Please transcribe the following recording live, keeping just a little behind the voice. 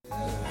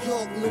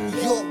New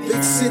York,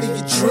 big city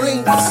of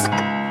dreams.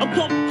 I'm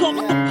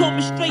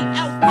coming straight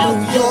out.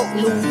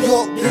 New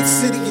York, big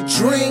city of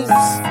dreams.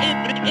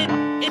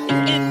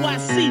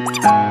 NYC.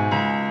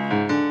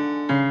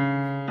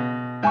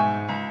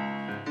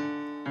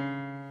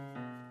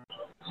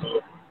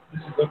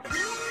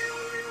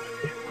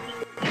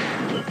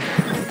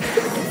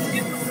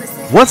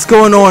 What's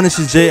going on? This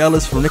is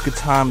Ellis from Knick of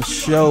Time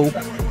Show.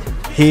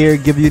 Here,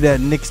 give you that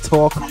Knicks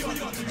talk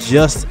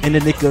just in the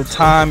nick of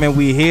time, and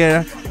we're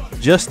here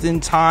just in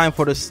time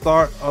for the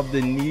start of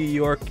the New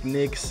York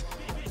Knicks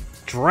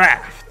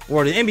draft,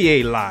 or the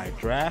NBA Live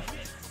draft.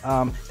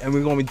 And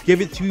we're going to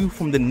give it to you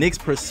from the Knicks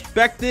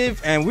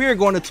perspective, and we're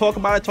going to talk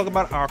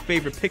about our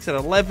favorite picks at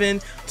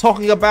 11,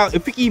 talking about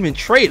if we can even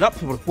trade up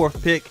to the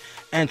fourth pick,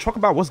 and talk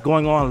about what's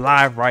going on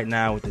live right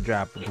now with the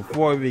draft. But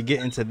before we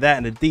get into that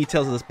and the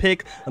details of this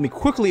pick, let me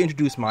quickly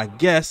introduce my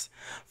guest.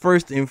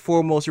 First and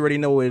foremost, you already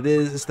know what it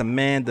is. It's the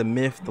man, the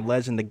myth, the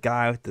legend, the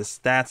guy with the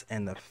stats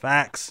and the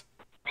facts.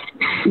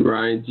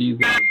 Ryan G's in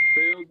the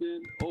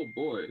building. Oh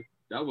boy,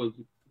 that was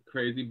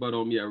crazy. But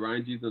yeah,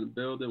 Ryan G's in the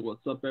building.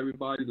 What's up,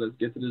 everybody? Let's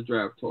get to this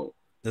draft talk.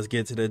 Let's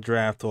get to the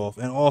draft off.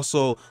 And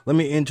also, let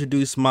me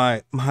introduce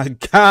my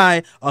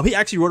guy. He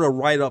actually wrote a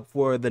write-up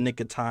for the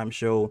Knick of Time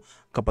show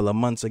a couple of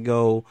months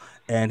ago,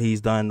 and he's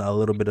done a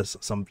little bit of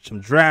some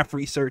draft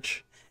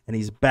research, and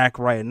he's back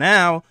right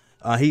now.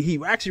 He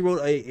actually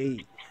wrote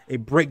a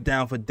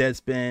breakdown for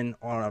Deadspin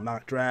on a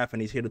mock draft,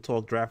 and he's here to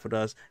talk draft with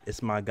us.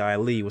 It's my guy,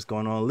 Lee. What's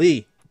going on,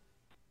 Lee?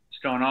 What's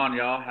going on,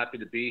 y'all? Happy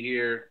to be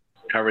here,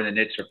 covering the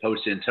Knicks for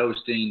Posting and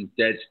Toasting,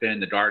 Deadspin,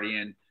 The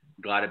Guardian.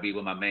 Glad to be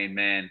with my main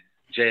man,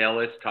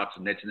 Ellis, talk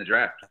some Knicks in the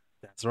draft.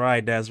 That's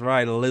right.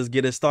 Let's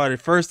get it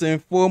started. First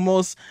and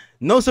foremost,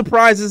 no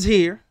surprises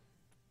here.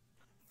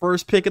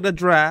 First pick of the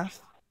draft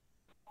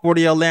for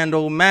the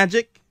Orlando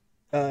Magic.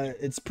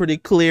 It's pretty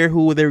clear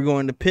who they're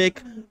going to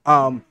pick.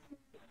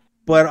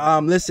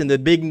 But listen, the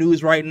big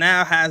news right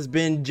now has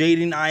been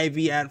Jaden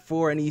Ivey at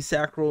 4 and the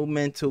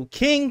Sacramento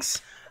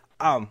Kings.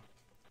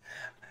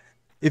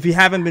 If you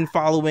haven't been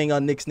following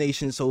Knicks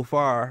Nation so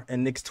far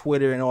and Knicks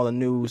Twitter and all the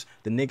news,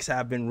 the Knicks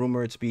have been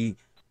rumored to be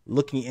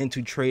looking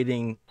into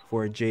trading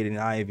for Jaden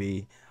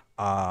Ivey,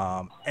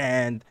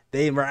 and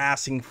they were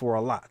asking for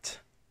a lot.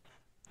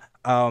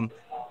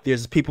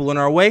 There's people in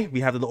our way. We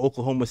have the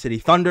Oklahoma City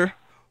Thunder,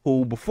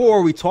 who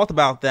before we talked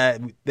about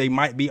that they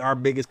might be our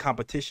biggest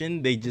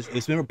competition.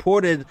 It's been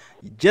reported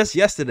just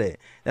yesterday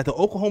that the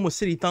Oklahoma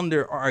City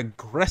Thunder are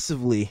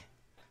aggressively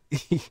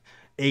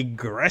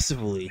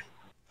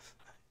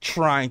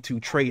trying to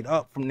trade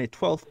up from their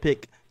 12th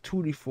pick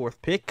to the 4th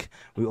pick.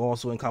 We're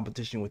also in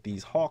competition with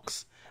these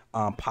Hawks,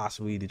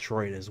 possibly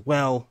Detroit as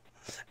well.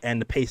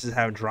 And the Pacers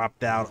have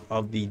dropped out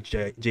of the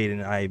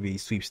Jaden Ivey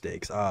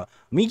sweepstakes. Let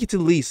me get to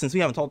Lee, since we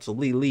haven't talked to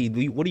Lee.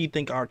 Lee, what do you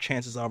think our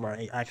chances are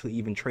actually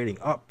even trading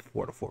up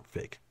for the 4th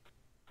pick?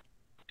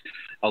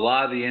 A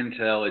lot of the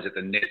intel is that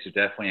the Knicks are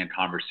definitely in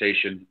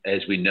conversation.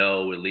 As we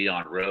know, with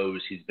Leon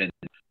Rose, he's been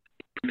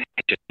in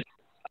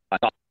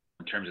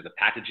terms of the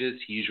packages.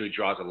 He usually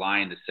draws a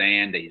line in the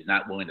sand that he's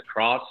not willing to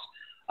cross.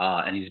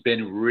 And he's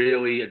been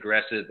really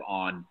aggressive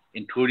on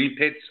including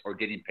picks or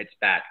getting picks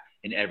back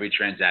in every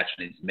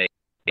transaction he's made.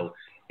 So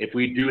if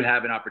we do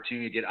have an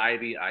opportunity to get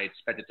Ivy, I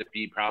expect it to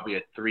be probably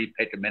a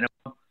 3-pick minimum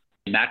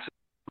maximum,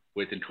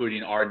 with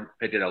including our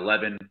pick at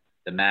 11,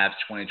 the Mavs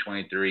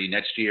 2023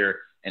 next year,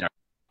 and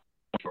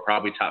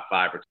probably top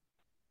 5 or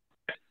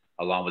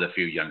along with a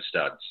few young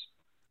studs.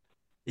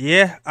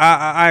 Yeah,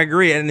 I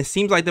agree. And it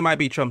seems like there might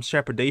be some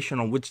trepidation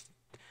on which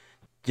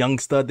young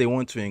stud they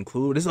want to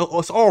include. It's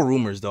all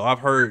rumors, though. I've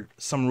heard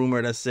some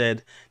rumor that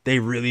said they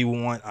really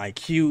want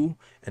IQ,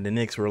 and the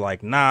Knicks were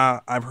like,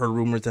 nah. I've heard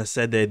rumors that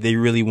said that they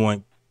really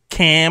want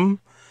Cam.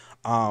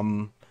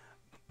 I'm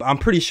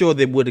pretty sure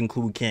they would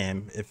include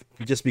Cam,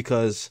 just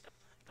because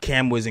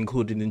Cam was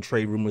included in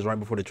trade rumors right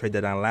before the trade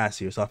deadline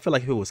last year. So I feel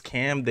like if it was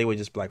Cam, they would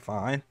just be like,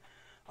 fine.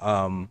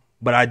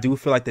 But I do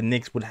feel like the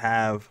Knicks would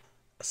have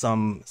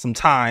some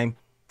time,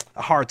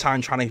 a hard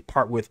time trying to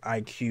part with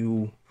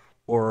IQ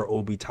or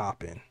Obi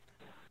Toppin.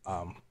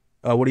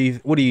 What do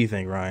you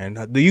think,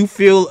 Ryan? Do you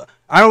feel?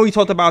 I know we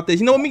talked about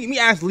this. You know, let me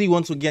ask Lee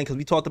once again, because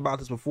we talked about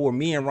this before.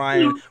 Me and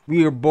Ryan,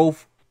 we were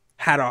both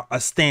had a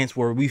stance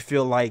where we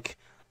feel like,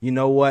 you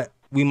know what,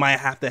 we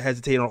might have to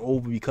hesitate on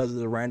Obi because of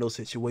the Randall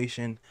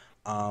situation.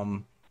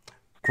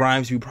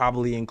 Grimes we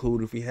probably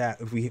include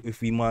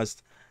if we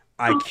must.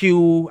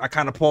 IQ, I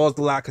kind of paused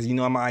a lot because you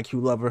know I'm an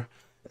IQ lover.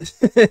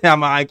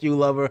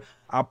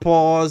 I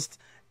paused,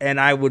 and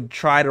I would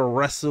try to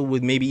wrestle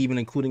with maybe even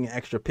including an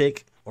extra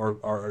pick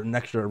or an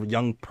extra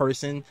young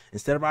person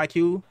instead of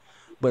IQ.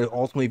 But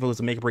ultimately, if it was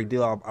a make or break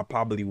deal, I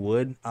probably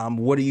would.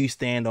 What do you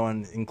stand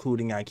on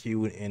including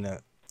IQ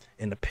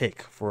in a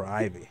pick for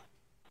Ivy?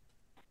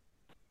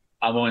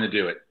 I'm willing to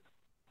do it.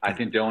 I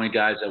think the only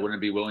guys I wouldn't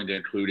be willing to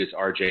include is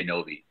RJ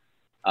Novi.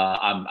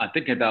 I'm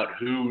thinking about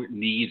who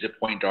needs a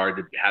point guard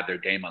to have their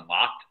game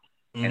unlocked.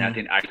 And I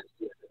think IQ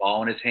with the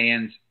ball in his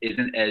hands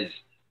isn't as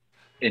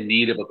in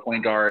need of a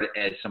point guard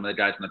as some of the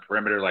guys on the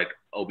perimeter like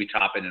Obi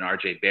Toppin and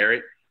RJ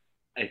Barrett.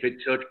 if it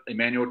took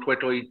Emmanuel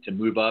quickly to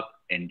move up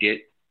and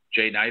get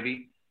Jay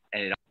Ivey,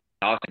 and it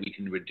also we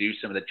can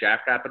reduce some of the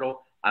draft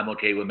capital, I'm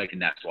okay with making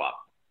that swap.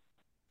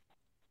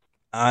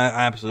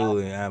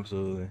 Absolutely.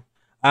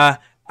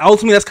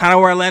 Ultimately, that's kind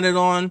of where I landed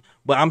on,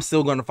 but I'm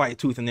still going to fight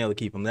tooth and nail to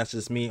keep him. That's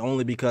just me,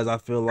 only because I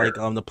feel like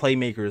the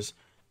playmakers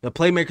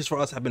for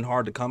us have been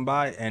hard to come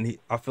by, and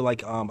I feel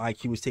like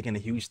IQ was taking a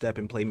huge step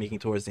in playmaking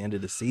towards the end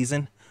of the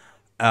season.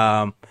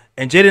 And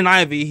Jaden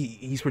Ivey,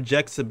 he's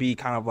projected to be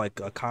kind of like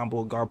a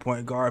combo guard,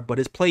 point guard, but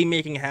his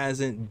playmaking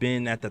hasn't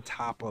been at the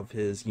top of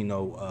his,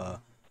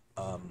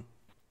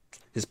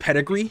 his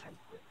pedigree,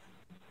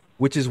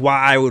 which is why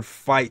I would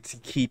fight to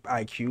keep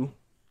IQ.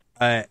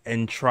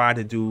 And try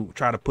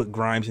to put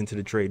Grimes into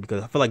the trade,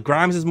 because I feel like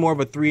Grimes is more of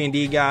a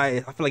 3-and-D guy.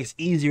 I feel like it's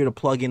easier to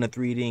plug in a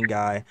 3-and-D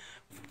guy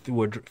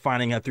through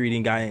finding a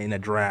 3-and-D guy in a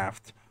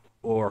draft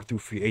or through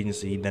free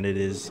agency than it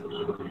is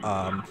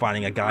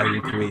finding a guy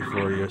who can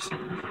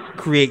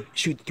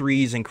shoot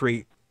threes and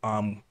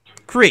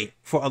create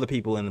for other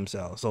people in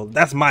themselves. So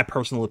that's my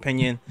personal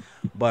opinion,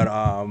 but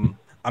I'm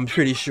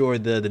pretty sure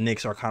the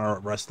Knicks are kind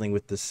of wrestling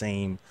with the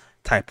same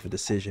type of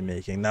decision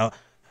making now.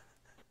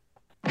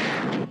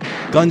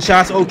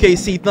 Gunshots,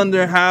 OKC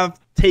Thunder have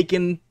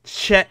taken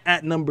Chet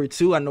at number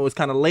 2. I know it's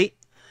kind of late,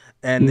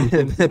 and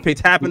the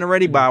pick's happened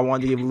already, but I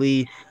wanted to give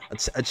Lee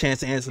a chance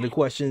to answer the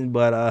question.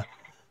 But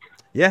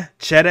yeah,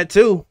 Chet at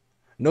 2.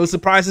 No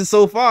surprises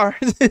so far.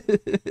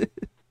 Jay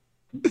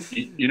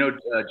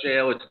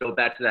Ellis, to go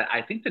back to that,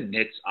 I think the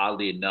Knicks,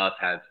 oddly enough,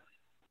 have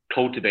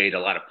cultivated a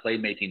lot of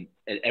playmaking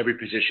at every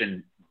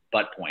position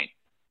but point.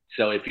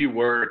 So if you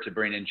were to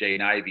bring in Jay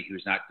Ivey,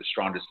 who's not the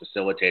strongest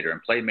facilitator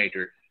and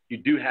playmaker, you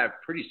do have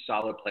pretty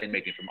solid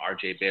playmaking from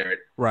R.J. Barrett,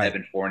 right,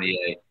 Evan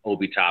Fournier,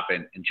 Obi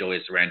Toppin, and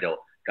Julius Randle.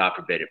 God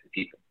forbid if we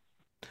keep him.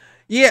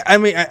 Yeah, I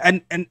mean,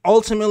 and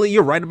ultimately,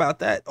 you're right about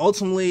that.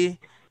 Ultimately,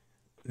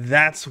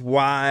 that's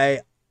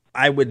why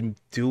I would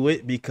do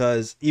it,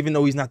 because even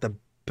though he's not the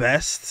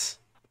best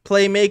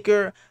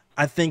playmaker,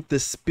 I think the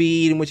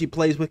speed in which he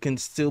plays with can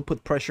still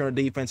put pressure on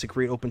defense and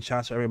create open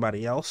shots for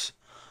everybody else.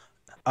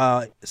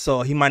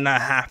 So he might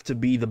not have to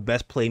be the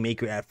best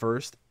playmaker at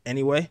first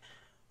anyway.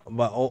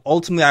 But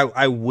ultimately,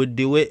 I would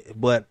do it,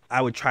 but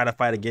I would try to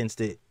fight against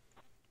it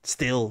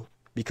still,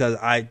 because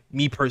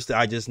me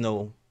personally, I just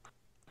know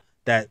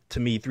that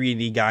to me,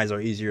 3-and-D guys are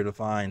easier to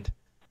find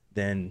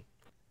than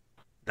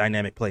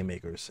dynamic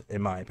playmakers,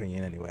 in my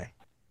opinion, anyway.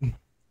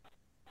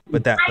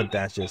 but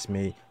that's just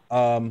me.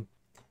 All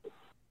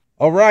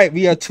right,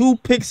 we are 2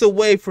 picks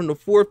away from the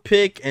 4th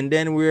pick, and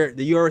then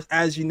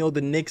as you know,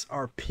 the Knicks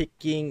are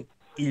picking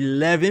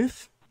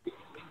 11th.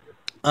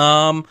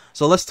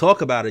 So let's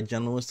talk about it,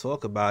 gentlemen. Let's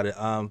talk about it.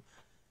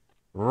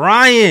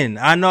 Ryan,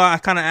 I know I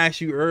kind of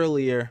asked you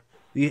earlier.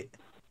 If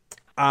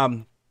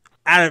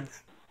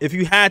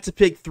you had to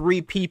pick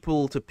 3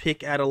 people to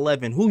pick at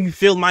 11, who you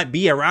feel might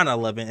be around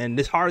 11, and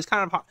the draft's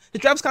kind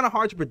of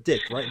hard to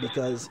predict, right?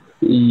 Because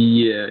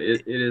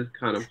it is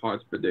kind of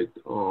hard to predict.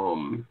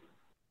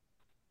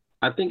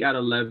 I think at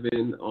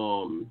 11,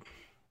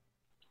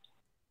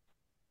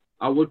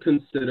 I would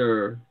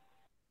consider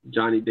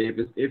Johnny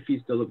Davis, if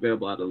he's still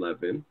available at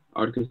 11.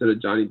 I would consider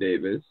Johnny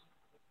Davis.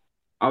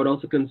 I would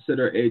also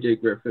consider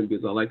AJ Griffin,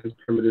 because I like his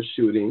perimeter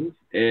shooting,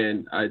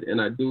 and I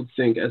do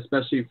think,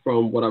 especially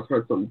from what I've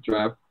heard from the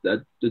draft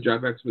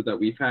experts that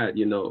we've had,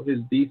 his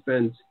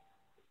defense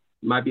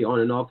might be on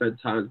and off at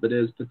times, but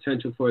there's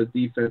potential for his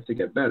defense to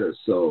get better.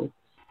 So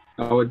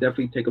I would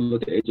definitely take a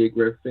look at AJ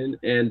Griffin.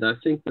 And I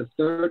think the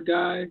 3rd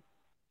guy,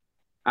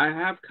 I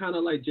have kind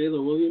of like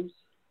Jalen Williams.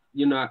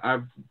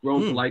 I've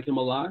grown to like him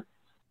a lot.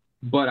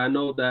 But I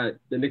know that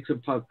the Knicks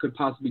could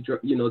possibly,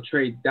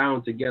 trade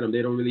down to get him.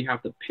 They don't really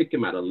have to pick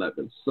him at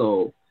 11.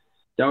 So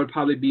that would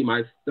probably be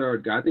my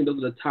 3rd guy. I think those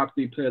are the top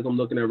 3 players I'm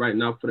looking at right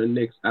now for the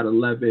Knicks at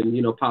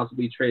 11.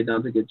 Possibly trade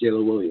down to get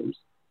Jalen Williams.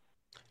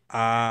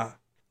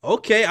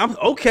 Okay. I'm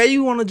okay.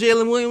 You on a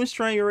Jalen Williams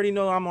train? You already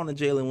know I'm on a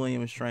Jalen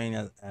Williams train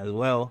as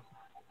well.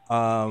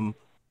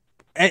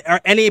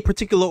 Any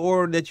particular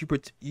order that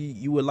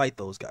you would like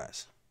those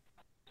guys?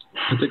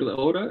 Particular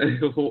order?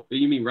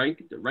 You mean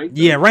rank them?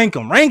 Yeah, rank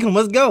them.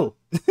 Let's go.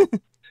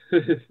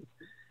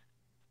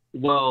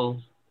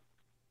 Well,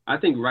 I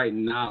think right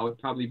now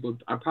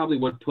I probably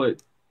would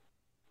put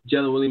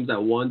Jalen Williams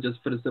at 1,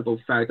 just for the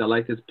simple fact I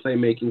like his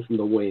playmaking from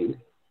the wing,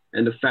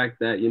 and the fact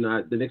that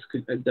the Knicks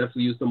could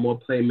definitely use some more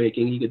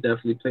playmaking. He could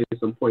definitely play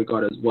some point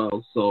guard as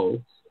well.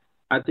 So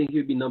I think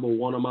he'd be number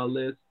 1 on my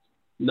list.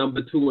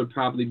 Number 2 would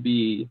probably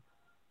be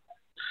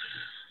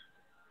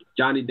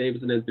Johnny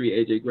Davis, and then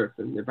 3, AJ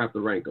Griffin, if I have to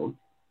rank them.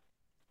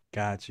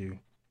 Got you.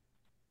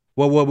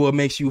 What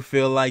makes you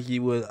feel like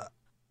you would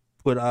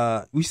put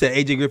we said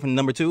AJ Griffin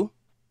number 2?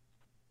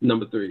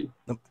 Number 3.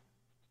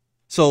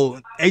 So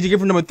AJ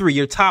Griffin number 3,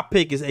 your top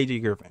pick is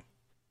AJ Griffin.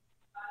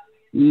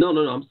 No,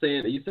 I'm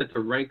saying you said to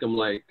rank them,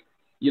 like,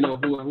 who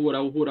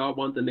would I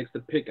want the Knicks to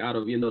pick out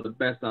of, the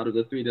best out of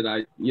the 3 that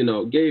I,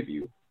 gave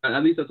you.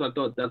 At least that's what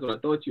I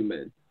thought you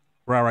meant.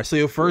 Right. So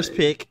your first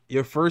pick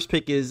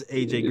is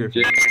AJ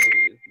Griffin.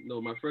 No,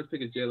 my first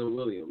pick is Jalen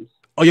Williams.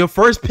 Oh, your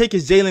first pick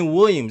is Jalen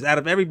Williams out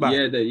of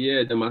everybody.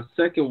 Then my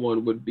second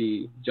one would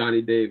be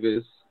Johnny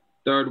Davis.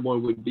 Third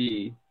one would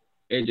be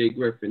AJ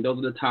Griffin. Those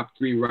are the top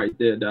three right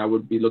there that I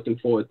would be looking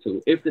forward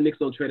to if the Knicks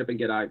don't trade up and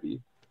get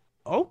Ivy.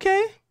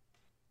 Okay.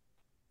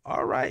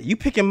 All right. You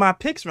picking my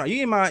picks,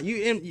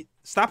 right?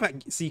 Stop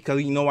at see,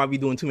 because you know why we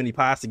doing too many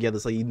pods together,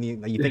 so you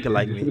thinking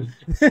like me.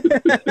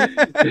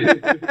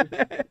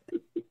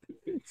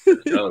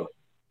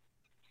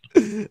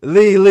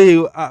 Lee,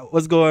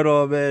 what's going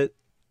on, man?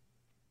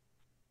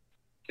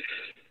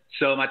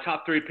 So my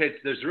top three picks,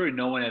 there's really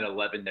no one at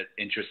 11 that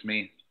interests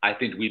me. I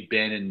think we've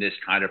been in this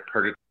kind of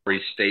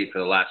purgatory state for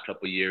the last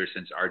couple of years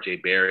since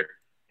RJ Barrett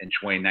in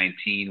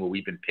 2019, where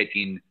we've been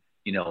picking,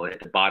 at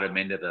the bottom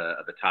end of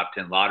the top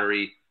 10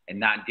 lottery and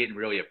not getting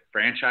really a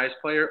franchise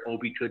player.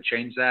 Obi could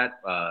change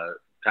that.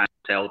 Time to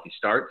tell if he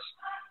starts.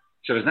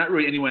 So there's not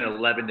really anyone at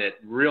 11 that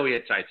really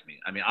excites me.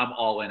 I mean, I'm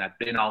all in. I've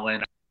been all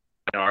in.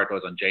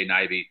 Articles on Jaden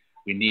Ivey.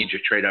 We need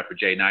your trade up for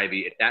Jaden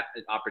Ivey. If that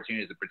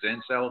opportunity to present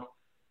itself,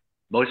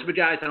 most of the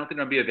guys I don't think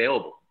are going to be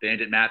available.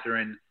 Bandit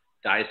Mathurin,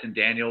 Dyson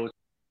Daniels,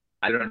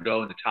 I don't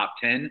go in the top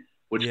 10,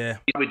 which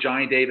with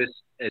Johnny Davis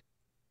is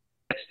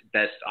the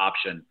best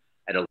option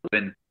at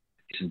 11.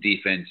 Some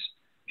defense,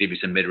 give you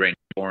some mid-range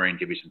scoring,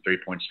 give you some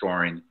three-point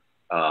scoring.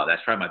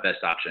 That's probably my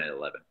best option at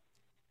 11.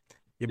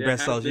 Your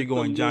best option, you're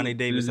going Johnny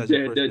Davis as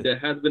your first. There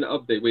has been an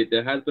update.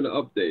 There has been an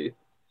update.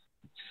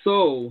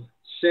 So,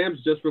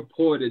 Shams just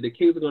reported the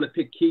Kings are going to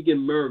pick Keegan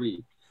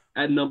Murray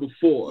at number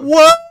 4.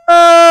 What?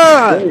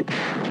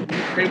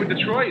 Hey, with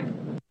Detroit.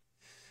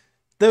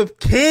 The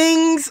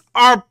Kings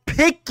are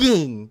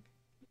picking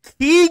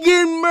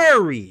Keegan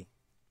Murray.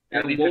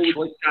 And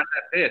Detroit got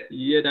that pick.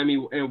 Yeah,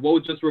 and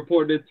Woj just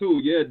reported it too.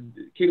 Yeah,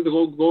 Kings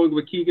are going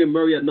with Keegan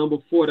Murray at number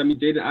 4.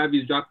 Jaden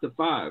Ivey's dropped to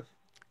 5.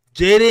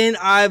 Jaden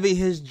Ivey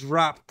has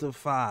dropped to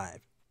 5.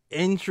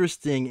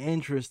 Interesting.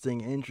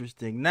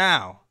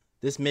 Now,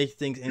 this makes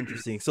things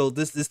interesting. So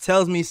this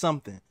tells me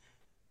something.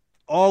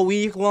 All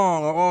week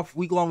long,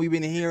 we've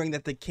been hearing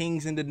that the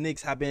Kings and the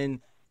Knicks have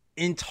been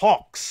in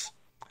talks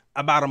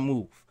about a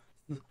move.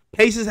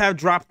 Pacers have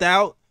dropped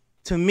out.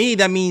 To me,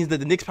 that means that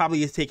the Knicks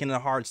probably is taking a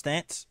hard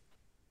stance.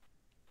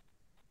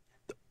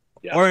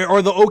 Yeah.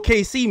 Or the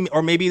OKC,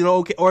 or maybe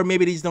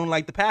they just don't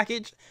like the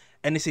package,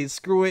 and they say,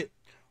 screw it,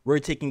 we're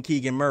taking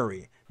Keegan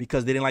Murray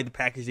because they didn't like the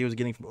package they was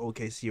getting from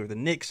OKC or the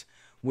Knicks,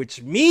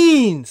 which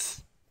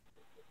means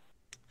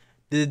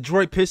the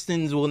Detroit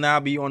Pistons will now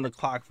be on the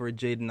clock for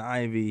Jaden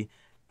Ivey.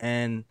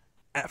 And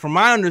from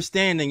my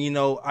understanding,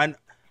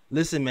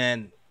 listen,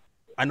 man,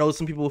 I know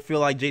some people feel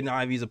like Jaden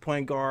Ivey is a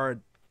point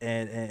guard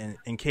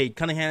and Cade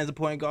Cunningham is a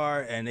point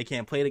guard and they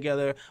can't play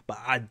together, but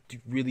I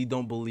really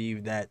don't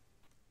believe that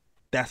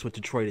that's what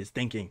Detroit is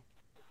thinking.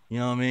 You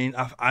know what I mean?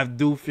 I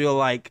do feel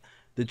like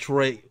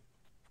Detroit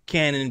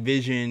can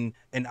envision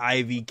an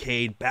Ivy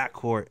Cade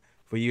backcourt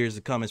for years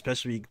to come,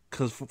 especially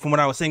because from what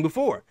I was saying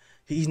before,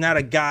 he's not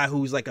a guy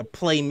who's like a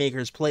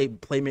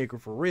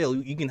playmaker for real.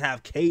 You can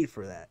have Cade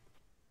for that.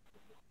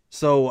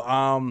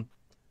 So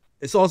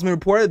it's also been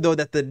reported though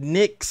that the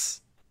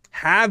Knicks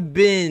have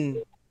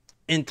been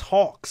in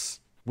talks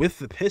with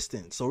the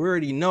Pistons, so we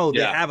already know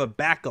they have a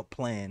backup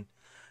plan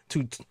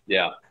to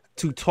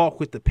talk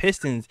with the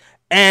Pistons,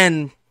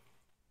 and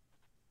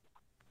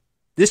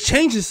this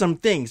changes some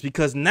things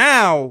because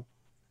now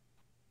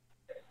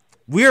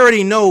we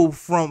already know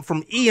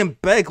from Ian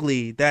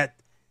Begley that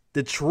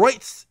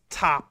Detroit's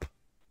top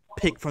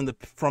pick from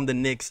the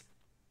Knicks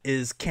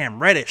is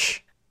Cam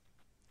Reddish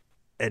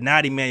and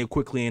not Emmanuel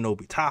Quickley and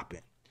Obi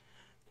Toppin.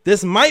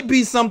 This might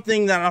be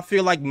something that I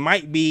feel like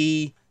might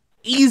be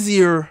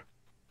easier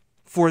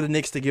for the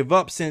Knicks to give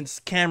up since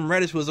Cam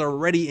Reddish was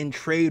already in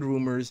trade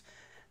rumors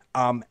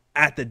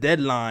at the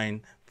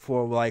deadline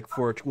for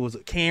was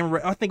it Cam?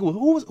 I think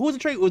who was the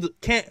trade? Was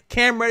it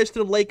Cam Reddish to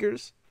the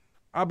Lakers?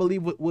 I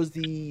believe what was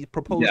the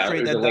proposed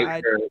trade that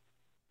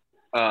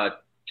died.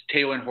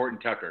 Taylor and Horton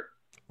Tucker.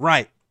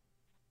 Right.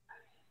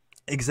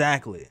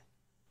 Exactly.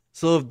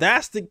 So if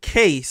that's the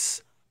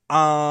case,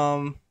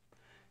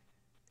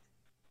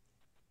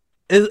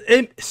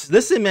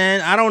 listen,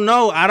 man, I don't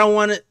know. I don't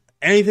want it.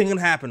 Anything can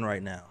happen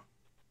right now.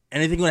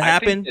 Anything can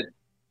happen.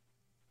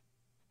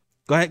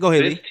 Go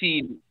ahead. This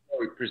team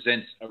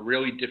presents a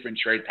really different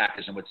trade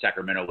package than what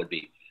Sacramento would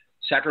be.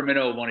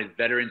 Sacramento wanted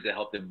veterans to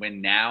help them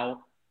win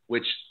now,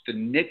 which the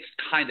Knicks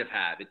kind of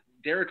have.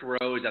 Derrick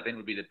Rose, I think,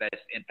 would be the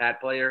best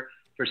impact player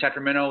for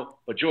Sacramento,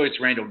 but Julius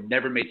Randle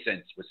never made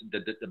sense with the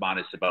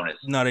Domantas Sabonis.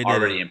 No, they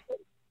already didn't.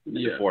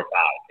 In 4-5.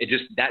 It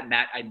just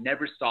I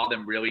never saw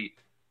them really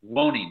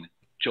wanting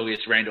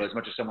Julius Randle as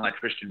much as someone like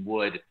Christian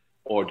Wood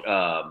or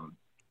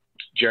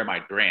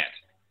Jeremiah Grant.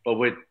 But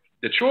with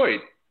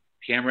Detroit,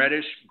 Cam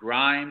Reddish,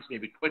 Grimes,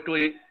 maybe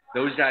Quickly,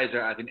 those guys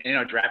are, I think, in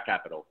our draft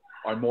capital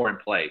are more in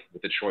play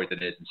with Detroit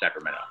than it is in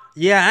Sacramento.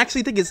 Yeah, I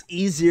actually think it's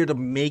easier to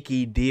make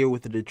a deal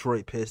with the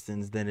Detroit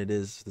Pistons than it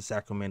is the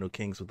Sacramento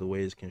Kings with the way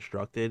it's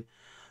constructed.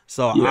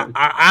 So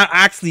I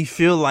actually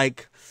feel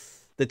like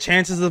the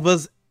chances of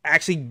us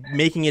actually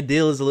making a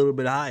deal is a little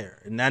bit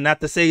higher. Now, not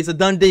to say it's a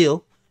done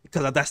deal,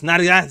 because that's not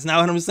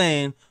what I'm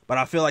saying, but but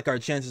I feel like our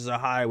chances are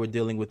higher with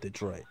dealing with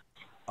Detroit,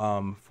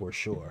 for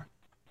sure.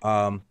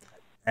 And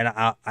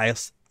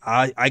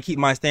I keep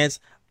my stance.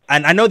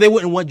 And I know they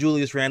wouldn't want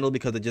Julius Randle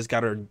because they just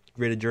got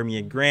rid of Jerry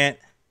and Grant.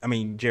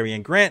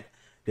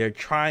 They're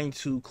trying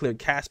to clear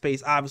cap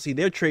space. Obviously,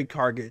 their trade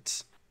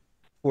targets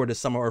for the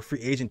summer, or free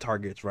agent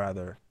targets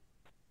rather,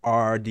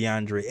 are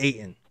DeAndre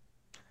Ayton.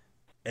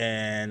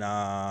 And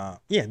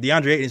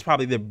DeAndre Ayton is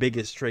probably their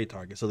biggest trade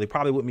target. So they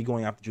probably wouldn't be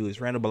going after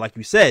Julius Randle. But like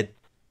you said,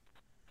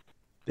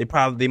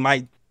 they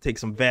might take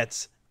some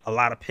vets, a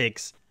lot of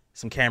picks,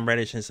 some Cam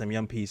Reddish and some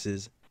young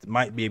pieces.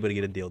 Might be able to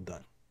get a deal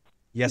done.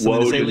 Yes,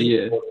 something to say, Lee?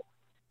 Yeah.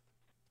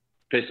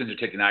 Pistons are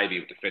taking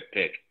Ivy with the 5th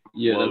pick.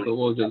 Yeah, that's what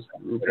was just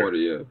reported,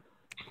 yeah.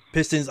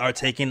 Pistons are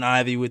taking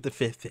Ivy with the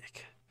 5th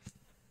pick.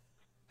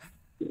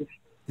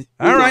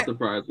 All right.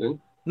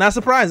 Not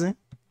surprising.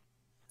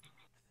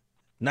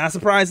 Not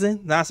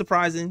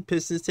surprising.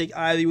 Pistons take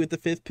Ivy with the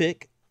 5th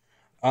pick.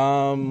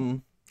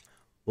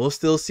 We'll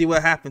still see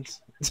what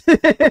happens.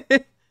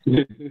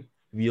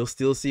 We'll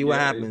still see what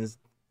happens.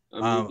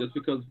 I mean, just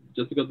because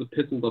the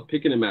Pistons are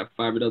picking him at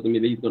 5, it doesn't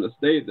mean that he's going to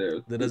stay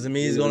there. That doesn't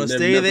mean he's going to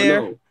stay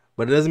there,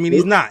 but it doesn't mean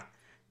he's not.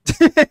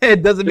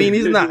 It doesn't mean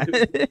he's not.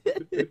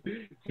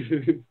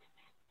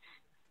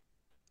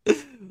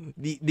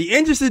 The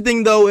interesting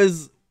thing, though,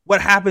 is what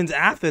happens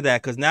after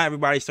that, because now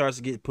everybody starts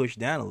to get pushed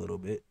down a little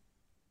bit.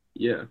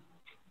 Yeah.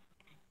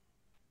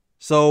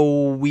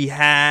 So we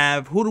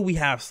have, who do we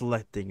have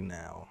selecting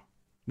now?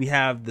 We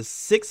have the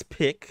 6th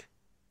pick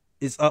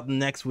is up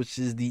next, which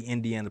is the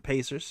Indiana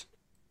Pacers.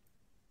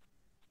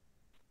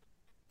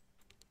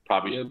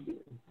 Probably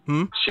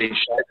Shane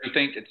Sharp, I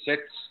think, at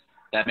 6.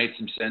 That made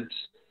some sense.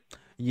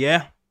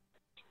 Yeah.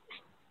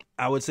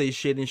 I would say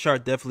Shaedon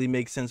Sharpe definitely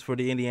makes sense for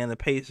the Indiana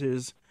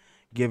Pacers,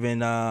 given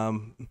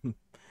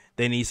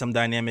they need some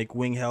dynamic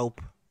wing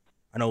help.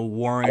 I know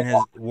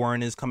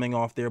Warren is coming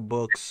off their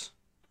books.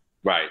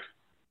 Right.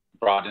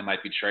 Brogdon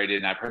might be traded,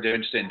 and I've heard they're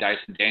interested in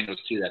Dyson Daniels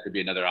too. That could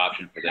be another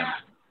option for them.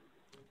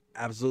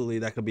 Absolutely,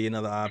 that could be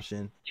another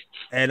option.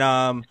 And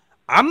I'm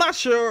not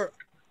sure.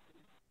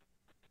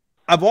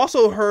 I've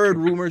also heard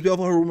rumors. We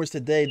also heard rumors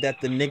today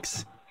that the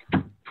Knicks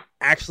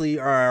actually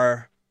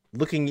are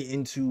looking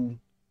into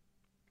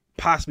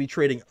possibly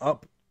trading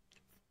up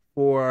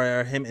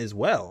for him as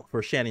well,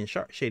 for Shaedon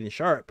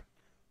Sharpe,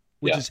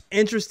 which is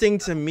interesting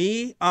to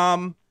me.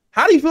 How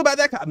do you feel about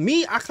that?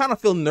 Me, I kind of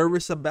feel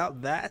nervous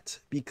about that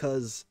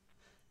because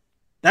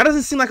that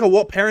doesn't seem like a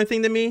Walt Perrin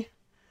thing to me.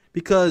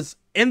 Because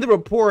in the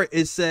report,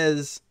 it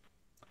says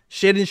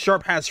Shaedon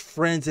Sharpe has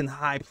friends in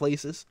high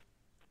places,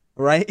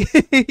 right?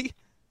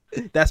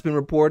 That's been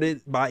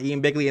reported by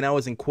Ian Begley, and I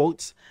was in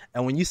quotes.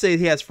 And when you say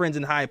he has friends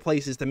in high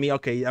places, to me,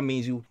 okay, that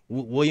means you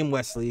William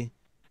Wesley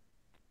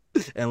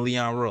and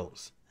Leon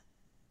Rose.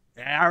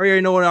 I already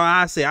know what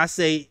I say. I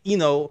say,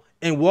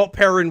 in Walt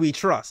Perrin we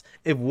trust.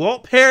 If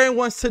Walt Perrin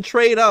wants to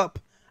trade up,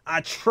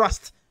 I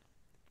trust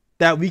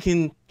that we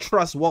can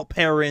trust Walt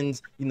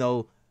Perrin's,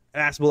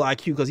 basketball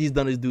IQ because he's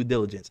done his due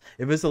diligence.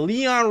 If it's a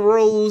Leon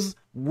Rose,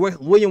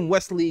 William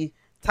Wesley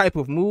type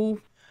of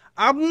move,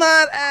 I'm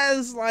not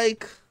as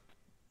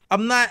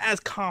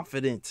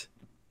confident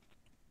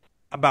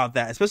about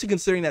that, especially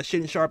considering that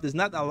Shaedon Sharpe, there's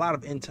not a lot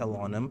of intel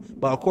on him.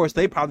 But of course,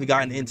 they probably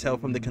gotten intel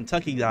from the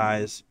Kentucky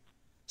guys,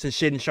 since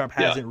Shaedon Sharpe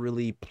hasn't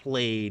really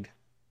played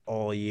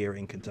all year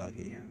in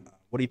Kentucky.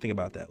 What do you think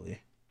about that, Lee?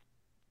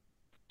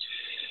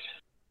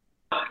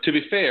 To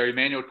be fair,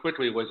 Emmanuel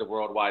Quickley was a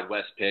World Wide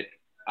West pick.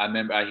 I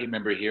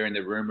remember hearing the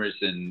rumors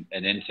and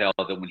intel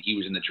that when he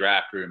was in the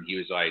draft room, he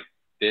was like,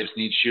 "Dibs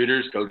needs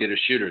shooters. Go get a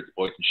shooter. The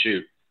boy can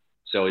shoot."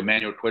 So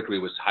Emmanuel Quickley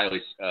was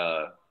highly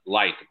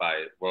liked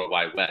by World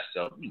Wide West.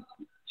 So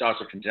it's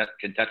also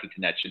Kentucky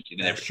connections. You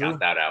never count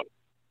that out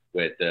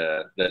with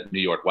the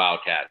New York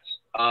Wildcats.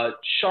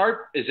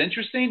 Sharpe is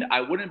interesting.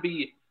 I wouldn't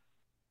be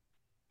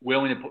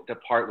willing to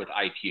part with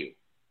IQ.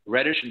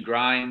 Reddish and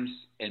Grimes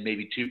and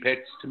maybe 2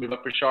 picks to move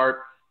up for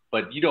Sharpe.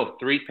 But,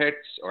 3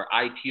 picks or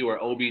IQ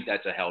or Obi,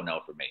 that's a hell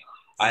no for me.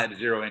 I have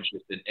zero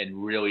interest in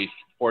really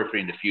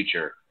forfeiting the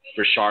future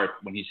for Sharpe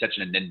when he's such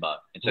an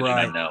enigma and such an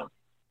unknown.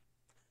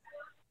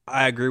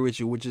 I agree with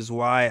you, which is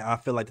why I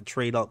feel like the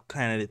trade-up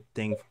candidate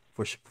thing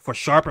for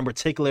Sharpe in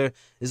particular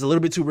is a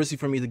little bit too risky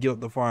for me to give up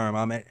the farm.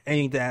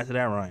 Anything to add to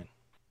that, Ryan?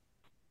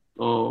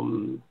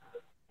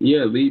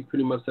 Yeah, Lee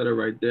pretty much said it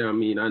right there. I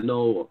mean, I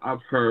know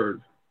I've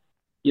heard,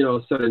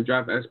 certain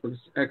draft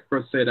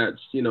experts say that,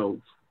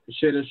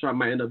 Shaedon Sharpe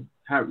might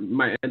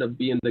end up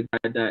being the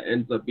guy that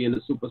ends up being the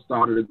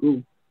superstar of the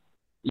group,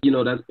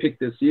 that's picked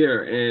this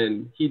year,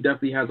 and he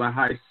definitely has a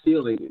high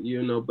ceiling,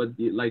 but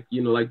like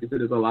you said,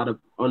 there's a lot of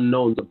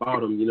unknowns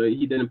about him.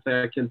 He didn't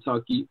play at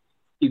Kentucky.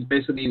 He's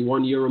basically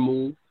 1 year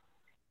removed,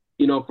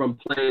 from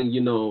playing,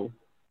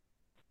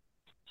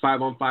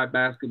 5-on-5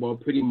 basketball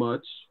pretty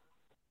much.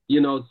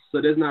 So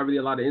there's not really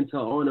a lot of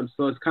intel on him.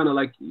 So it's kind of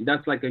like,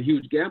 that's like a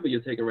huge gamble you're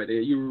taking right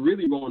there. You're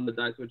really rolling the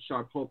dice with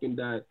Sharpe, hoping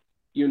that,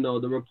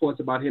 the reports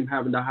about him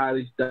having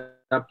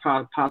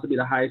possibly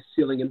the highest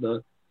ceiling in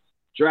the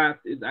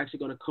draft is actually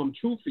going to come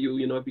true for you,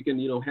 if you can,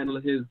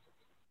 handle his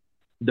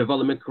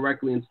development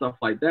correctly and stuff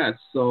like that.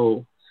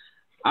 So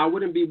I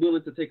wouldn't be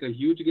willing to take a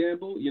huge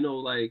gamble.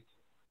 Like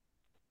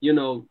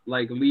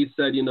Lee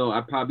said,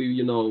 I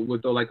probably,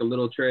 would throw like a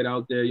little trade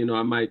out there.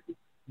 I might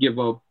give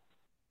up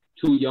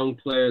 2 young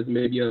players,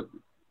 maybe a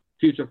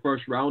future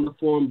first rounder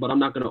for him, but I'm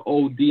not going to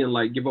OD and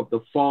like give up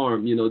the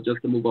farm,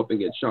 just to move up and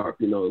get Sharp.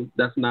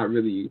 That's not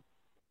really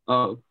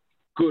a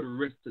good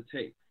risk to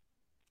take.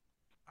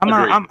 I'm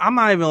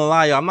not even gonna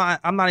lie, yo.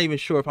 I'm not even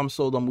sure if I'm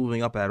sold on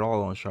moving up at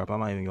all on Sharp. I'm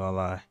not even gonna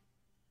lie.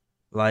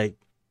 Like,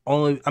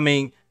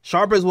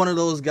 Sharp is one of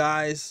those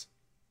guys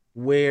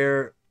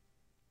where,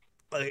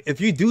 like, if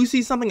you do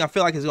see something, I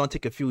feel like it's gonna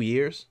take a few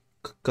years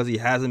because he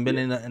hasn't been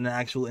in an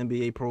actual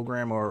NBA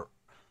program or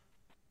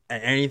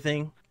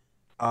anything.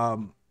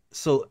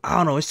 So I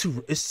don't know.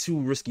 It's too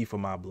risky for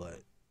my blood,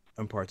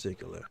 in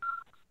particular.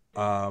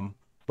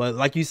 But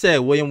like you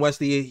said, William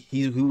Wesley,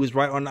 he was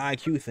right on the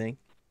IQ thing.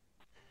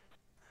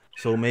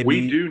 So maybe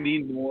we do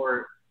need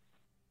more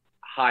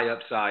high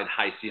upside,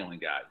 high ceiling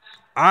guys.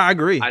 I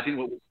agree. I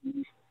think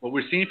what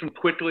we're seeing from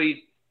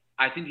Quickly,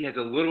 I think he has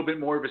a little bit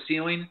more of a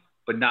ceiling,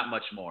 but not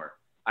much more.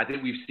 I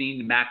think we've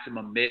seen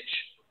maximum Mitch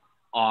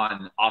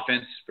on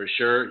offense for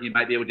sure. He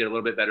might be able to get a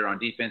little bit better on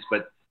defense,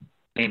 but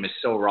the game is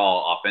so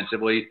raw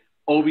offensively.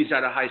 Obi's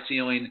at a high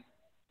ceiling.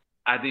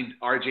 I think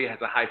RJ has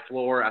a high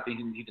floor. I think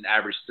he can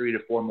average 3 to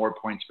 4 more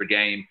points per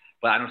game,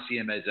 but I don't see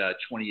him as a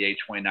 28,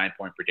 29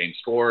 point per game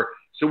scorer.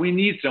 So we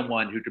need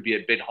someone who could be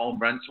a big home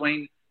run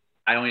swing.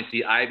 I only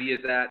see Ivy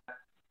as that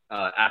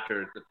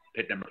after the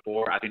pick number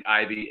 4. I think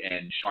Ivy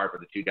and Sharp are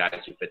the 2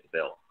 guys who fit the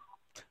bill.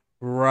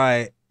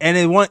 Right. And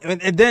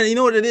then you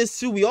know what it is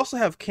too? We also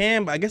have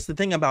Cam. I guess the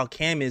thing about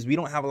Cam is we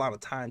don't have a lot of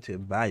time to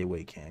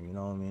evaluate Cam, you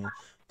know what I mean?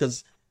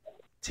 Because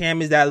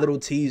Cam is that little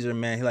teaser,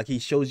 man. He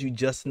shows you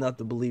just enough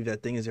to believe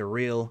that things are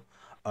real.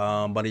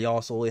 But he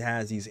also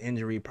has these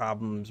injury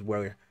problems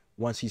where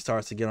once he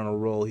starts to get on a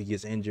roll, he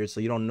gets injured. So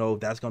you don't know if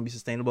that's going to be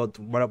sustainable.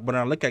 But when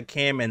I look at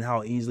Cam and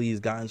how easily he's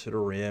gotten to the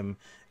rim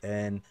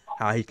and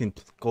how he can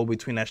go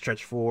between that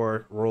stretch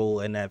 4 role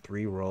and that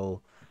 3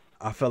 role,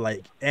 I feel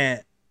like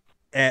and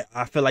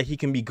I feel like he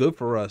can be good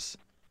for us.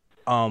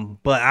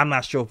 But I'm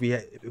not sure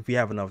if we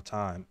have enough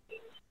time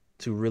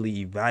to really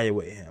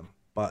evaluate him.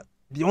 But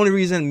the only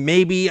reason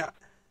maybe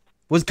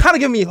was kind of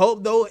giving me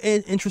hope, though,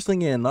 and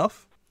interestingly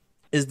enough,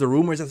 is the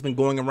rumors that's been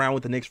going around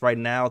with the Knicks right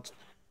now,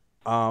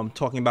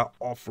 talking about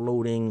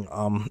offloading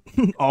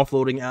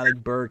Alec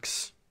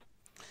Burks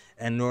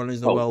and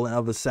Nerlens Noel and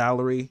other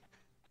salary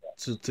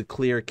to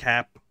clear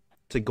cap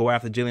to go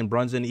after Jalen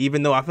Brunson,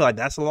 even though I feel like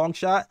that's a long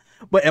shot.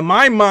 But in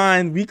my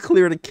mind, we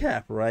clear the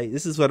cap, right?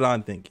 This is what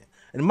I'm thinking.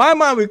 In my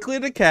mind, we clear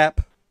the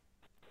cap.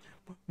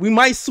 We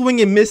might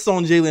swing and miss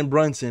on Jalen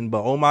Brunson,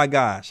 but oh my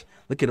gosh,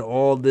 look at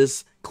all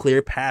this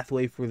clear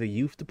pathway for the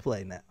youth to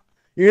play now.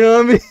 You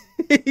know what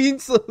I mean?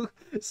 so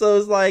it's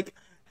like,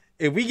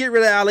 if we get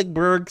rid of Alec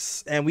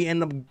Burks and we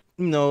end up,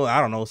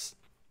 I don't know,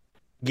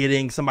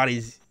 getting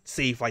somebody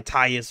safe like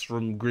Tyus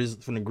from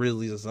the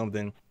Grizzlies or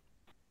something,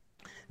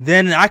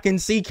 then I can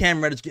see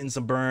Cam Reddish getting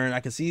some burn.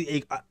 I can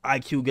see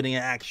IQ getting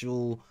an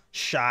actual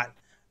shot.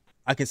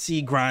 I can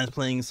see Grimes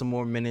playing some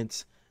more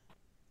minutes.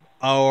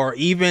 Or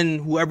even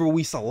whoever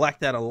we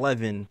select at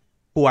 11,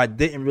 who I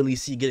didn't really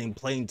see getting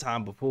playing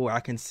time before,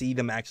 I can see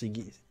them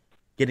actually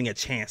getting a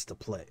chance to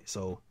play.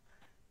 So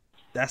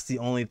that's the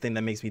only thing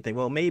that makes me think,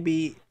 well,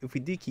 maybe if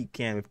we did keep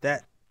Cam, if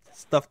that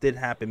stuff did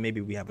happen,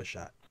 maybe we have a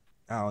shot.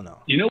 I don't know.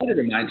 You know what it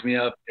reminds me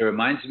of? It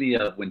reminds me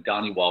of when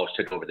Donnie Walsh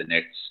took over the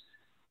Knicks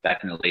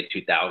back in the late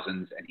 2000s,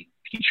 and he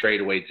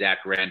traded away Zach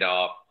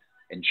Randolph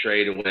and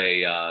traded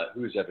away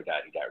who's the other guy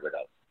he got rid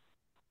of?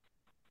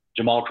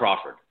 Jamal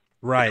Crawford.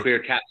 Right. To clear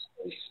cap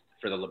space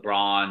for the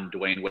LeBron,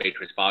 Dwayne Wade,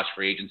 Chris Bosh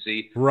free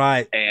agency.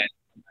 Right. And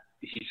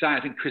he signed,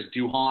 I think, Chris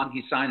Duhon.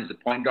 He signed as a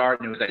point guard,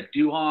 and it was like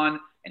Duhon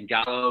and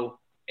Gallo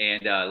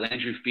and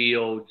Landry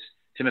Fields,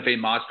 Timothy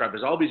Mosstrop.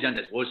 There's all these young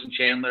guys, Wilson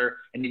Chandler,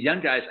 and the young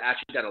guys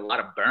actually got a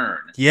lot of burn.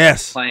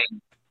 Yes. Playing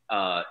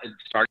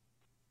starting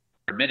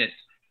minutes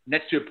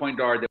next to a point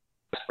guard that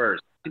was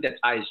first. I think that's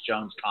Tyus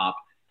Jones comp.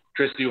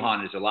 Chris Duhon,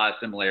 there's a lot of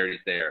similarities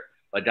there.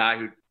 A guy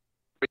who's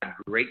a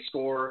great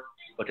scorer,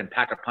 but can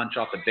pack a punch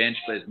off the bench,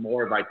 but is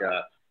more of like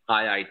a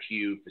high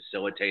IQ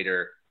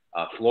facilitator,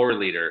 floor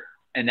leader.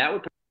 And that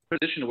would put a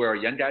position where our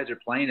young guys are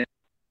playing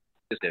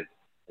as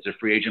a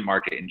free agent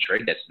market and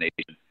trade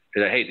destination.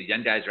 Because, hey, the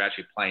young guys are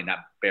actually playing, not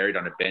buried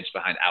on a bench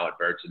behind Alec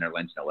Burks and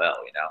Nerlens Noel,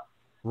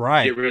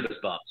 Right. Get rid of those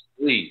bumps.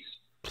 Please.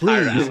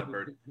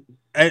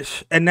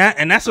 And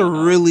that's a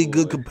really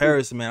good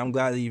comparison, man. I'm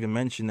glad that you even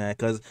mentioned that,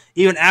 because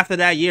even after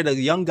that year, the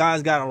young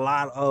guys got a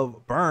lot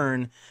of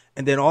burn,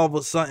 and then all of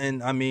a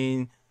sudden, I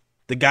mean,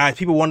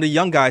 people wanted the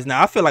young guys.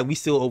 Now I feel like we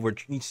still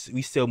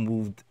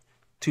moved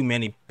too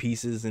many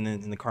pieces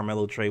in the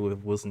Carmelo trade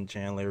with Wilson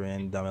Chandler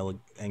and Danilo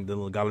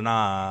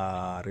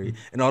Gallinari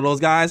and all those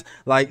guys.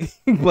 Like,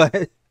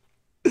 but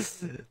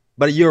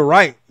you're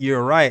right,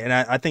 and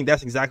I think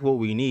that's exactly what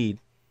we need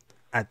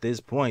at this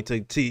point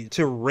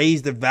to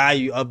raise the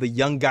value of the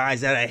young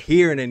guys that are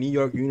here in a New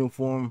York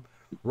uniform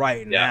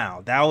right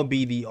now. That would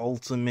be the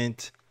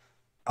ultimate.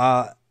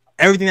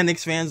 everything that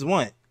Knicks fans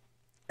want.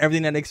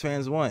 Everything that Knicks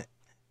fans want.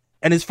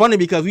 And it's funny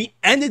because we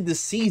ended the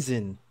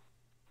season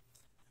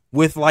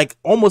with like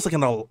almost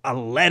like a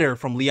letter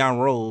from Leon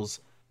Rose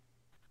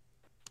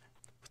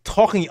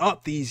talking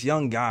up these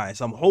young guys.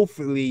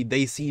 Hopefully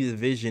they see the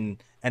vision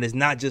and it's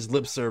not just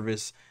lip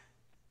service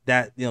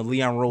that, you know,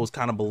 Leon Rose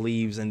kind of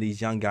believes in these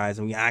young guys,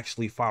 and we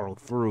actually follow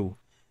through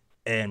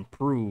and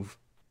prove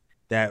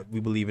that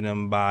we believe in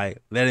them by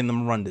letting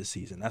them run this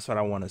season. That's what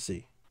I want to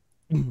see.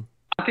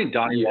 I think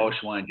Donnie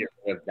Walsh wanted to get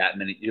rid of that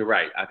many. You're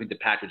right. I think the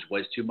package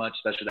was too much,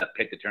 especially that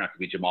pick that turned out to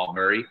be Jamal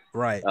Murray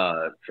Right.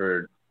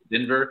 For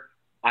Denver.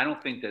 I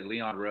don't think that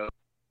Leon Rose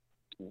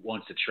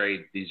wants to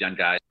trade these young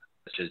guys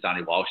such as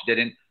Donnie Walsh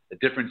didn't. The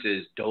difference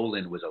is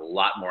Dolan was a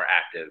lot more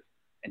active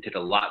and took a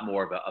lot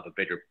more of a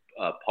bigger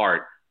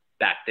part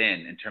back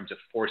then in terms of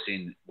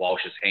forcing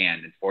Walsh's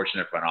hand and forcing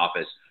the front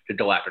office to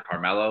go after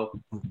Carmelo.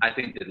 I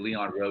think that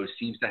Leon Rose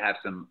seems to have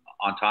some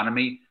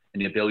autonomy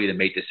and the ability to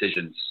make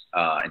decisions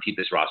and keep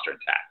his roster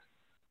intact.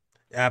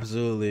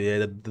 Absolutely.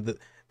 Yeah,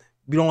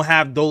 we don't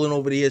have Dolan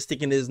over here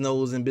sticking his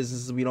nose in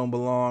businesses we don't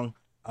belong.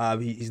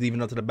 He's leaving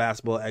it up to the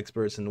basketball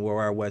experts and the World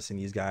Wide West and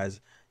these guys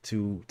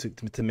to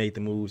make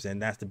the moves,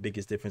 and that's the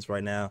biggest difference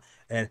right now.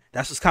 And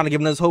that's what's kind of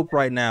giving us hope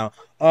right now.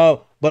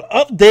 But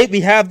update,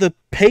 we have the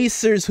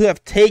Pacers who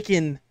have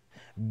taken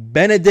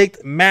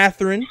Benedict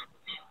Mathurin.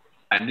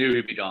 I knew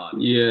he'd be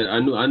gone. Yeah,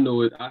 I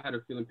knew it. I had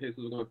a feeling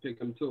Pacers were going to pick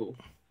him too.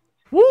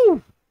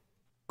 Woo!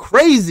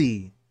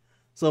 Crazy.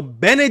 So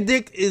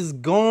Benedict is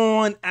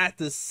gone at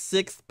the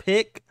 6th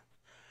pick.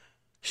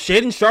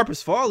 Shaden Sharp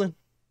is falling.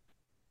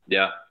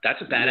 Yeah,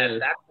 that's a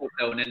badass backcourt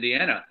though in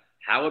Indiana.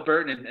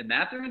 Halliburton and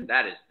Mathurin,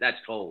 that's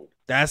cold.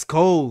 That's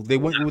cold. They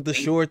went with the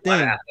short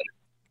thing.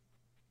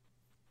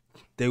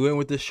 They went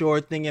with the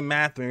short thing in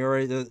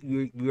Mathurin.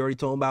 We already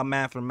told about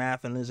Mathurin.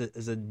 Mathurin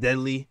is a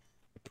deadly,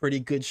 pretty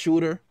good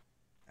shooter.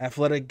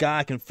 Athletic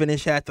guy, can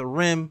finish at the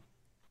rim.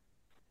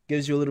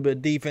 Gives you a little bit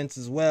of defense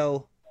as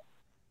well.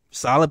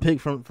 Solid pick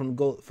from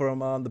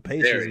the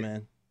Pacers,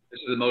 man. This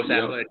is the most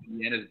athletic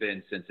Indiana's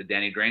been since the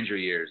Danny Granger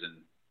years and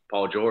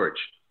Paul George.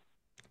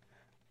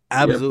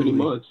 Absolutely. Yeah,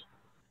 pretty much.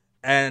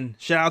 And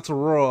shout out to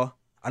Raw.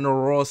 I know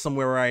Raw's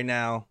somewhere right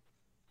now.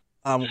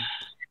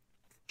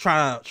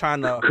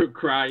 Trying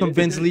to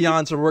convince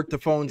Leon to work the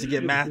phone to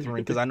get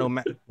Mathurin, because I know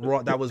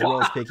Raw, that was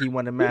Raw's pick. He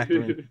wanted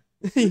Mathurin.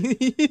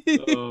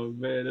 Oh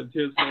man, them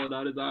tears falling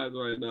out his eyes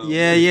right now.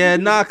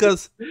 Yeah,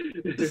 cause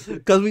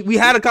we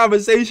had a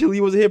conversation.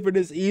 He wasn't here for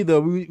this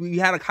either. We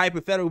had a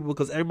hypothetical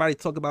because everybody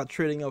talked about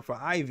trading up for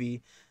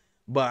Ivy,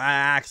 but I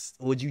asked,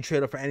 would you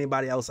trade up for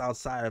anybody else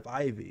outside of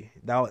Ivy?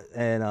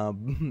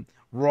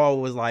 Raw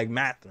was like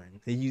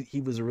Mathurin.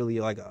 He was really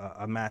like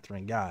a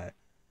Mathurin guy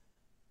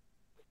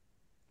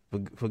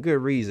for good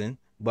reason.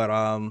 But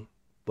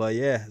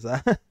yeah,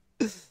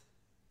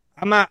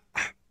 I'm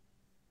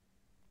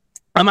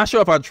not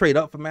sure if I'd trade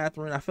up for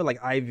Mathurin. I feel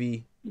like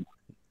Ivy.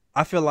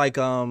 I feel like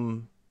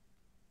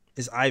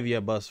it's Ivy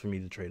a bust for me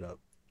to trade up.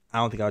 I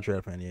don't think I'll trade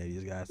up for any of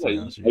these guys. Are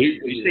you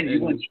saying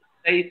you wouldn't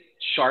say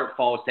Sharp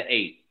falls to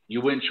 8? You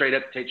wouldn't trade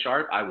up to take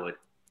Sharp? I would.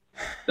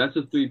 That's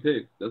just 3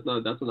 picks. That's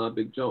not a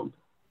big jump.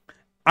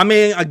 I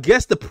mean, I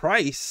guess the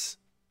price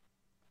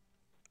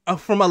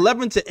from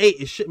 11 to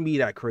 8, it shouldn't be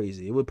that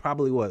crazy. It would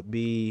probably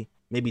be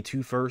maybe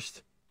 2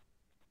 first.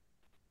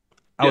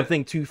 I would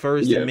think 2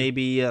 first and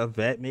maybe a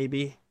vet,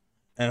 maybe.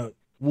 And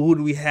who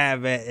do we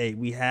have at 8?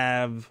 We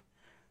have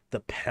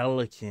the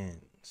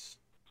Pelicans.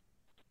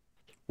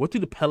 What do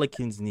the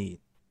Pelicans need?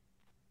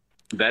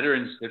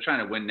 Veterans, they're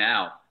trying to win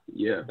now.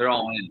 Yeah. They're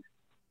all in.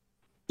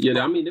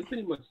 Yeah, I mean, they're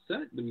pretty much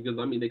set because,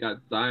 I mean, they got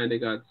Zion, they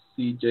got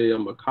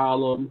CJ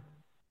McCollum.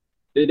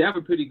 They have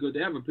a pretty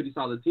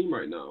solid team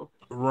right now.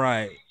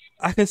 Right.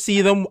 I can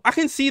see them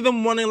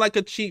wanting like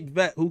a cheap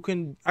vet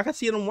I can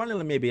see them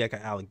wanting maybe like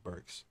an Alec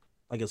Burks.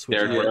 Like a switch.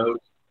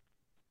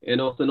 And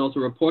also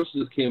reports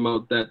just came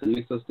out that the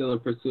Knicks are still in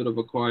pursuit of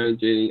acquiring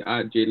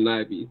Jaden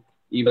Ivey,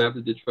 even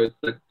after Detroit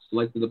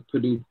selected the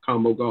Purdue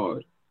combo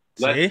guard.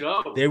 Let's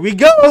go. There we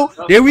go.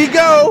 We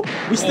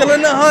still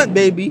in the hunt,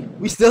 baby.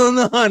 We still in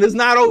the hunt. It's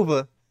not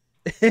over.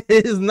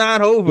 It's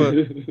not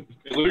over.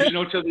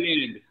 Illusional till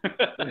the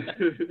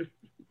end.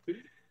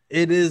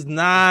 It is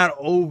not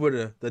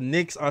over. The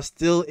Knicks are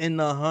still in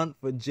the hunt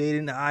for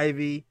Jaden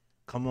Ivey.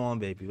 Come on,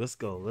 baby. Let's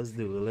go. Let's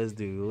do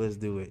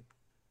it.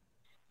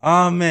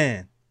 Oh,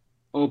 man.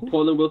 Oh,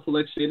 Portland will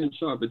select Shaden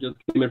Sharp. It just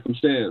came in from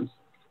Shams.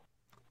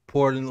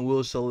 Portland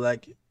will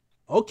select.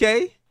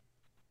 Okay.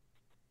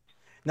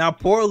 Now,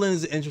 Portland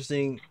is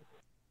interesting.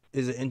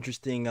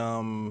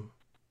 Portland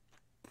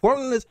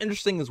is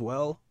interesting as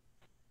well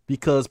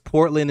because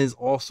Portland is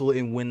also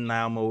in win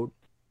now mode.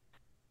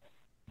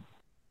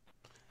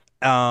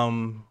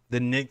 The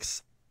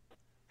Knicks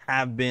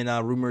have been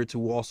rumored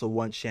to also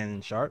want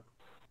Shannon Sharp.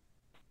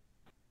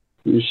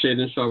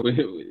 Shaden Sharp,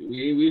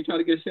 we try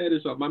to get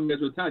Shaden Sharp. My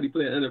man's retired. He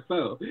played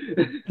NFL.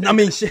 I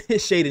mean,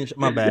 Shaden,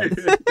 my bad.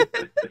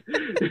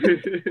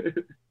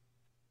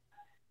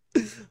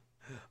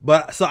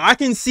 But so I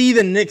can see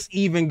the Knicks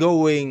even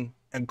going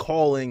and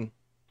calling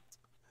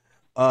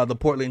the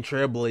Portland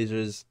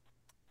Trailblazers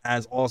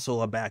as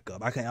also a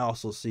backup. I can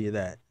also see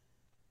that.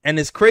 And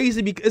it's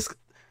crazy because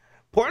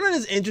Portland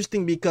is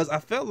interesting because I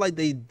felt like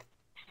they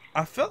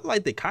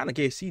kind of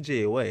gave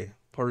CJ away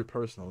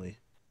personally.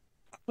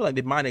 I feel like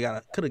they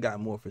could have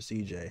gotten more for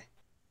CJ.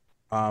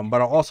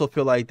 But I also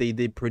feel like they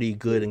did pretty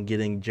good in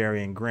getting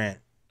Jerry and Grant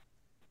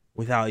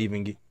without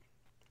even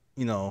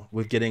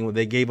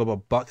they gave up a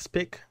Bucks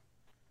pick.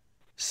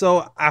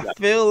 So I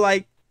feel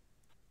like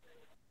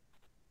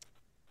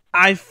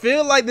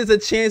there's a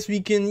chance we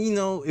can,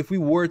 if we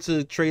were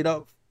to trade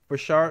up for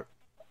Sharp,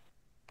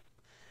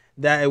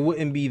 that it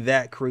wouldn't be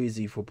that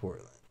crazy for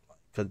Portland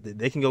because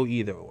they can go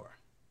either or.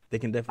 They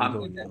can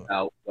definitely go either or.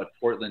 About what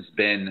Portland's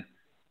been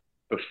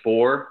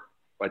before,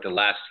 like the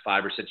last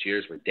 5 or 6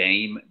 years with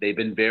Dame. They've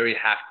been very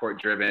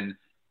half-court driven.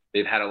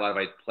 They've had a lot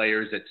of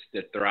players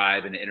that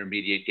thrive in the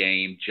intermediate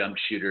game, jump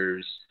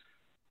shooters,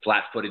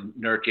 flat-footed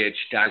Nurkic,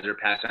 guys that are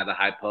passing out of the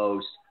high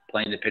post,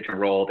 playing the pick and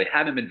roll. They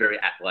haven't been very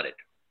athletic.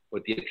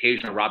 With the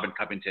occasional Robin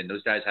Covington,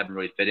 those guys haven't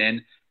really fit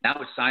in. Now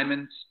with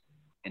Simons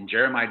and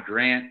Jeremiah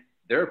Grant,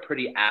 they're a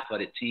pretty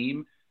athletic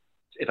team.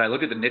 If I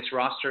look at the Knicks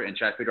roster and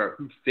try to figure out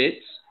who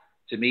fits,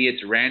 to me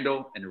it's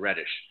Randall and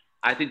Reddish.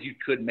 I think you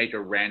could make a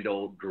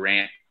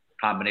Randall-Grant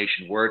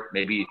combination work.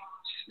 Maybe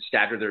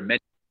stagger their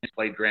minutes,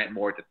 play Grant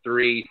more at the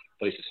 3,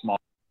 place a small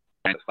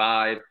at the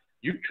 5.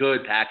 You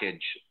could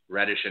package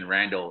Reddish and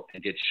Randall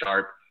and get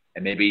Sharp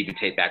and maybe even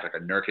take back a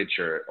Nurkic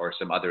or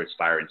some other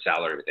aspiring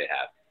salary that they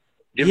have.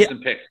 Give them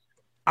some picks.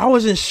 I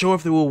wasn't sure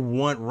if they will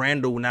want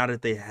Randall now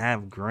that they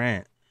have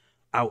Grant.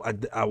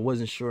 I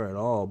wasn't sure at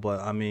all,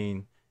 but I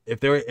mean, if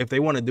they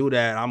want to do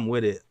that, I'm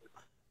with it.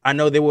 I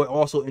know they were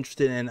also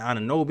interested in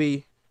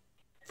Anunoby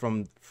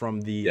from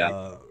the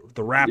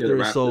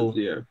Raptors, so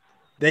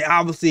they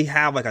obviously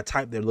have a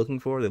type they're looking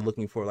for. They're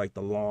looking for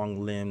the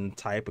long limb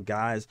type of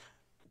guys.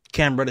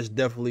 Cam Reddish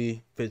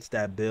definitely fits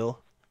that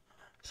bill,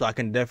 so I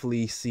can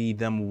definitely see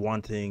them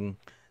wanting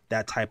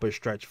that type of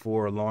stretch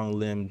for long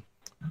limb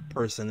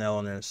personnel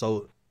in there.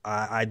 So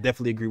I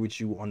definitely agree with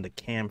you on the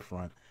Cam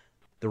front.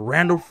 The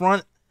Randall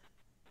front,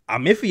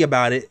 I'm iffy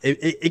about it.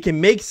 It can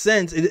make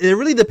sense. It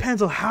really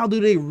depends on how do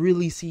they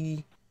really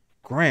see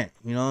Grant.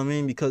 You know what I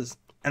mean? Because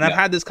I've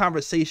had this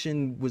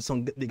conversation with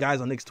the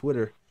guys on Knick's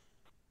Twitter.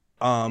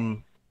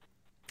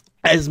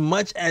 As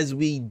much as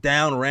we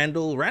down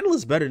Randall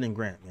is better than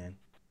Grant, man.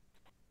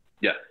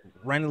 Yeah,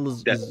 Randall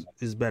is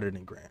better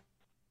than Grant.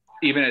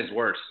 Even at his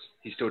worst,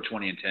 he's still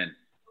 20 and 10.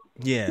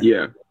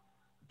 Yeah.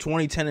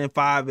 20, 10, and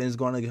 5 and is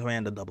going to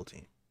command a double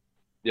team.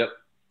 Yep.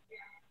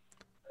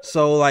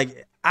 So I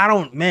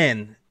don't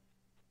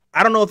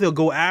know if they'll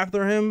go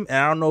after him, and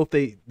I don't know if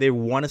they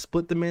want to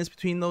split the minutes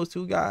between those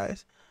two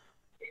guys.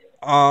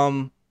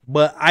 But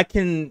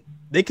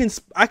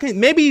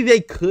maybe they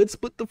could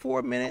split the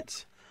 4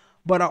 minutes,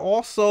 but I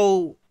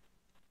also,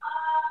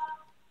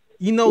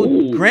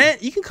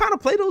 Grant, you can kind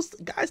of play those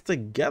guys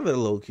together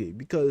low key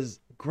because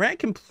Grant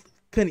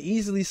can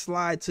easily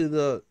slide to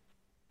the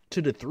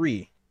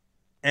 3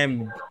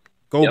 and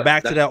go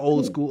back to that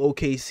old school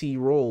OKC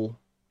role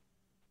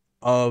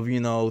of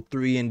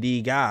 3 and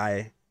D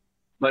guy.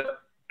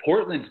 But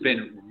Portland's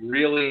been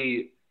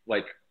really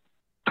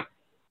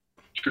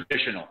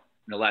traditional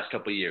in the last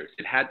couple of years.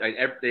 They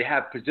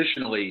have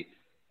positionally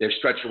their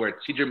stretch where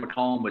CJ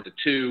McCollum was the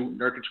 2,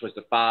 Nurkic was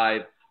the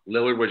 5,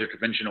 Lillard was a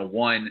conventional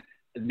 1.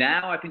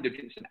 Now I think they're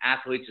getting some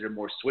athletes that are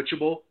more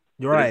switchable.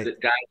 You're right. The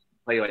guys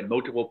play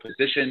multiple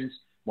positions,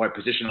 more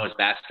positionalist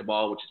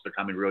basketball, which is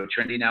becoming really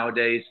trendy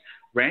nowadays.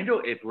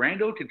 If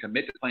Randall can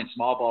commit to playing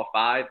small ball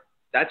 5,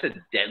 that's a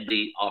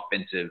deadly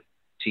offensive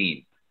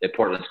team that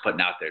Portland's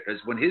putting out there.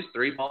 Because when his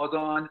 3 ball is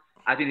on,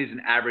 I think he's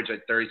an average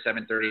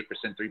 37, 38%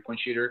 3-point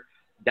shooter.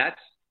 That's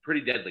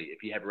pretty deadly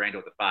if you have Randall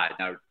at the 5.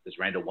 Now, does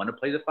Randall want to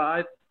play the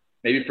 5?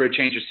 Maybe for a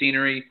change of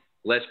scenery,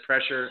 less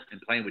pressure,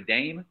 and playing with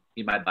Dame,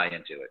 he might buy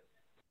into it.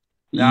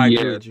 I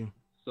agree with you.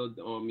 So,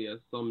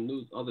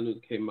 other news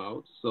came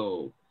out.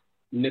 So,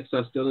 Knicks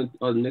are still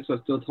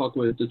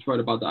talking with Detroit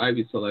about the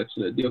Ivy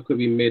selection. A deal could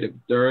be made if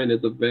Duren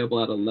is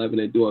available at 11.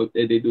 They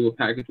do a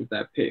package with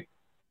that pick.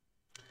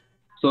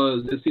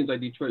 So it seems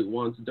like Detroit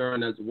wants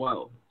Duren as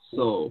well.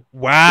 So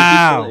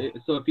wow.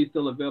 If he's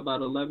still available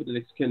at 11, the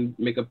Knicks can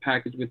make a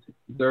package with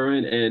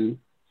Duren and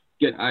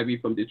get Ivy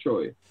from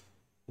Detroit.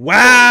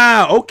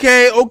 Wow.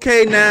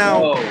 Okay.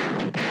 Now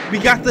we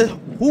got the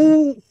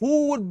who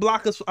would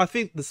block us? I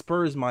think the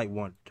Spurs might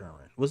want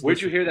Duren.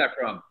 Where'd you hear that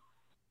from?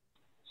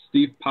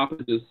 Steve Papa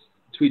just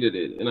tweeted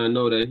it, and I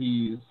know that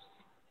he's,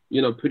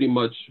 pretty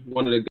much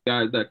one of the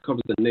guys that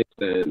covers the Knicks.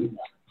 And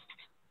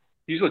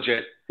he's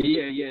legit.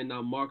 Yeah.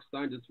 Now Mark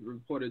Stein just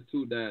reported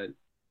too that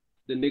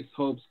the Knicks'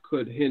 hopes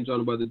could hinge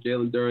on whether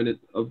Jalen Duren is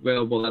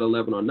available at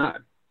 11 or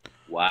not.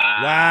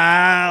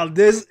 Wow.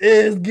 This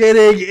is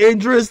getting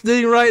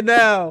interesting right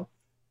now.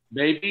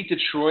 Maybe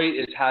Detroit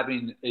is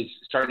starting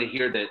to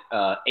hear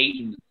that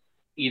Ayton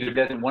either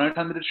doesn't want to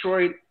come to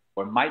Detroit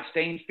or might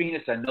stay in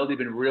Phoenix. I know they've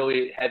been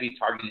really heavy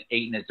targeting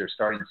Ayton as their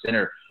starting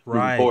center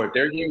moving forward.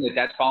 They're hearing that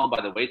that's fallen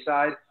by the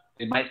wayside.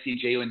 They might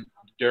see Jalen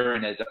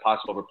Duren as a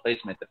possible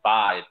replacement at the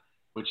 5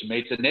 which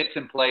makes the Knicks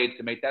in play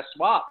to make that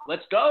swap.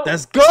 Let's go.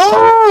 Let's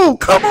go!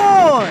 Come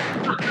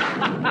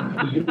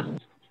on!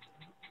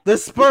 The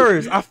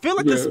Spurs. I feel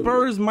like the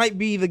Spurs might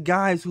be the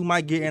guys who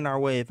might get in our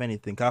way, if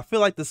anything. I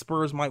feel like the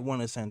Spurs might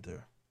want a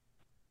center.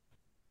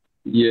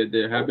 Yeah,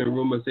 there have been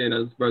rumors saying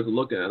that the Spurs are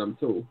looking at him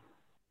too.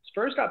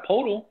 Spurs got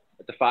Podol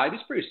at the 5.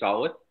 He's pretty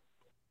solid.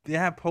 They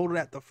have Podol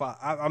at the 5.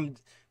 I'm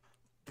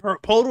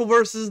Podol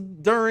versus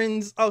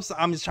Duren's. Oh, so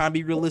I'm just trying to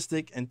be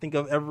realistic and think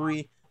of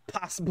every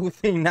possible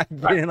thing not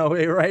getting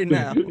away right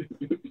now.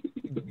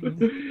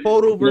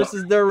 Podol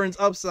versus Duren's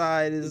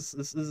upside is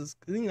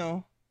you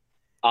know.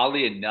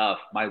 Oddly enough,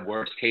 my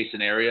worst case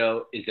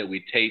scenario is that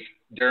we take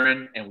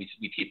Duren and we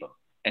keep him.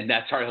 And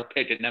that's our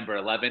pick at number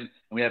 11. And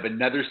we have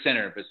another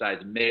center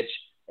besides Mitch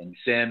and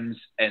Sims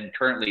and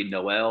currently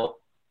Noel.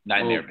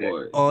 Nightmare pick.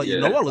 Oh, yeah,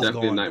 Noel is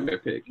definitely gone. A nightmare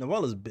pick.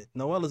 Noel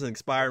is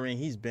expiring.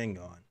 He's been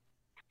gone.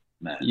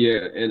 Man.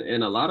 Yeah,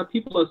 and a lot of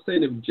people are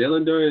saying if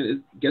Jalen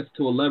Duren gets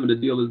to 11, the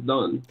deal is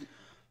done.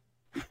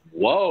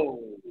 Whoa.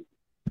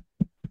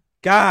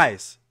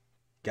 Guys.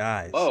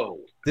 Whoa.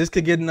 This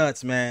could get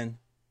nuts, man.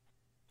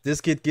 This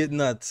could get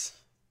nuts.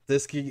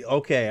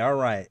 Okay, all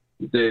right.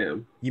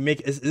 Damn.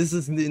 This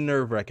is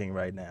nerve-wracking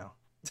right now.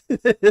 We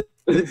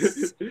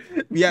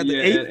have the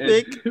 8th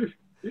pick.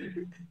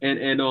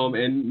 And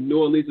New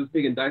Orleans is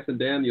picking Dyson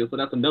Daniels, so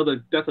that's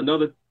another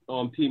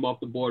team off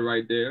the board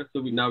right there.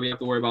 So we have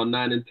to worry about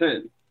 9 and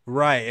 10.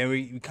 Right, and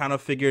we kind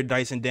of figured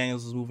Dyson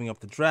Daniels was moving up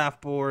the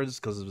draft boards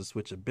because of the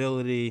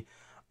switchability.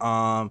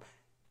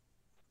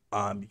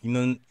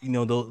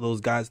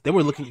 Those guys, they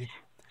were looking.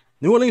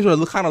 New Orleans were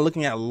kind of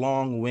looking at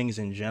long wings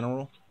in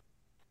general.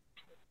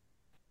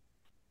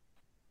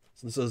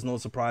 So it's no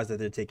surprise that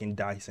they're taking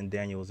Dyson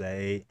Daniels at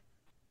 8.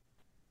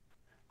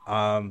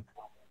 I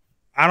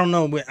don't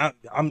know.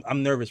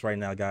 I'm nervous right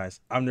now,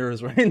 guys. I'm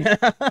nervous right now.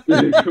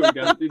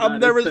 I'm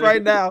nervous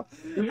right now.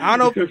 I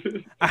don't know.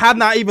 I have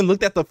not even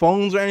looked at the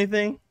phones or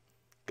anything.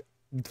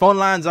 Phone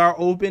lines are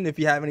open if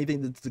you have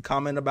anything to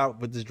comment about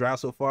with this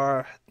draft so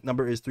far.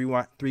 Number is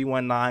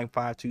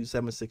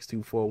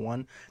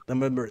 319-527-6241.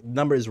 The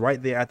number is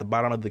right there at the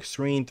bottom of the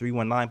screen,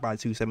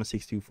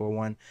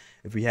 319-527-6241.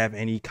 If you have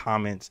any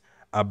comments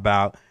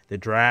about the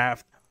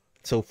draft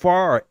so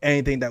far or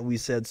anything that we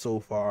said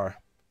so far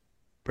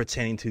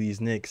pertaining to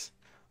these Knicks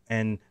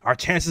and our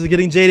chances of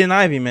getting Jaden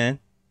Ivey, man.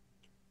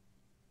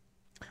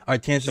 Our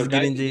chances of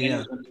getting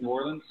Jaden. New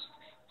Orleans.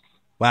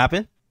 What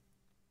happened?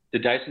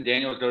 Did Dyson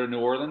Daniels go to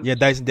New Orleans? Yeah,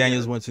 Dyson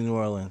Daniels went to New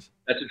Orleans.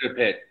 That's a good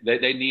pick.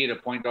 They need a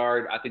point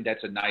guard. I think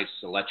that's a nice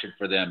selection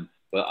for them.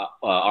 But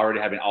already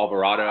having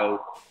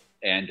Alvarado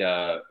and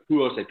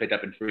who else they picked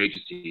up in free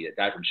agency? A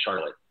guy from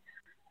Charlotte.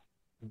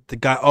 The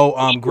guy.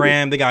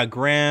 Graham. They got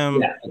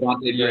Graham. Yeah,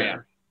 Devontae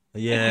Graham.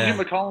 Yeah. And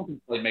McCollum can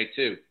play make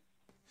too.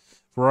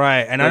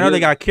 Right, and I know they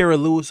got Kira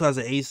Lewis who has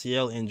an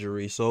ACL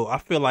injury, so I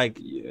feel like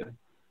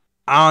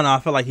I don't know. I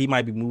feel like he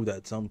might be moved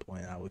at some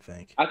point. I would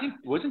think. I think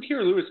wasn't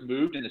Kira Lewis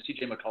moved in the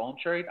CJ McCollum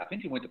trade? I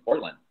think he went to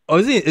Portland. Oh,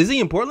 is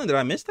he in Portland? Did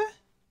I miss that?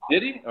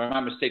 Did he? Or am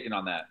I mistaken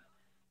on that?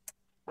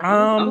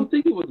 I don't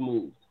think he was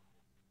moved.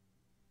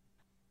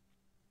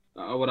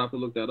 I would have to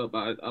look that up.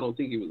 I don't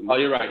think he was moved. Oh,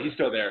 you're right. He's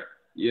still there.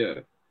 Yeah.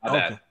 My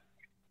bad.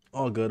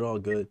 All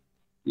good.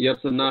 Yep,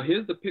 so now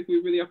here's the pick we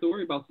really have to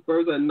worry about.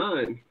 Spurs at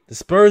 9. The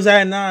Spurs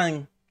at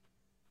 9.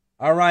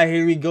 All right,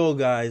 here we go,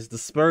 guys. The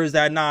Spurs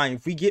at 9.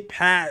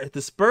 If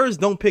the Spurs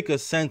don't pick a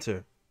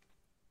center,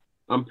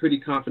 I'm pretty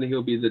confident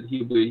he'll be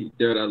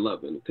there at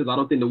 11 because I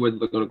don't think the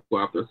Wizards are going to go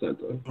after a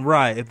center.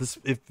 Right. If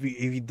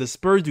the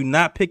Spurs do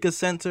not pick a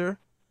center,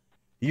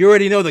 you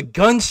already know the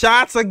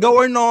gunshots are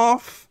going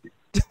off.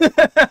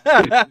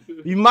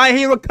 You might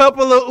hear a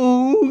couple of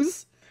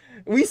oohs.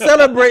 We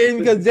celebrating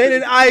because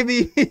Jaden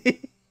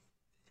Ivey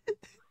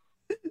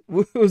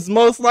was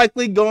most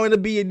likely going to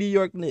be a New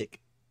York Knick.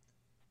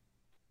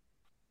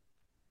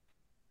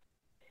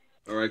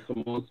 All right,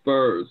 come on,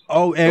 Spurs.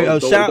 Oh,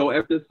 and don't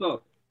F this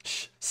up.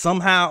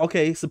 Somehow,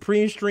 okay,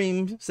 Supreme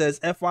Stream says,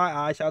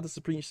 FYI, shout out to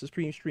Supreme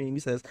Stream. He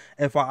says,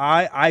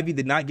 FYI, Ivy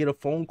did not get a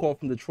phone call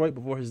from Detroit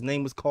before his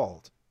name was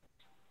called.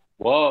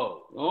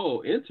 Whoa.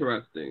 Oh,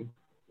 interesting.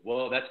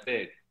 Whoa, that's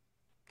big.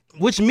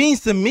 Which means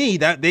to me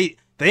that they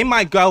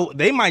might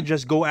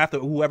just go after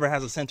whoever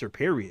has a center,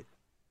 period.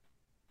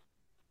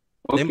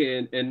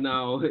 Okay, and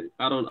now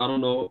I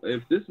don't know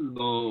if this is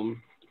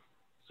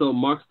so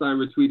Mark Stein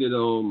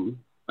retweeted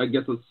I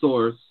guess a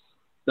source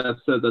that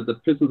said that the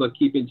Pistons are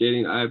keeping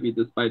Jaden Ivey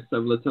despite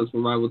several attempts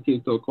from rival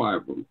teams to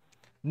acquire him.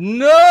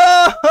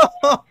 No!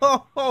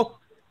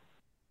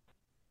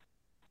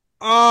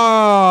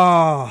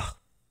 Oh.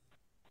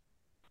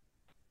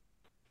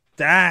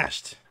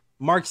 Dashed.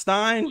 Mark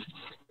Stein?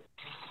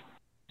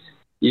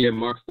 Yeah,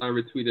 Mark Stein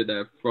retweeted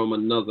that from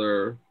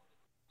another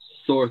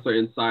source or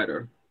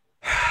insider.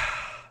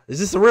 Is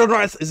this a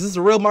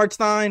real Mark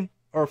Stein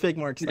or a fake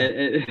Mark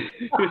Stein?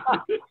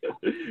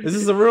 Is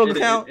this a real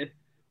account?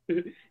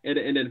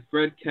 And then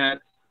Fred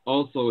Katz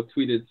also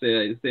tweeted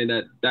saying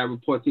that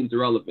report seems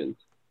irrelevant.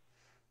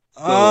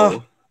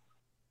 So,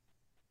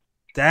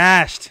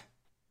 dashed.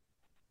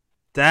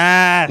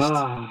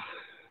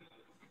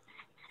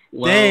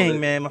 Well, Dang,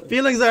 man, my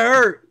feelings are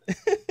hurt.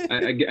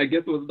 I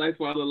guess it was nice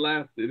while it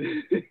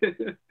lasted.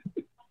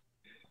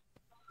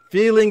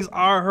 Feelings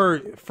are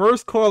hurt.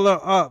 First caller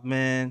up,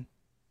 man.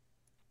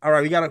 All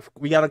right,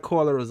 we got a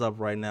caller is up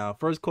right now.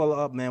 First caller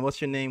up, man.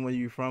 What's your name? Where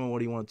you from? And what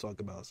do you want to talk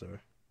about, sir?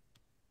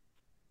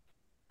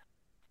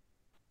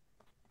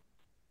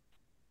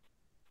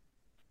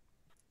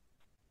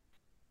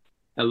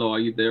 Hello, are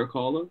you there,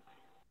 caller?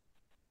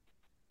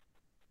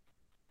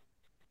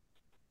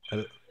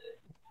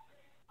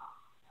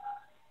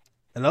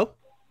 Hello?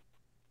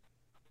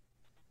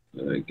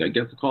 I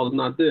guess the caller's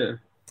not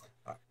there.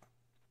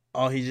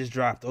 Oh, he just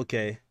dropped.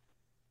 Okay.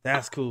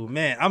 That's cool.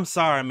 Man, I'm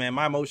sorry, man.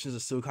 My emotions are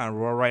still kind of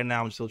raw right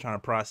now. I'm still trying to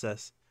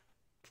process.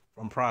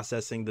 I'm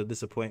processing the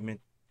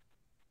disappointment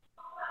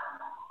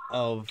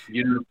of...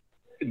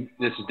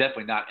 This is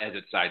definitely not as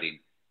exciting.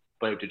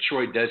 But if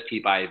Detroit does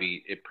keep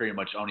Ivy, it pretty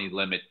much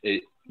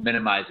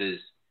minimizes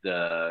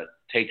the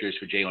takers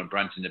for Jalen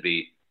Brunson to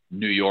be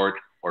New York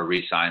or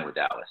re-sign with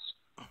Dallas.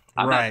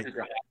 I'm right. not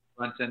super happy with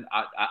Brunson.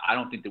 I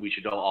don't think that we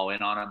should go all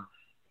in on him.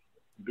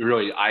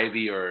 Really,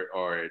 Ivy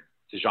or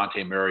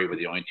DeJounte Murray were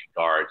the only two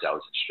guards I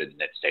was interested in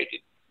that taking.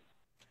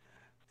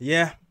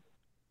 Yeah.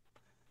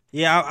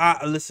 Yeah,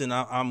 listen,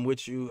 I'm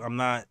with you. I'm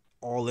not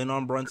all in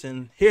on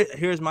Brunson.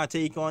 Here's my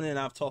take on it, and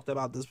I've talked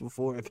about this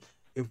before.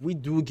 If we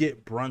do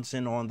get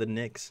Brunson on the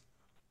Knicks,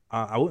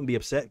 I wouldn't be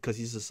upset because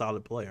he's a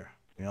solid player.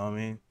 You know what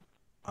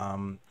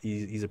I mean?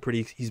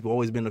 He's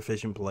always been an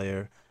efficient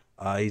player.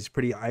 He's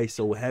pretty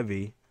ISO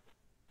heavy.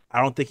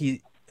 I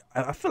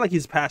feel like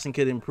his passing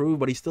could improve,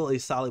 but he's still a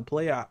solid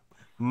player.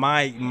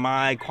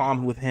 My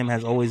qualm with him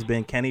has always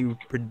been, can he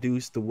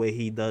produce the way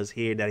he does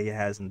here that he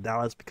has in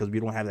Dallas? Because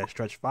we don't have that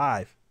stretch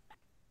five.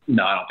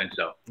 No, I don't think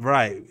so.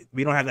 Right.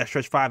 We don't have that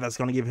stretch five that's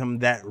going to give him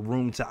that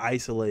room to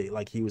isolate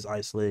like he was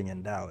isolating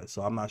in Dallas.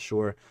 So I'm not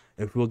sure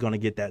if we're going to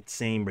get that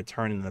same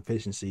return in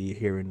efficiency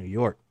here in New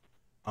York.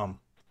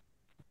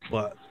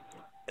 But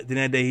at the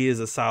end of the day, he is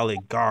a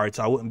solid guard,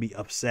 so I wouldn't be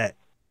upset.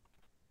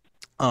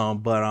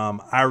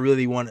 I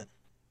really want to,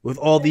 with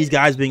all these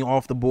guys being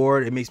off the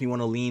board, it makes me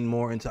want to lean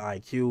more into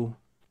IQ.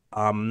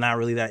 I'm not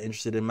really that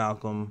interested in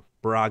Malcolm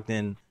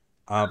Brogdon.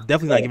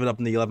 Definitely not giving up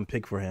in the 11th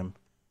pick for him.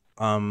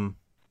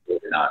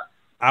 Not.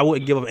 I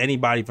wouldn't give up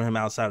anybody for him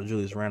outside of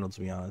Julius Randle, to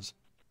be honest.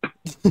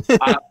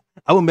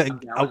 I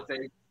wouldn't.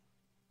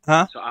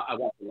 Huh? So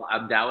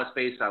I'm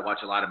Dallas-based. So I watch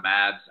a lot of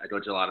Mavs. I go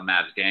to a lot of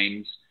Mavs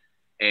games.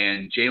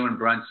 And Jalen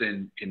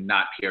Brunson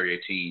cannot carry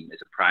a team as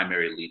a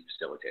primary lead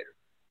facilitator.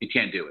 He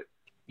can't do it.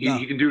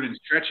 He can do it in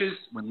stretches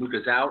when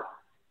Luka's out.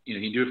 He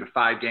can do it for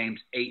 5 games,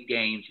 8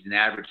 games. He can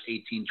average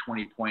 18,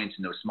 20 points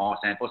in those small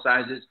sample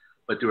sizes.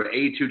 But through an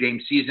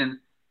 82-game season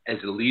as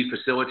the lead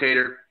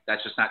facilitator,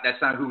 that's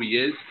not who he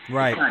is.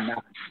 Right.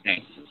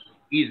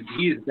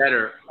 He's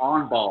better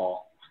on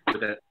ball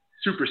with a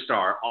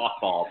superstar off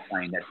ball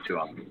playing next to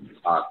him,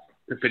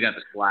 picking up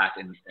the slack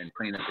and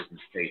cleaning up his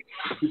mistakes.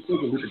 He's still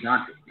the Luka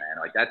Doncic, man.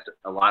 Like, that's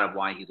a lot of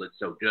why he looks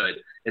so good.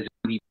 Is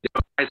when he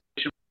does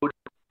isolation mode,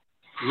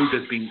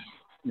 Luka's being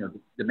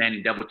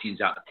demanding double teams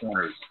out in the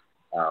corners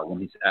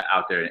when he's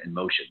out there in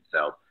motion.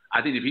 So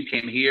I think if he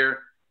came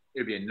here,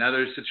 it'd be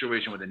another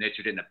situation where the Knicks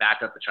are getting a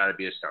backup to try to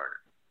be a starter.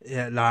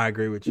 Yeah, no, I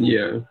agree with you.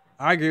 Yeah,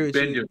 I agree with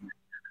Been you. doing it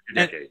for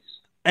decades.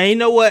 And you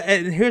know what?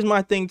 And here's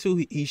my thing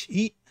too. He's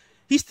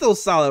still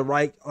solid,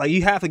 right? Like,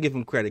 you have to give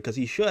him credit because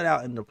he shut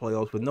out in the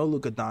playoffs with no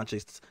Luka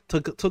Doncic.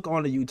 Took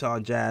on the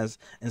Utah Jazz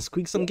and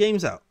squeaked some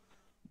games out.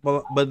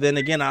 But then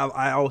again,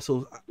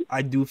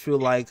 I do feel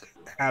like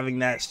having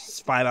that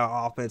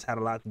 5-out offense had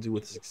a lot to do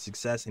with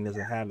success, and he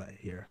doesn't have that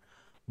here.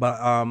 But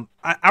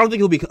I don't think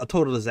he'll be a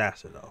total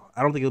disaster, though.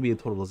 I don't think he'll be a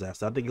total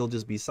disaster. I think he'll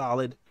just be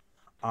solid.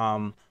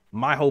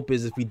 My hope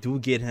is if we do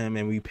get him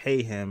and we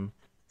pay him,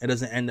 it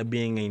doesn't end up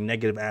being a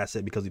negative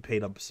asset because we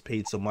paid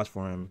so much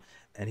for him,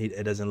 and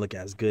it doesn't look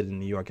as good in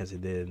New York as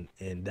it did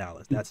in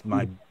Dallas. That's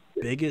my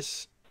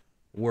biggest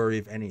worry,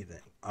 if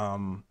anything.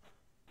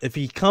 If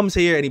he comes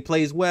here and he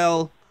plays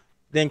well,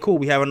 then cool.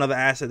 We have another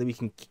asset that we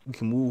can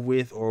move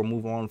with or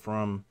move on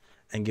from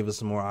and give us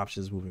some more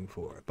options moving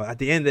forward. But at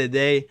the end of the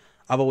day,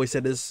 I've always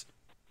said this,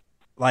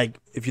 like,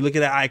 if you look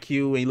at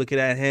IQ and you look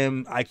at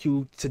him,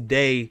 IQ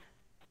today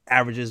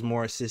averages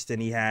more assists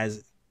than he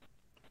has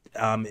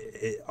on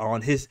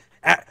his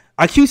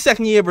IQ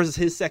second year versus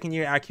his second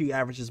year. IQ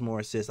averages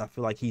more assists. I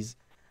feel like he's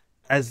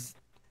as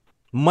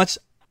much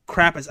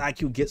crap as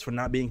IQ gets for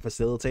not being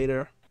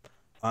facilitator.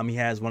 He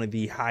has one of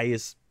the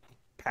highest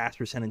pass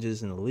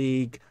percentages in the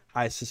league,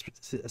 highest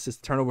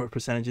assist turnover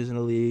percentages in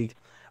the league.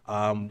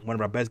 One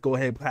of our best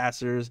go-ahead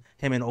passers.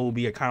 Him and OB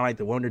are kind of like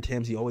the Wonder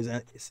Tims. He always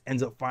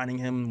ends up finding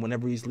him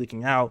whenever he's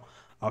leaking out.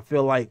 I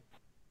feel like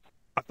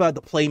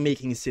the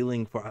playmaking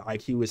ceiling for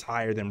IQ is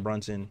higher than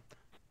Brunson,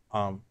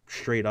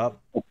 straight up.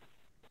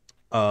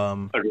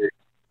 But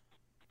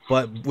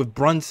with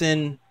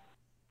Brunson,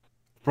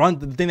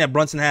 the thing that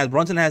Brunson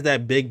has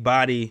that big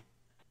body,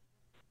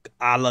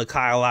 a la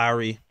Kyle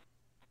Lowry,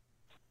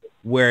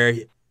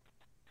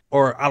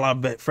 or a la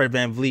Fred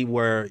VanVleet,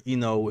 where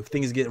if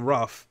things get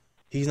rough,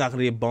 he's not going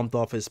to get bumped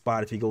off his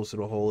spot if he goes to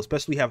the hole,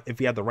 especially if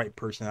we have the right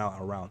personnel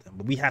around him.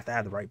 But we have to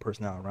have the right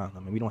personnel around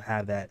him, and we don't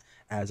have that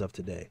as of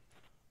today.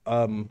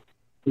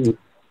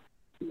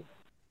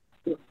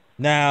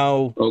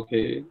 Now,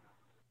 Okay.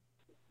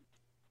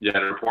 You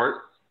had a report?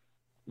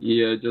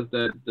 Yeah, just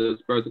that the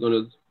Spurs are going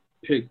to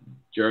pick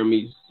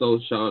Jeremy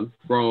Sochan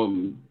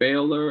from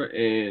Baylor,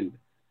 and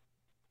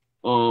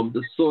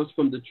the source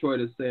from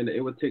Detroit is saying that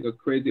it would take a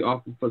crazy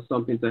offer for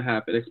something to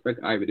happen.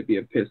 Expect Ivy to be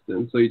a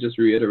Piston. So he's just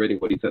reiterating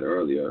what he said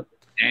earlier.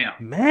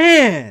 Damn.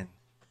 man,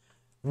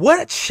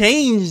 what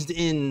changed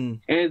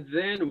in? And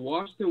then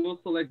Washington will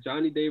select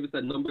Johnny Davis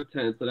at number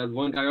 10. So that's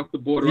one guy off the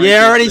board.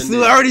 Yeah, already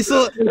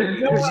saw.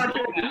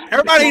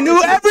 Everybody knew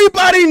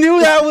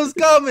that was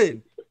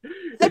coming.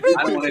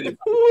 Everybody knew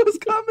it was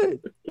coming.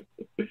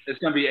 It's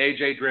going to be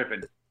AJ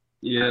Griffin.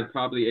 Yeah,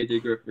 probably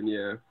AJ Griffin.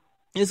 Yeah.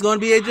 It's going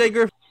to be AJ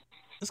Griffin.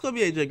 It's going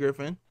to be AJ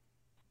Griffin.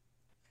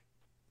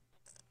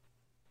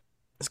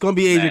 It's going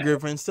to be AJ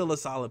Griffin. Still a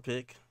solid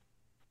pick.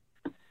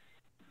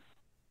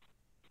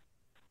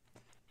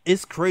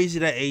 It's crazy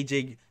that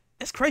AJ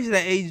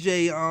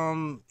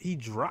he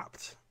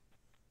dropped.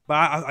 But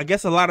I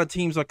guess a lot of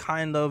teams are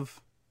kind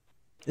of,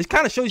 it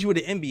kind of shows you where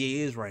the NBA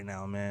is right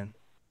now, man.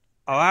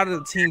 A lot of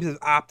the teams have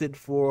opted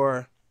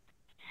for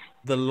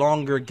the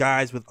longer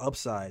guys with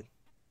upside.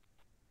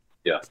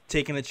 Yeah.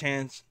 Taking a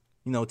chance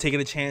on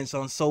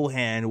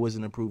Sohan, who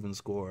wasn't a proven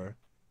scorer.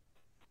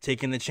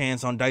 Taking a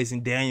chance on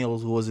Dyson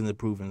Daniels, who wasn't a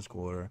proven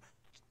scorer.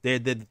 A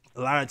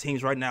lot of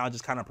teams right now are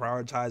just kind of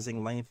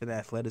prioritizing length and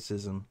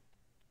athleticism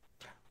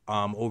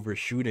over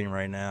shooting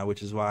right now,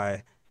 which is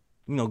why,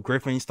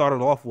 Griffin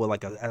started off with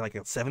like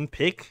a 7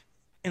 pick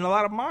in a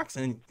lot of mocks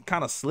and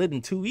kind of slid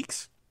in 2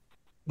 weeks.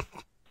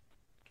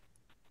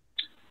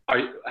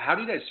 How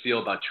do you guys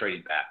feel about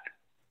trading back?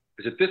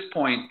 Because at this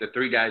point, the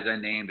 3 guys I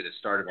named at the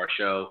start of our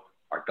show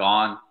are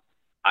gone.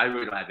 I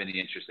really don't have any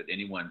interest in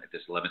anyone at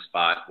this 11th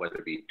spot, whether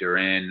it be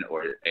Duran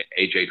or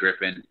AJ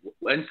Griffin.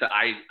 Once the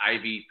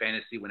Ivy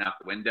fantasy went out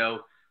the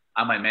window,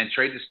 I'm like, man,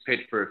 trade this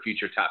pick for a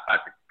future top 5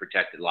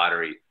 protected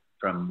lottery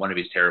from one of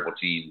these terrible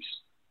teams,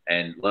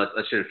 and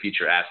let's get a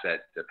future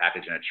asset to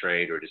package in a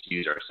trade or just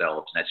use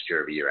ourselves next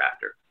year or the year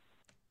after.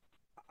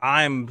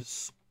 I'm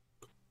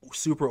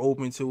super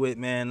open to it,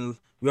 man.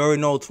 We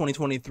already know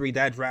 2023,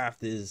 that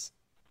draft is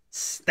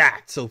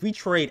stacked. So if we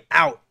trade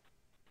out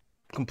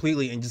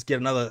completely and just get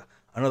another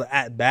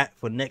at-bat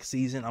for next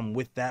season, I'm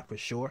with that for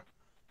sure.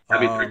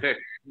 That'd be 3 picks.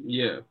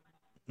 Yeah.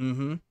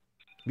 Mm-hmm.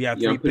 We have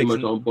 3 3 I'm pretty picks.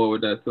 much on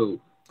board with that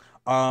too.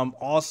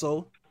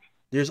 Also,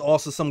 there's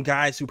also some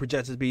guys who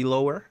project to be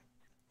lower,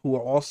 who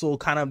are also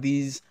kind of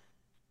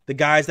the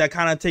guys that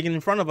kind of taken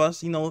in front of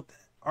us,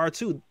 are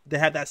too. They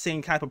have that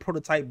same type of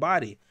prototype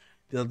body.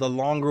 The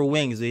longer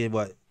wings. We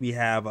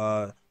have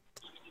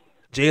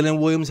Jalen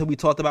Williams, who we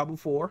talked about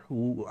before,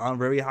 who I'm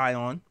very high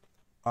on.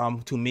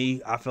 To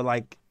me, I feel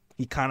like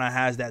he kind of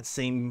has that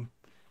same.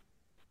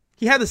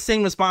 He had the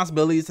same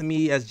responsibilities to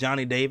me as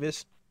Johnny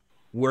Davis,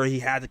 where he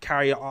had to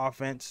carry an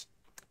offense,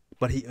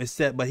 but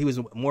he was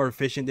more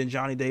efficient than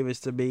Johnny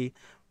Davis to be.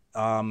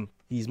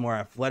 He's more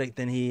athletic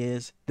than he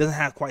is.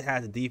 Doesn't quite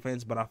have the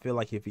defense, but I feel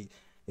like if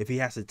he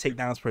has to take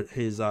down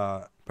his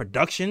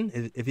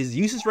production, if his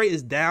usage rate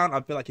is down,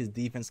 I feel like his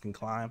defense can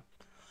climb.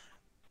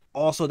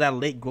 Also, that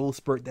late growth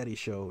spurt that he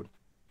showed,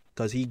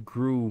 because he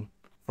grew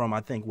from, I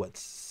think, what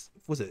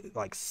was it,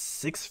 like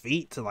 6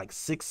 feet to like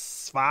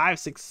 6'5",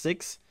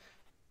 6'6"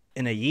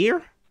 in a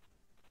year.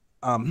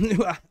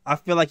 I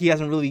feel like he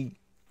hasn't really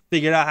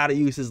figured out how to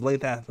use his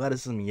length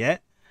athleticism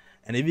yet,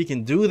 and if he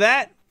can do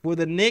that for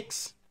the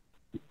Knicks,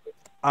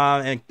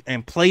 and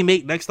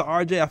playmate next to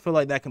RJ, I feel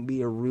like that can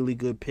be a really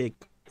good pick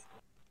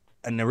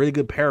and a really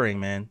good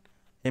pairing, man.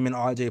 Him and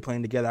RJ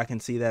playing together, I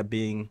can see that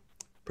being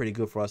pretty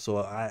good for us. So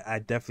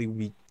I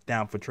definitely be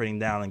down for trading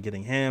down and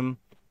getting him.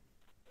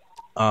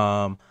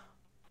 I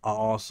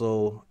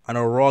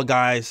know Raw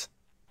guys,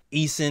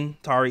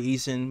 Tari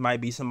Eason might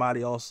be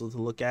somebody also to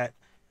look at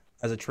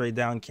as a trade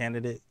down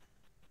candidate.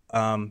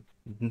 Not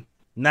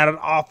an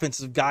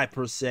offensive guy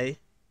per se,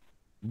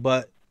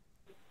 but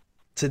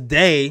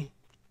today,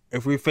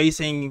 if we're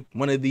facing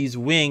one of these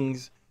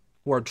wings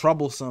who are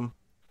troublesome,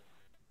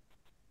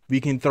 we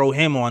can throw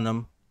him on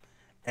them,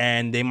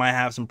 and they might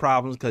have some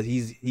problems because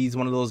he's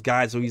one of those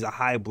guys. So he's a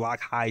high block,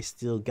 high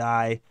steal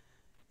guy,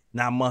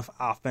 not much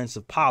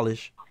offensive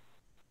polish,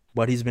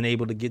 but he's been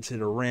able to get to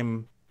the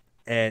rim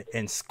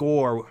and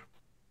score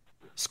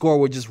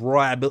with just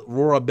raw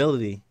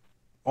ability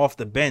off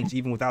the bench,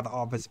 even without the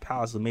offensive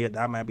power. So maybe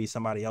that might be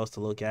somebody else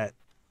to look at.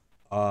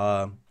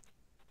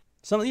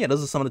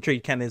 Those are some of the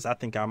trade candidates I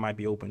think I might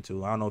be open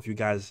to. I don't know if you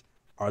guys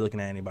are looking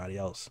at anybody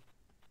else.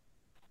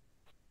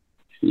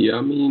 Yeah,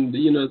 I mean,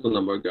 there's a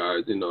number of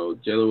guys.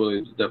 Jalen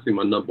Williams is definitely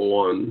my number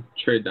 1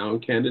 trade down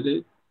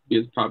candidate. He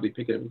is probably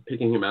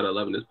picking him at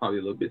 11 is probably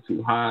a little bit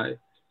too high.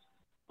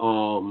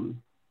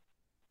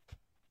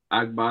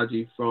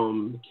 Agbaji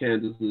from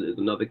Kansas is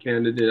another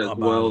candidate as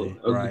well.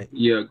 Right.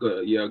 Good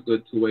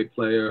 2-way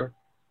player.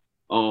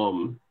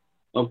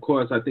 Of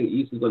course, I think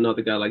East is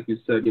another guy, like you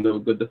said,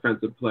 good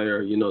defensive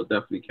player,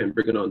 definitely can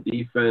bring it on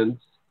defense.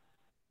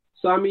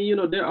 So, I mean,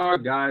 there are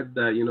guys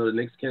that, the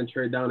Knicks can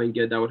trade down and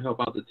get that would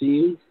help out the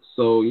team.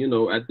 So,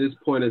 at this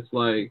point, it's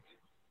like,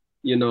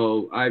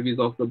 Ivy's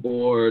off the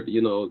board,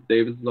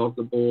 Davis is off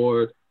the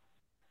board.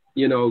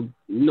 There's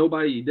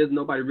nobody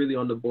really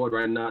on the board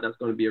right now that's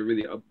going to be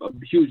a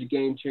huge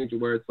game changer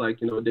where it's like,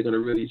 they're going to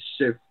really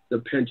shift the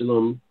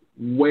pendulum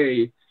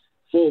way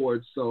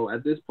forward. So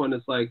at this point,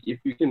 it's like, if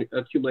you can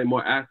accumulate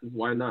more assets,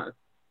 why not?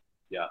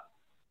 Yeah.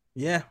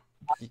 Yeah.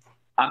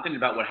 I'm thinking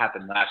about what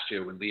happened last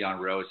year when Leon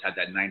Rose had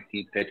that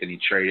 19th pick and he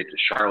traded to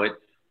Charlotte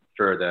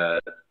for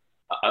the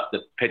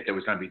pick that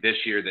was going to be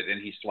this year that then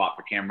he swapped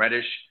for Cam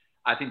Reddish.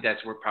 I think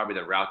that's where probably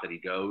the route that he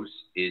goes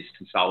is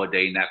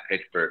consolidating that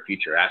pick for a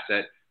future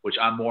asset, which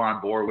I'm more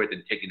on board with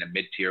than taking a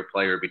mid-tier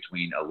player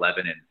between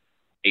 11 and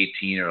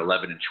 18 or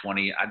 11 and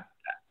 20.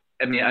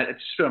 I mean, it's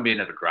just going to be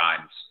another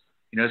Grimes.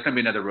 It's going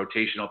to be another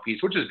rotational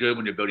piece, which is good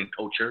when you're building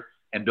culture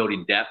and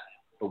building depth.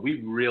 But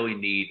we really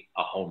need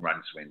a home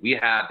run swing. We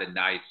have the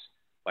nice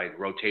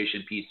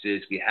rotation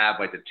pieces. We have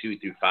the 2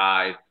 through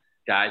 5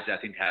 guys that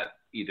I think have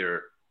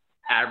either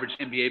average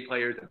NBA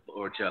players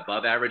or to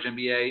above average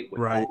NBA,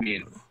 with Kobe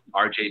and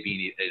RJ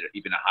being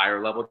even a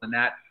higher level than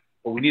that.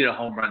 But we need a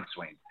home run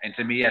swing. And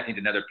to me, I think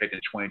another pick in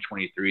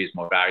 2023 is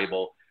more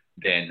valuable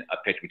than a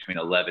pick between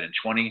 11 and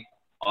 20.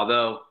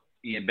 Although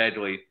Ian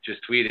Bedley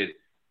just tweeted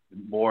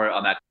more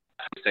on that,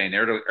 saying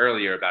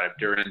earlier about if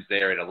Duran's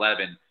there at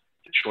 11,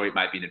 Detroit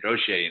might be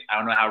negotiating. I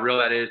don't know how real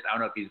that is. I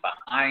don't know if he's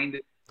behind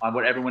on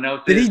what everyone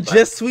else Did is. Did he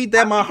just tweet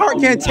that? My heart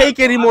can't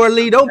take anymore,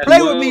 Lee. Don't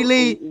play with me,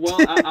 Lee. Well,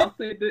 I'll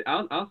say this.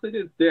 I'll say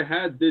this.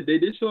 They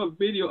did show a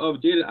video of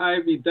Jaden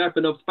Ivey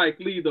dapping up Spike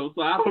Lee, though.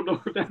 So I don't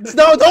know if that's...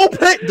 No, don't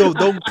play.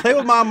 Don't play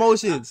with my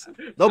emotions.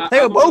 Don't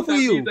play with both of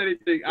you. I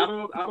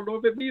don't know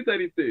if it means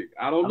anything.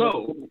 I don't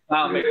know.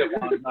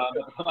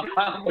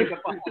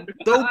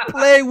 Don't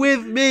play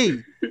with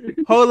me.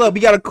 Hold up. We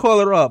got to call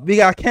her up. We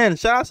got Ken.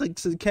 Shout out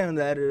to Ken,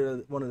 the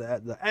editor,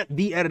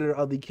 the editor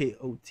of the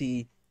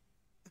KOT.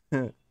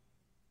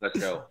 Let's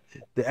go.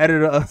 The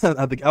editor of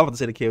I was about to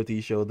say the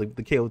KOT show, the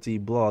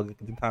KOT blog,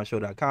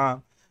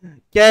 thetimeshow.com.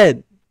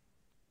 Ken,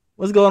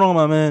 what's going on,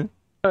 my man?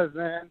 Good,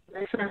 man.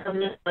 Thanks for having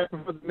me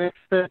for the next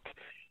pick.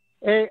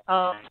 Hey,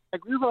 I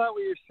agree with a lot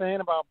what you're saying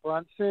about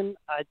Brunson.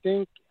 I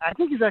think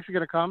he's actually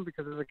going to come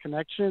because of the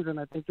connections, and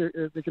I think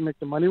they can make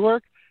the money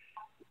work.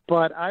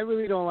 But I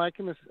really don't like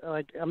him.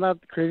 I'm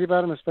not crazy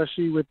about him,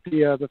 especially with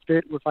the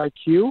fit with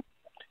IQ.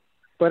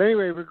 But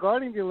anyway,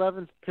 regarding the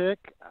 11th pick,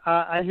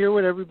 I hear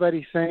what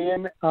everybody's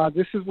saying.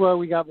 This is what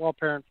we got Walt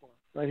Parent for,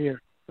 right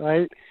here,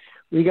 right?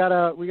 We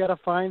gotta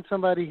find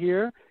somebody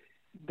here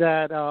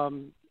that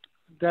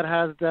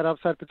has that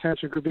upside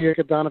potential. Could be like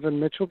a Donovan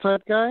Mitchell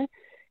type guy.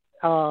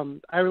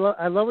 I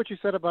love what you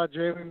said about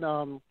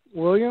Jalen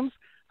Williams.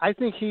 I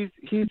think he's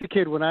the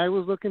kid. When I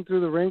was looking through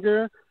the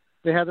Ringer,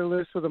 they had the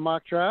list for the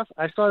mock draft.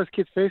 I saw this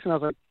kid's face and I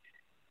was like,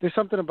 there's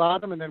something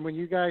about him. And then when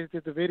you guys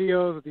did the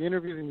videos, the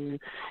interviews, and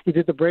you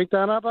did the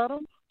breakdown about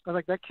him, I was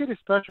like, that kid is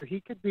special.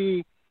 He could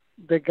be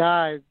the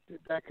guy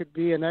that could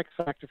be an X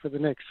factor for the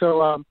Knicks.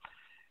 So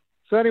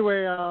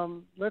anyway,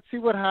 let's see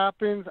what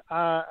happens.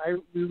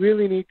 We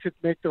really need to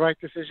make the right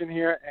decision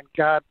here. And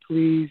God,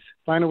 please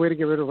find a way to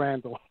get rid of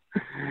Randall.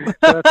 So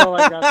that's all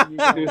I got for you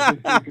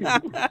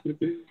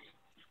guys.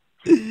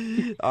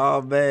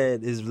 Oh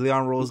man, is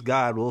Leon Rose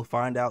God? We'll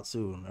find out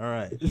soon. All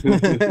right.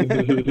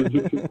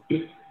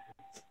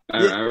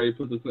 I already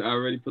put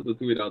the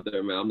tweet out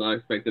there, man. I'm not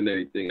expecting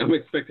anything. I'm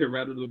expecting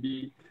Randall to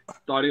be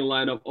starting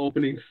lineup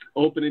opening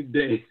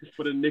day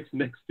for the Knicks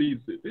next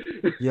season.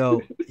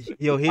 Yo,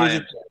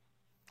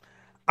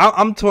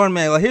 I'm torn,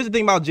 man. Like, here's the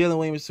thing about Jalen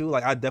Williams too.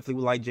 Like, I definitely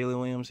would like Jalen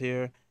Williams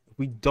here. If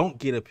we don't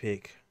get a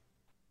pick,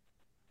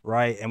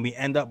 right, and we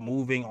end up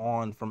moving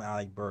on from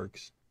Alec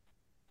Burks,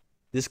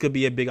 this could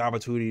be a big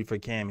opportunity for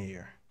Cam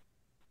here.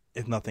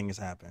 If nothing has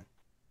happened.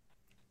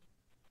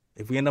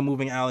 If we end up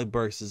moving Alec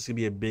Burks, this could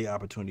be a big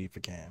opportunity for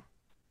Cam.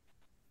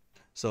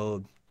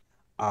 So,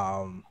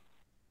 that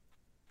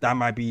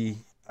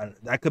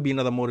could be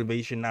another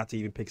motivation not to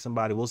even pick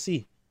somebody. We'll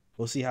see.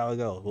 We'll see how it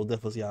goes. We'll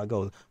definitely see how it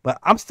goes. But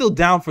I'm still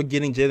down for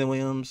getting Jalen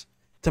Williams.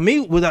 To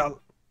me,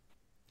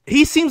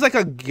 he seems like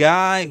a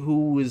guy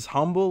who is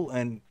humble,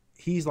 and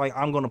he's like,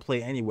 I'm going to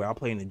play anywhere. I'll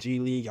play in the G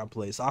League.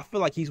 So I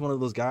feel like he's one of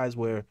those guys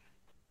where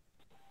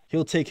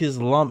he'll take his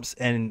lumps,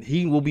 and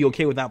he will be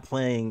okay with not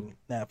playing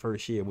that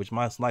first year, which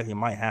most likely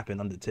might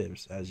happen under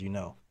Tibbs, as you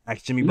know.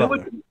 Ask Jimmy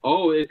Butler.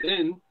 It's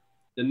in.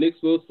 The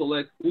Knicks will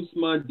select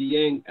Ousmane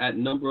Dieng at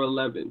number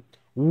 11.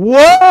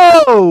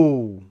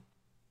 Whoa!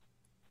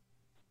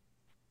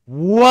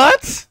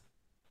 What?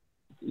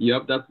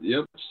 Yep.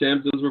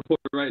 Shams is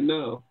reporting right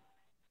now.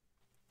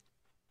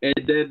 And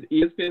then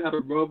ESPN had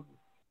to rub.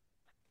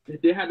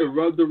 They had to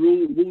rub the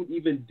wound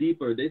even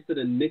deeper. They said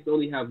the Knicks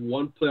only have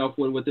one playoff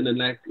win within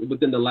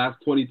the last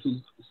 22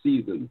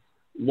 seasons.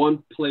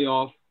 One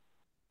playoff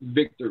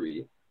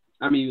victory.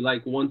 I mean,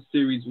 like one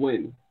series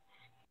win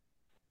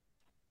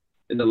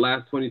in the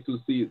last 22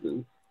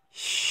 seasons.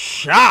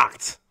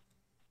 Shocked.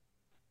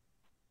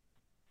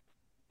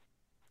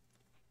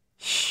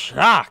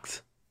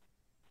 shocked.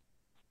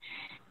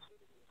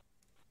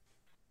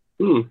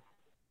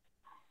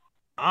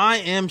 I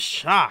am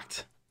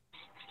shocked.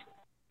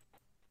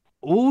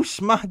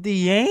 Ousmane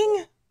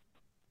Dieng?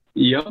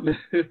 Yep.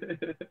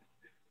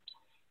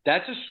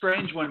 That's a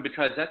strange one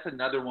because that's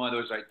another one of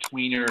those like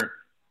tweener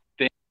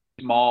things,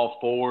 small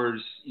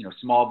fours,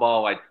 small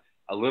ball, like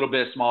a little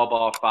bit of small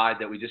ball 5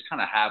 that we just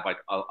kind of have like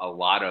a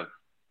lot of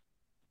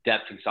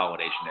depth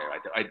consolidation there.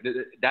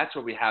 That's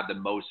where we have the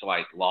most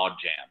like log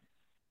jam.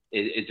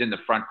 Is in the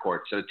front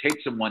court. So to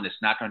take someone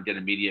that's not going to get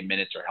immediate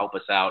minutes or help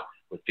us out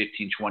with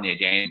 15, 20 a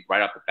game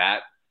right off the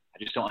bat, I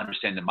just don't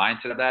understand the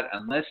mindset of that.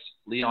 Unless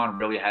Leon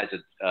really has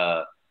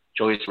a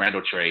Julius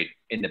Randle trade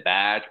in the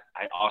bag,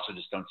 I also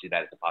just don't see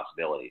that as a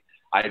possibility.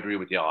 I agree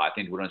with y'all. I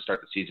think we're going to start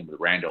the season with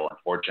Randle,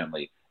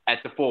 unfortunately,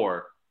 at the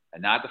 4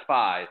 and not the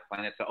 5,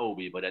 playing at the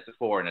Obi, but at the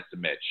 4 and it's the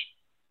Mitch.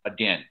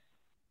 Again.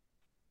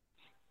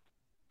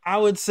 I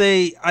would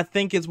say I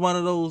think it's one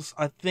of those.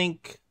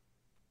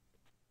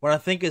 What I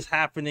think is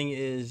happening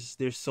is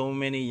there's so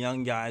many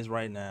young guys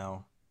right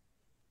now,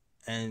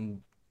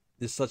 and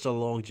there's such a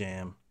log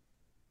jam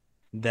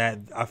that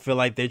I feel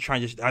like they're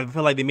trying to. I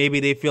feel like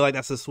they feel like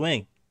that's a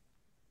swing.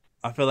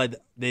 I feel like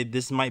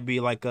this might be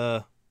like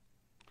a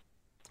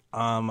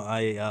kind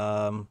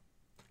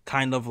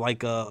of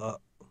like a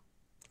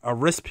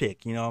risk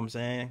pick. You know what I'm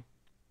saying?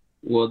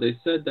 Well, they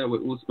said that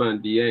with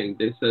Ousmane Dieng.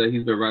 They said that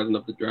he's been rising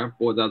up the draft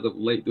boards as of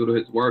late due to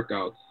his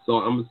workouts. So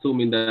I'm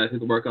assuming that his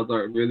workouts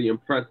are really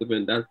impressive,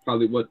 and that's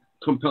probably what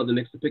compelled the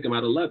Knicks to pick him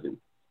at 11.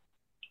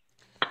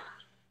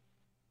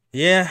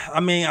 Yeah,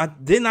 I mean, I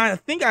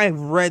think I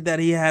read that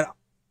he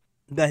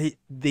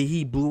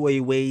blew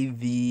away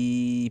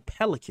the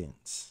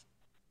Pelicans,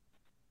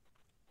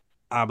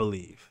 I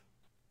believe.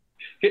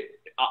 Wait,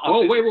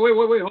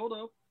 hold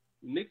up.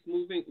 Knicks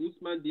moving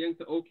Ousmane Dieng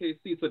to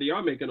OKC, so they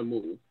are making a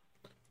move.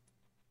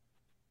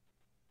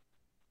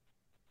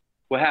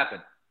 What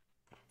happened?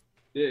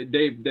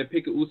 They're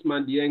picking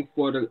Ousmane Dieng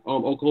for the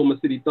Oklahoma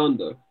City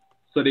Thunder,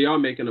 so they are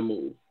making a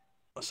move.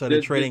 So they're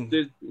trading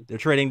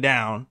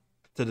down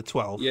to the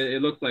 12th. Yeah,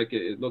 it looks like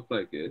it.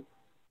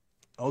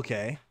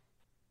 Okay.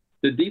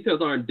 The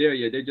details aren't there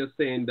yet. They're just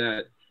saying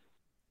that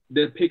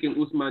they're picking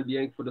Ousmane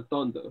Dieng for the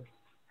Thunder,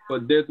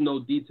 but there's no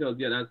details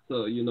yet as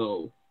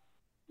to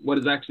what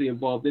is actually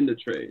involved in the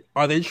trade.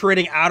 Are they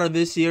trading out of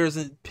this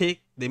year's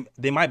pick?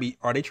 They might be.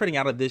 Are they trading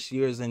out of this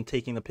year's and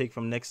taking the pick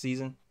from next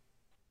season?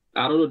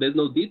 I don't know. There's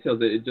no details.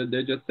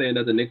 They're just saying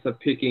that the Knicks are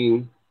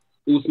picking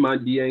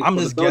Ousmane Dieng. I'm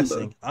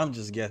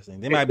just guessing.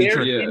 They might be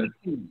trading.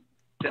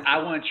 That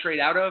I want to trade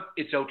out of,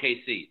 it's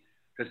OKC.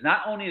 Because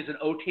not only is an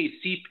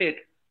OKC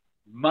pick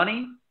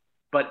money,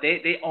 but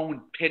they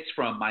own picks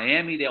from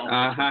Miami. They own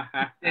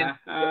picks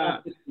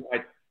from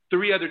like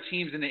 3 other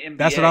teams in the NBA.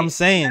 That's what I'm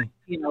saying.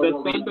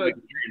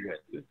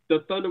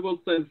 The Thunder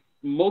will send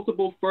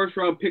multiple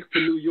first-round picks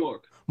to New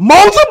York.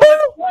 Multiple?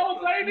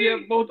 Yeah,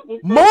 multiple.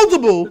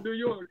 Multiple? To New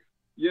York.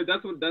 Yeah,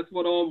 that's what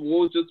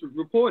Woj just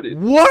reported.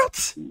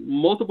 What?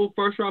 Multiple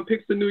first-round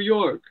picks to New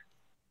York.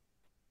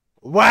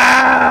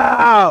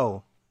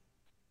 Wow.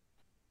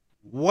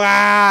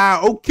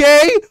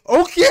 Okay.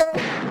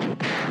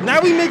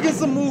 Now we making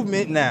some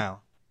movement now.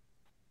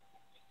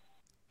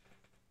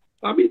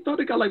 I mean, thought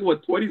they got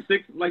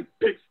 26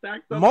 pick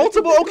stacks up.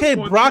 Multiple. Okay,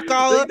 Brock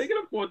Aller. They can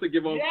afford to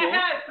give up.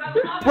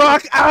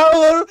 Brock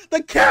Aller,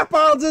 the cap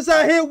out just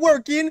out here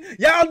working.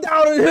 Y'all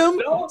doubted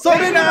him, so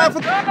then let's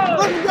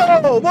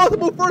go.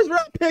 Multiple first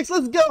round picks.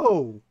 Let's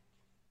go.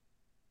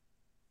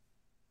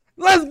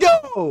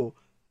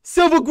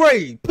 Silver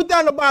Gray, put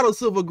down the bottle,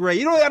 Silver Gray.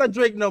 You don't gotta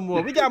drink no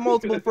more. We got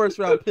multiple first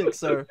round picks,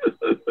 sir.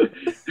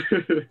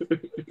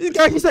 This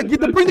guy, he said,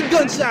 bring the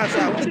gunshots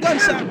out. The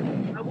gunshot.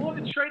 I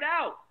want to trade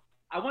out.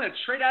 I want to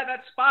trade out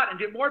that spot and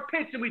get more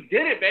picks, and we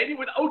did it, baby,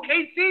 with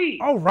OKC.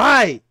 All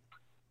right.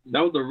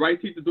 That was the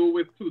right team to do it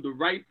with, too. The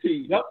right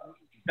team. Yep.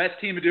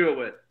 Best team to do it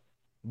with.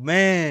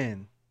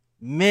 Man.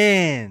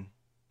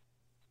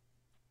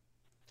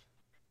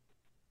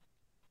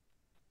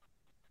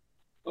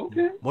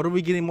 Okay. What are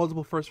we getting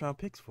multiple first round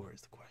picks for is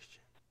the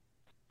question.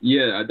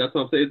 Yeah, that's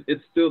what I'm saying.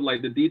 It's still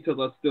the details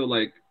are still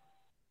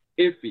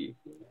iffy.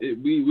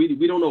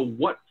 We don't know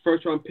what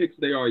first round picks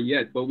they are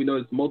yet, but we know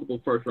it's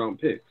multiple first round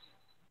picks.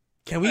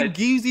 Can we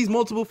use these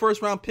multiple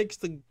first round picks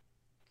to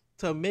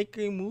make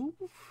a move?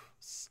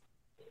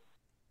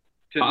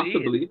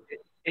 Possibly. Me,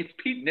 it's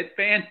Pete Knick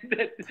fan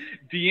that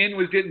Dean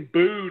was getting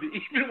booed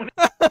even when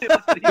I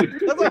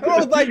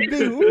was like,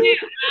 dude.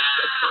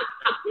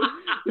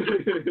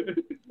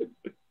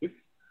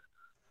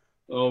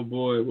 Oh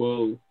boy,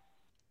 well,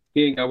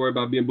 he ain't got to worry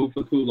about being booed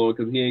for too long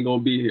because he ain't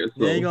gonna be here.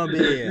 So. He ain't gonna be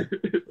here.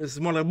 It's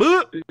more like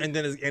boop, and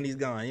then he's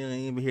gone. You don't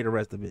even hear the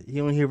rest of it. He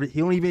don't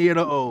even hear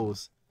the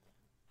O's.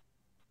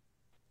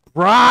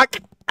 Brock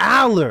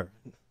Aller,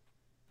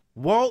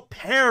 Walt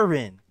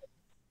Perrin,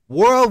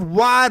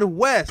 Worldwide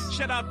West.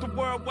 Shout out to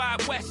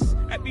Worldwide West.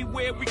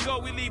 Everywhere we go,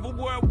 we leave a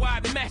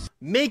worldwide mess.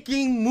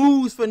 Making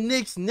moves for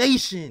Knicks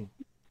Nation,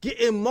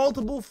 getting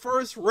multiple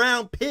first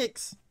round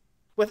picks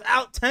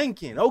without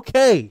tanking.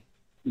 Okay.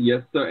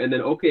 Yes, sir. And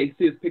then OKC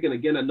is picking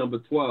again at number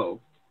 12.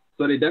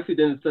 So they definitely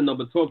didn't send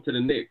number 12 to the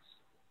Knicks.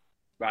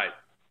 Right.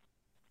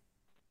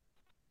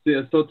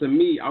 Yeah, so to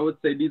me, I would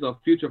say these are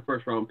future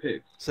first-round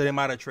picks. So they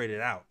might have traded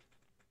out.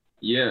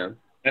 Yeah.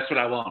 That's what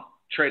I want.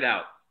 Trade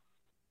out.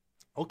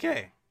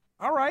 Okay.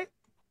 All right.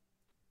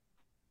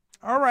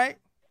 All right.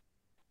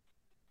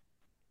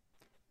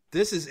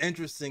 This is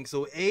interesting.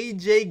 So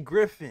AJ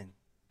Griffin,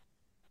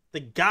 the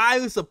guy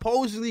who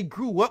supposedly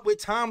grew up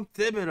with Tom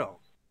Thibodeau,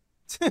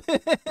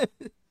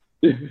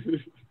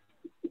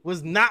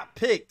 was not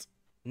picked.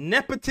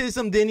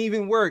 Nepotism didn't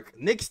even work.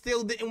 Knicks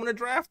still didn't want to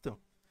draft him.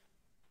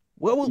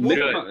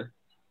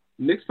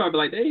 Knicks probably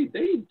like,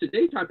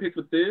 they try to pick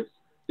for this.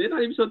 They're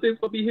not even sure they're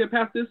going to be here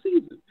past this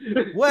season.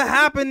 What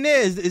happened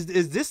is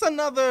this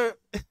another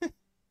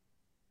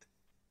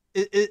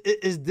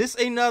is this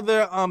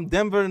another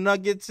Denver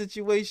Nuggets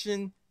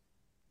situation?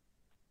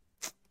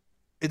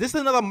 Is this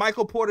another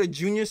Michael Porter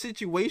Jr.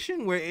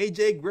 situation where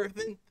AJ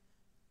Griffin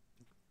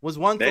was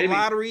won for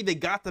lottery? They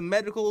got the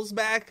medicals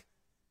back.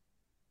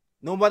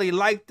 Nobody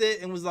liked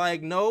it and was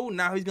like, no,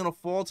 now he's gonna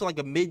fall to like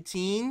a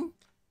mid-teen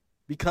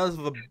because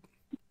of a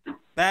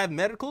bad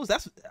medicals. I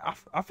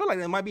feel like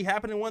that might be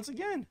happening once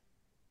again.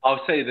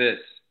 I'll say this.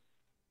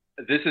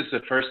 This is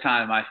the first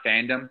time in my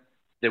fandom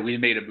that we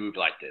made a move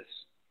like this.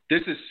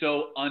 This is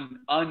so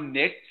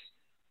un-Knicks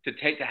to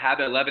have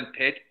the 11th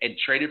pick and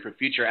trade it for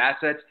future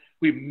assets.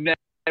 We've never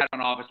had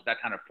an office with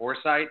that kind of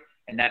foresight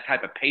and that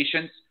type of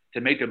patience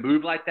to make a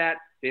move like that.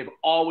 They've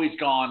always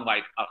gone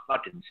like a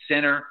fucking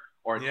center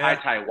or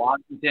Ty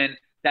Washington.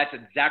 That's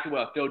exactly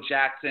what Phil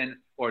Jackson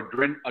or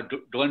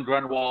Glenn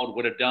Grunwald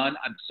would have done.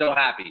 I'm so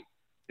happy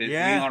that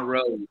Leon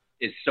Rose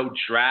is so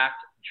draft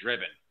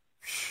driven.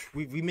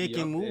 We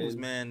making moves,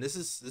 man. This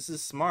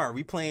is smart.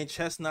 We playing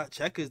chestnut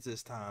checkers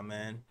this time,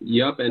 man.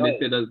 Yep, and they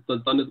say that the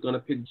Thunder's gonna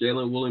pick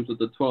Jalen Williams with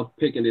the 12th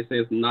pick, and they say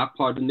it's not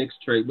part of the Knicks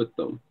trade with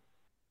them.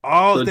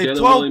 Oh, so the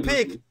 12th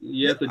pick.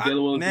 Yes, so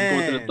Jalen Williams is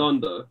going to the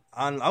Thunder.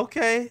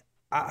 Okay.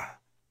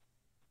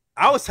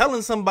 I was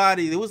telling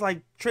somebody it was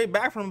like trade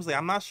back from him. Like,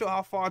 I'm not sure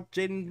how far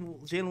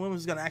Jalen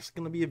Williams is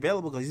gonna be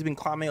available because he's been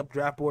climbing up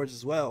draft boards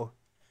as well,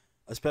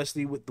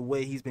 especially with the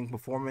way he's been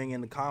performing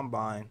in the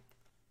combine.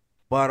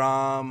 But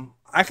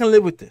I can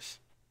live with this.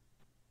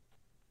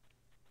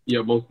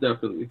 Yeah, most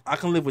definitely. I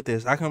can live with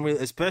this.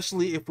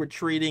 Especially if we're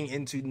trading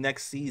into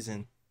next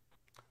season,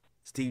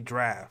 Steve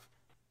Draft,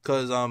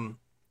 because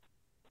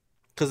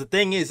the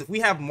thing is, if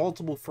we have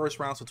multiple first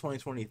rounds for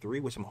 2023,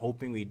 which I'm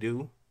hoping we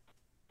do,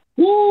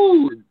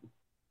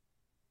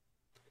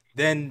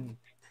 then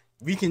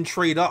we can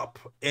trade up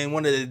in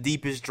one of the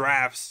deepest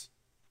drafts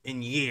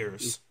in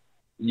years.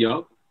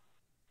 Yup.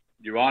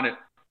 You're on it.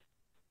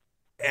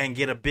 And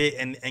get a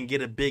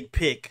big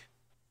pick.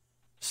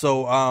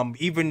 So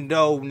even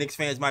though Knicks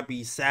fans might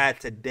be sad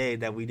today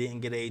that we didn't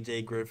get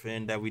AJ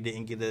Griffin, that we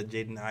didn't get a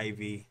Jaden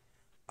Ivey,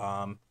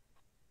 I'm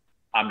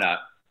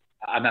not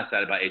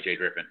sad about AJ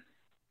Griffin.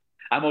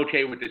 I'm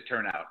okay with this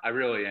turnout. I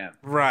really am.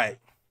 Right.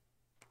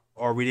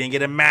 Or we didn't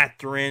get a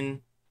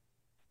Mathurin.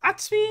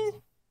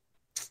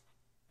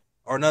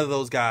 Or none of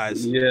those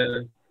guys.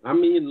 Yeah. I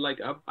mean, like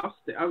I've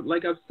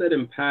said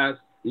in past,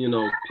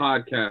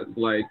 podcasts,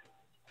 like,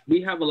 we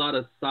have a lot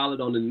of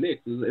solid on the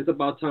Knicks. It's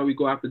about time we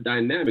go after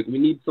dynamic. We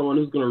need someone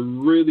who's going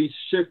to really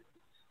shift,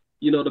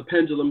 the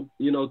pendulum,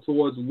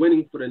 towards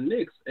winning for the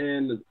Knicks.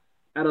 And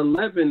at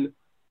 11,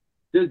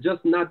 there's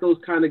just not those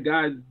kind of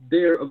guys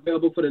there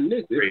available for the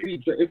Knicks.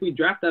 If we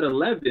draft at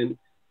 11,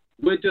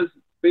 it's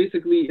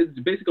basically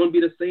going to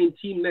be the same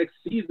team next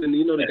season.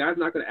 The guy's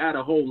not going to add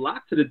a whole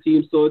lot to the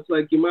team. So it's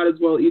like you might as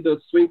well either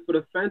swing for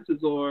the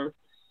fences or,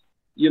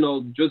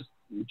 just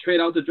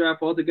trade out the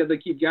draft altogether,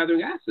 keep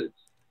gathering assets.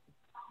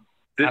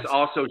 This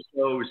also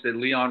shows that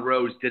Leon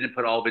Rose didn't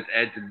put all of his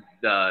eggs in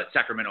the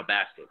Sacramento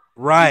basket.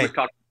 Right. He was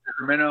talking to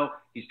Sacramento.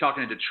 He's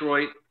talking to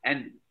Detroit,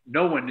 and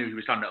no one knew he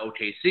was talking to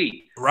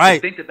OKC.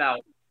 Right. Think about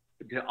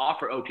to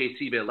offer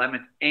OKC the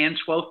 11th and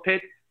 12th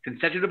pick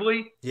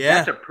consecutively. Yeah.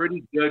 That's a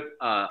pretty good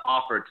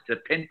offer to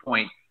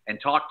pinpoint and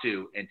talk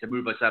to and to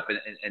move us up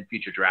in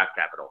future draft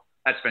capital.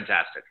 That's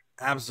fantastic.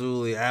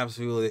 Absolutely,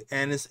 absolutely.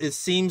 And it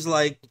seems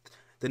like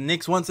the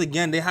Knicks, once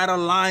again, they had a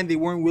line they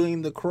weren't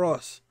willing to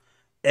cross.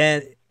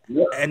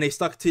 And they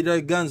stuck to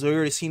their guns. We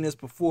already seen this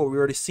before. We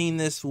already seen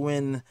this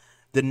when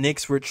the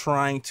Knicks were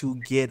trying to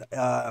get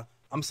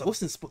what's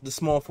the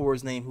small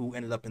forward's name who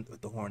ended up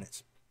with the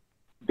Hornets?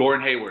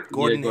 Gordon Hayward.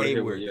 Gordon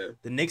Hayward. Yeah.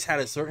 The Knicks had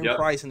a certain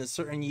price in a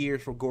certain year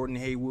for Gordon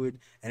Hayward,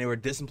 and they were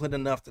disciplined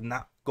enough to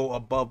not go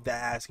above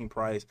that asking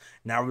price.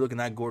 Now we're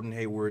looking at Gordon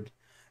Hayward,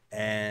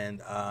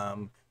 and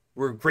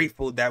we're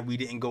grateful that we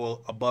didn't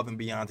go above and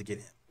beyond to get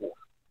him.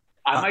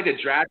 I might have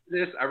drafted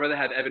this. I'd rather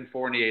have Evan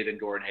Fournier than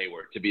Gordon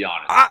Hayward, to be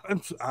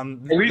honest. At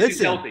least he's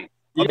healthy.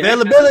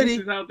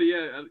 Availability.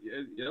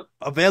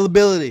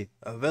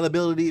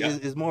 Availability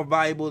is more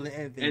valuable than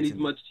anything. And he's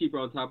much cheaper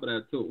on top of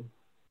that, too.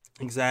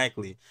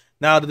 Exactly.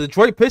 Now, the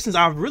Detroit Pistons,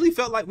 I really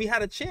felt like we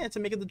had a chance to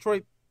make a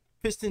Detroit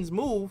Pistons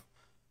move,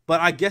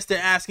 but I guess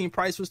their asking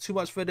price was too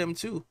much for them,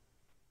 too.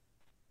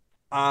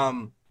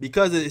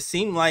 Because it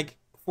seemed like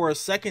for a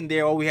second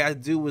there, all we had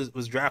to do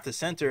was draft a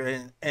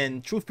center,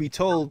 and truth be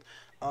told,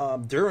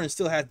 Duran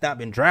still has not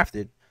been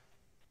drafted.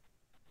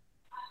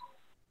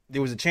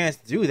 There was a chance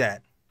to do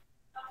that.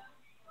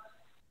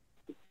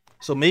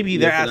 So maybe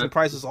their asking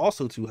price is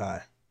also too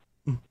high.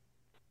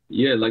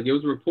 Yeah, like it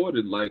was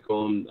reported, like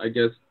I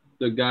guess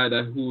the guy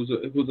who's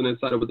an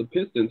insider with the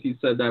Pistons, he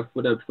said that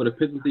for the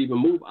Pistons to even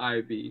move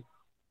Ivy,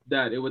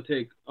 that it would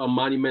take a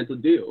monumental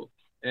deal,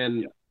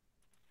 and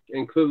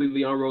clearly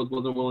Leon Rose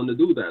wasn't willing to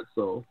do that.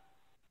 So,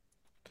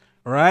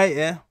 right,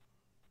 yeah.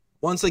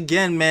 Once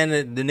again,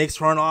 man, the Knicks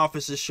front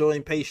office is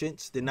showing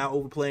patience. They're not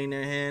overplaying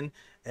their hand,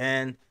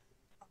 and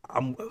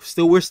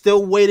we're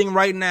still waiting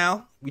right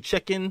now. We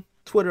checking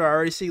Twitter. I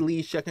already see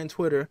Lee checking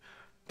Twitter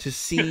to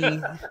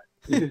see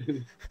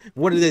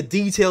what are the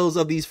details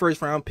of these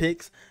first round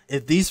picks.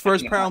 If these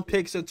first round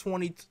picks are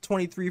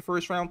 23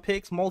 first round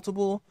picks,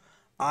 multiple,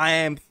 I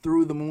am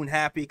through the moon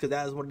happy, because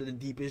that is one of the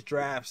deepest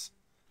drafts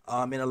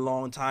in a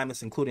long time.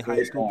 It's including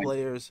high school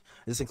players.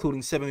 It's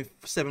including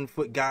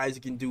 7-foot guys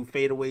who can do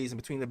fadeaways in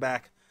between the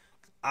back,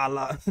 a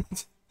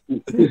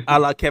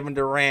la Kevin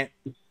Durant.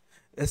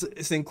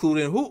 It's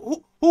including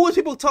who was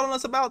people telling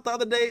us about the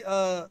other day?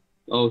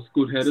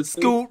 Scoot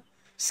Henderson.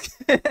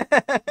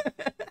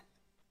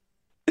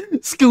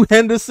 Scoot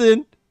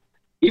Henderson.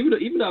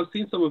 Even I've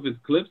seen some of his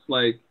clips.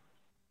 Like,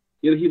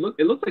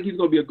 it looks like he's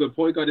gonna be a good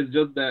point guard. It's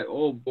just that,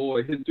 oh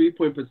boy, his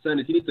 3-point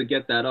percentage, he needs to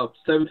get that up.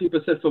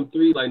 17% from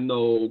three. Like,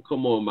 no,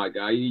 come on, my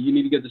guy. You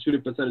need to get the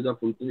shooting percentage up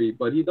from three.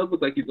 But he does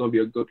look like he's gonna be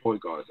a good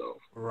point guard, though.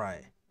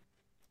 Right.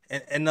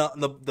 And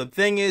the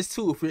thing is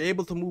too, if we're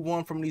able to move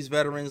on from these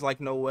veterans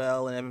like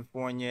Noel and Evan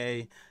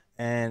Fournier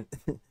and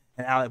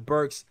Alec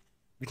Burks,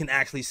 we can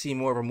actually see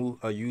more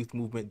of a youth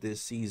movement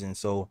this season.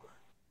 So,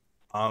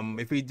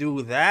 if we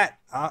do that,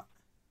 I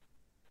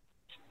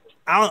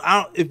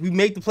don't. If we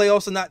make the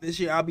playoffs or not this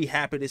year, I'll be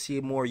happy to see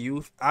more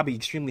youth. I'll be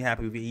extremely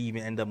happy if we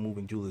even end up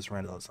moving Julius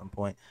Randle at some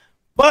point.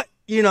 But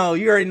you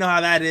already know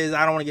how that is.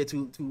 I don't want to get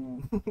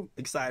too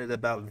excited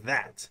about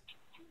that.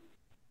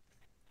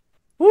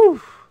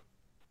 Woo.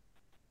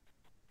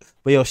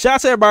 But shout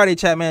out to everybody in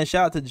chat, man.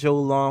 Shout out to Joe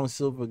Long,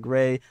 Silver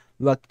Gray,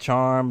 Luck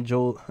Charm,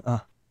 Joe.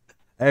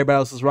 Everybody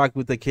else is rocking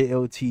with the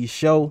KOT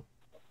show.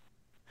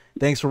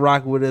 Thanks for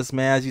rocking with us,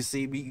 man. As you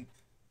see,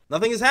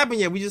 nothing has happened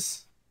yet. We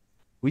just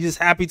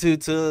happy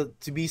to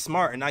be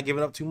smart and not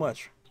giving up too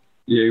much.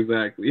 Yeah,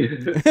 exactly.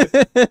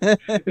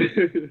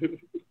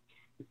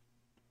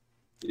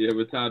 Yeah,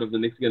 we're tired of the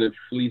Knicks getting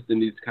fleeced in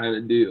these kind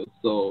of deals.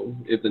 So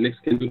if the Knicks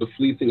can do the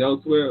fleecing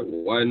elsewhere,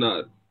 why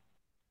not?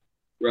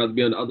 We'd rather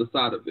be on the other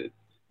side of it.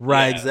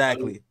 Right,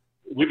 exactly.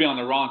 We've been on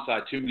the wrong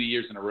side too many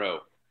years in a row.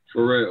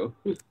 For real.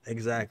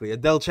 Exactly.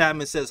 Adele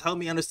Chapman says, help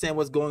me understand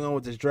what's going on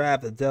with this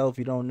draft. Adele, if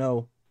you don't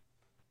know,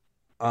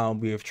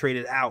 we have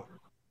traded out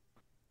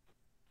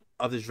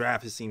of this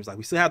draft, it seems like.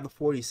 We still have the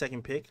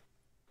 42nd pick,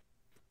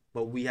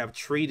 but we have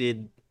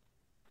traded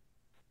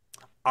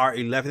our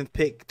 11th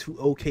pick to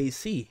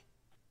OKC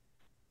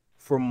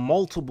for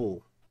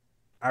multiple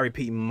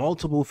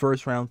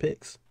first-round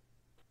picks.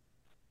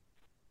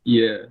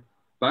 Yeah.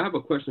 But I have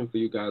a question for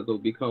you guys, though,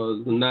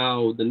 because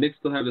now the Knicks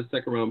still have the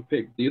second-round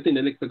pick. Do you think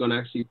the Knicks are going to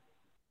actually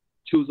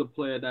choose a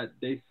player that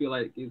they feel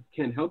like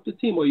can help the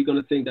team, or are you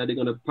going to think that they're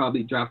going to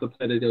probably draft a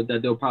player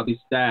that they'll probably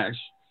stash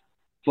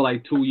for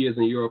like 2 years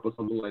in Europe or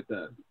something like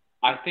that?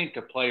 I think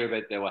a player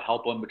that will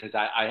help them, because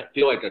I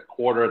feel like a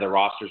quarter of the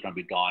roster is going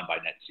to be gone by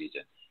next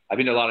season. I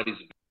think a lot of these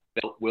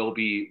will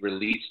be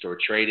released or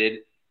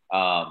traded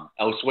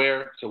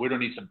elsewhere, so we don't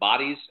need some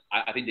bodies.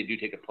 I think they do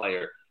take a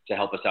player to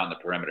help us out on the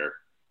perimeter.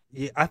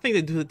 Yeah, I think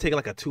they do take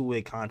like a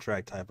 2-way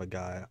contract type of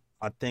guy.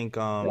 I think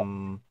I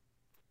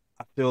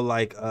feel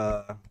like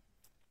why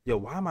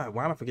am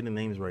I forgetting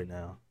names right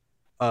now?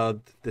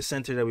 The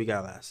center that we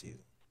got last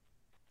season.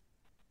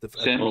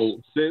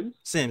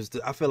 Sims.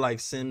 I feel like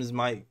Sims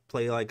might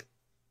play like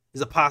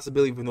there's a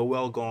possibility for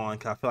Noel gone,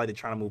 because I feel like they're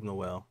trying to move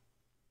Noel.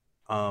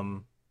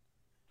 And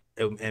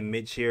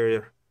Mitch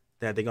here,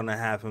 that they're gonna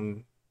have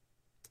him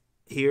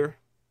here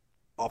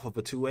off of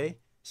a 2-way.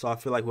 So I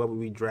feel like whoever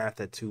we draft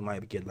at 2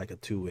 might get like a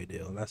 2-way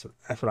deal. That's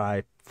what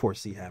I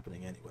foresee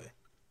happening anyway.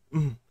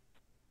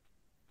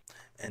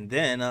 And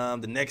then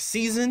the next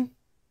season,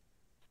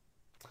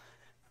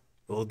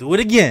 we'll do it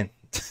again.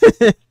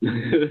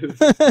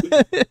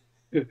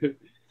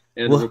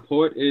 And the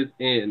report is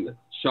in.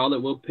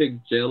 Charlotte will pick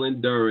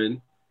Jalen Duren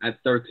at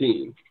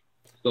 13.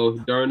 So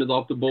Duren is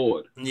off the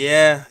board.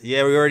 Yeah, we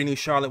already knew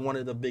Charlotte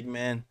wanted a big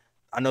man.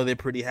 I know they're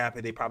pretty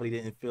happy. They probably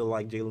didn't feel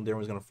like Jalen Duren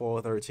was going to fall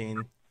at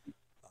 13.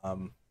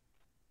 Charlotte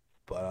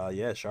got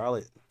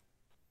Jalen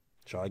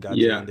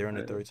Duren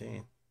at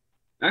 13.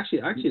 I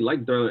actually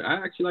like Duren.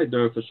 I actually like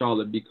Duren for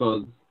Charlotte,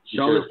 because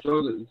Charlotte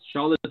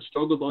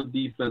struggles on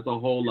defense a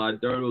whole lot.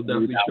 Duren will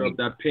definitely show up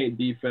that paint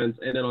defense,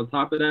 and then on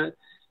top of that,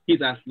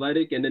 he's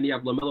athletic, and then you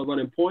have LaMelo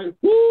running point.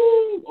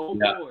 Woo! Oh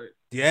boy.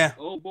 Yeah.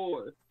 Oh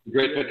boy.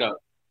 Great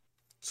pickup.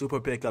 Super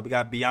pickup. We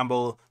got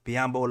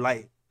Biombo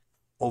Light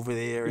over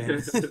there.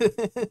 And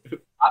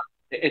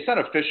It's not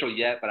official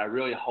yet, but I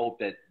really hope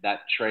that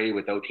trade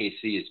with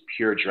OKC is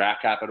pure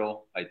draft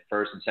capital, like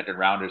first and second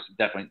rounders,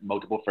 definitely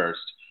multiple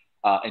first,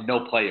 and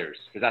no players.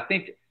 Because I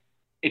think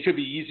it could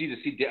be easy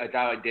to see a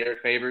guy like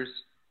Derek Favors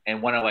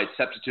and want to like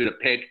substitute a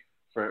pick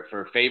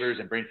for Favors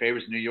and bring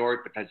Favors to New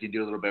York because he can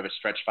do a little bit of a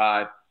stretch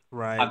five.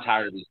 Right. I'm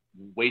tired of these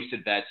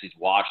wasted vets, these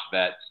washed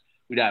vets.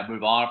 We got to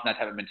move on from that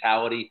type of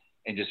mentality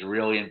and just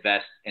really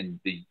invest in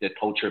the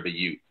culture of the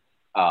youth.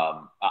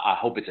 I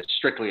hope it's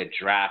strictly a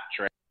draft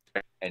trade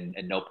and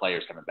no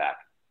players coming back.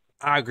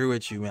 I agree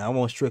with you, man. I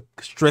want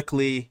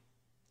strictly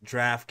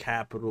draft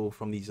capital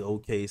from these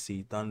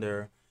OKC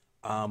Thunder,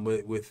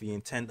 with the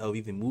intent of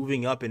either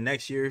moving up in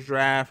next year's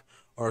draft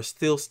or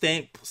still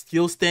staying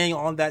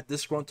on that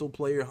disgruntled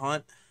player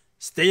hunt.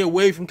 Stay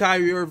away from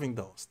Kyrie Irving,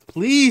 though.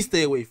 Please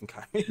stay away from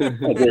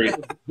Kyrie.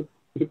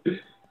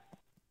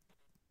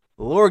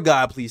 Lord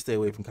God, please stay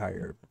away from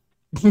Kyrie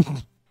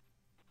Irving.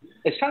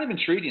 It's kind of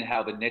intriguing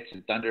how the Knicks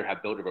and Thunder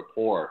have built a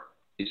rapport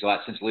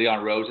since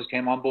Leon Rose has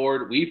came on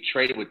board. We've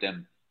traded with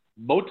them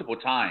multiple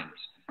times.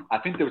 I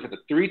think there was like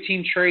a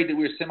 3-team trade that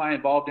we were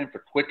semi-involved in for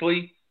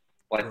Quickly,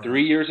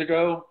 3 years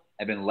ago.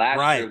 And then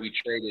last year we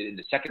traded in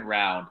the second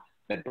round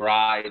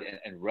McBride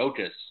and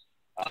Rokas,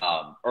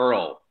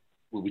 Earl.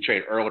 We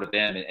traded Earl to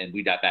them, and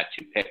we got back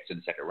 2 picks in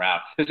the second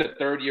round. This is the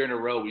third year in a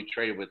row we've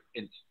traded with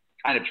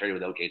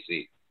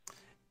OKC.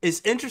 It's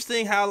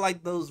interesting how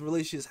like those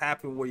relationships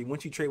happen where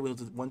once you trade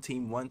with one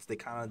team once, they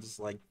kind of just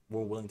like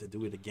were willing to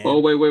do it again. Oh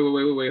wait,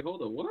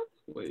 hold on, what?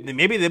 Wait. Then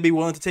maybe they'll be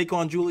willing to take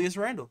on Julius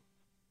Randle.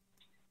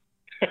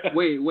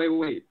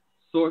 wait.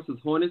 Sources: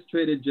 Hornets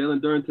traded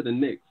Jalen Duren to the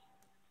Knicks.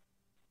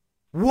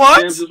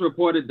 What? Sham just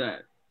reported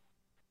that.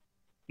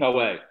 No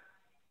way.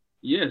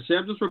 Yeah,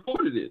 Sham just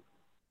reported it.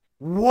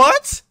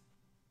 What?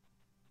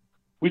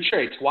 We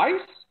trade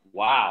twice?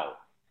 Wow.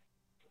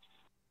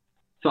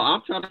 So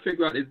I'm trying to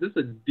figure out: is this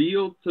a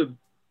deal to?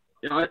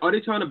 Are they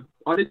trying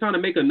to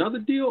make another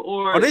deal,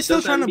 or are they still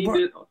trying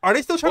to? Are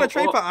they still trying to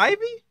trade for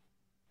Ivy?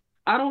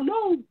 I don't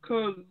know,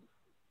 cause.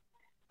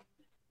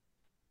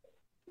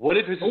 What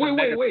if it's wait!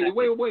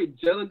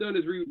 Jalen Duren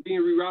is being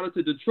rerouted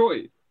to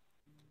Detroit.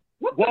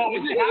 What is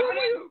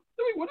happening?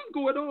 What is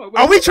going on?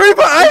 Are we trading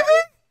for Ivy?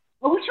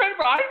 Are we trading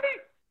for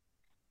Ivy?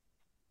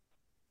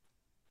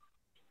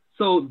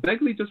 So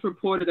Beckley just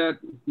reported that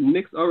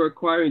Knicks are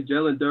acquiring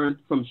Jalen Duren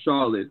from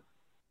Charlotte.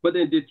 But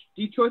then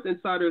Detroit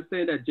Insider is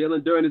saying that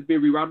Jalen Duren is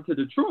being rerouted to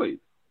Detroit.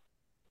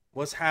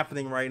 What's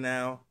happening right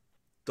now?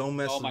 Don't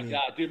mess with me. Oh, my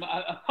God, dude.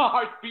 My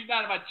heart's beating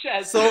out of my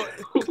chest. So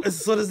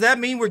does that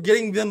mean we're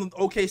getting them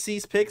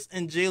OKC's picks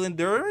and Jalen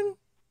Duren?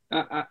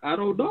 I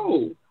don't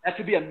know. That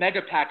could be a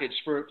mega package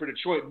for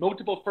Detroit.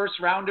 Multiple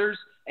first-rounders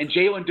and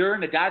Jalen Duren,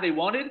 the guy they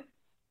wanted?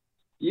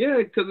 Yeah,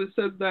 because it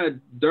says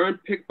that Duren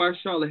picked by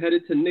Charlotte,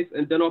 headed to Knicks,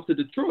 and then off to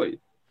Detroit.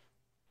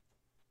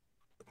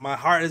 My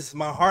heart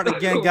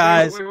again,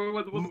 guys.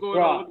 What's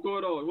going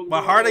on?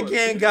 My heart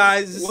again,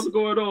 guys. What's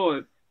going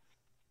on?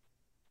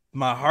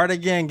 My heart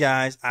again,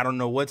 guys. I don't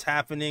know what's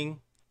happening.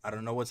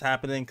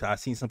 Because I've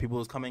seen some people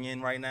who's coming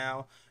in right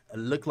now. It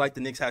looked like the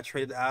Knicks had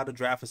traded out of the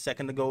draft a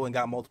second ago and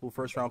got multiple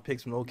first-round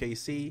picks from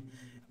OKC.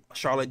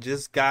 Charlotte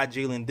just got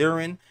Jalen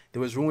Duren.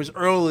 There was rumors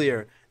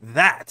earlier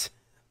that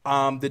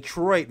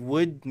Detroit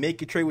would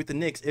make a trade with the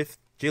Knicks if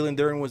Jalen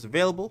Duren was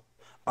available.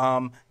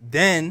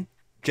 Then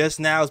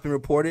just now it's been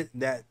reported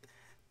that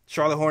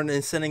Charlotte Hornets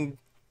is sending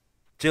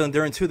Jalen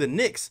Duren to the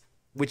Knicks,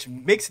 which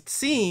makes it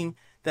seem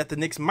that the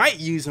Knicks might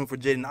use him for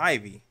Jaden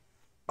Ivey.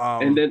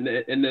 And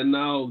then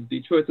now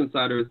Detroit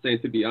Insider is saying,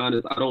 to be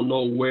honest, I don't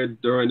know where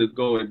Duren is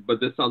going, but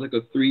this sounds like a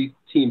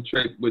 3-team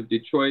trade with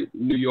Detroit,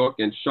 New York,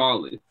 and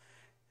Charlotte.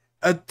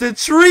 A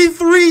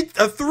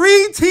 3-team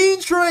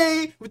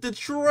trade with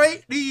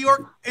Detroit, New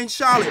York, and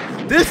Charlotte.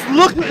 It's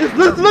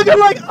looking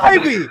like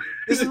Ivy.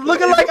 This is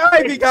looking like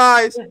Ivy,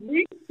 guys.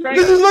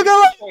 This is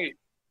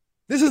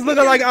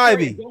looking like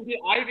Ivy. Don't get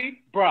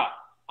Ivy, bruh.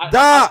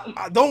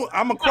 I'm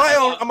gonna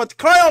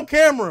cry on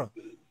camera.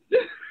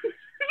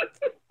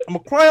 I'm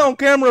gonna cry on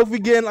camera if we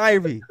get an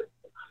Ivy.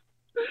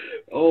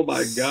 Oh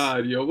my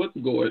God, yo, what's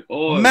going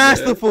on?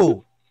 Masterful.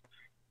 Man?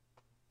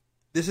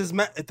 This is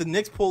if the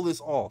Knicks pull this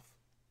off.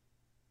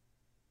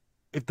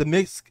 If the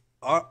Knicks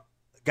are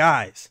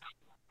guys,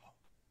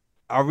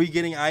 are we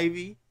getting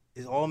Ivy?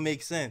 It all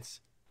makes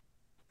sense.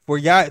 For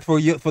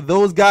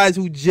those guys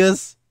who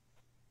just,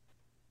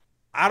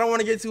 I don't want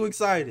to get too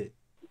excited,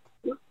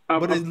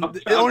 but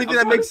the only thing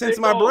that makes sense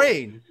in my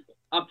brain.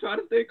 I'm trying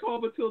to stay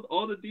calm until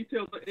all the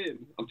details are in.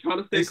 I'm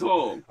trying to stay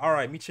calm. All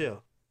right, me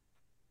chill.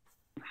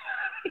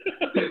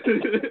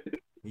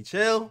 Me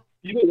chill.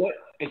 You know what?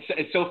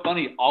 It's so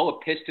funny. All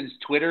of Pistons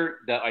Twitter,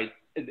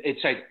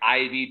 it's like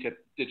Ivy to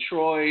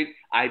Detroit.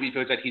 Ivy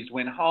feels like he's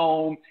went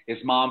home.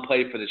 His mom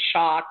played for the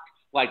Shock.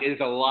 Like,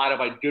 there's a lot of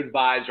good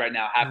vibes right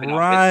now happening.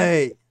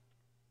 Right.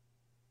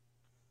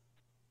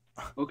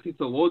 Okay,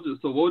 so Woj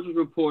is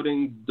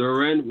reporting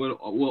Duren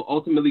will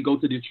ultimately go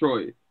to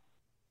Detroit.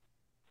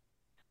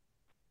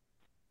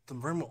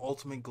 Duren will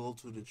ultimately go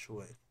to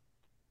Detroit.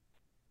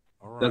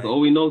 All right. That's all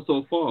we know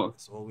so far.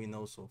 That's all we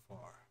know so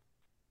far.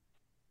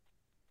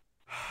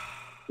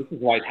 This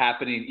is why it's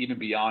happening even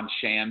beyond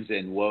Shams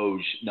and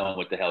Woj knowing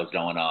what the hell is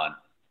going on.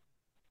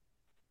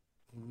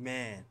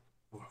 Man,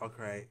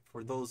 okay.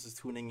 For those who's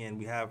tuning in,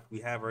 we have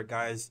our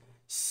guys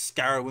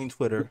scouring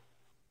Twitter.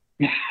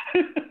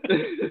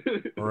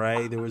 All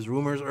right, there was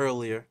rumors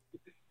earlier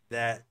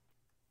that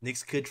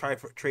Knicks could trade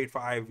for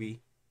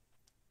Ivy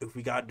if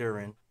we got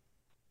Duren.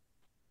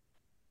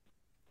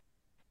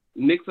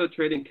 Knicks are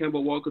trading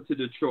Kemba Walker to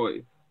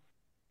Detroit.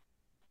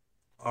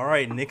 All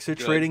right, Knicks are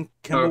trading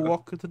Kemba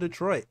Walker to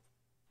Detroit.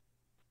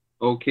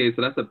 Okay,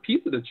 so that's a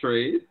piece of the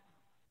trade.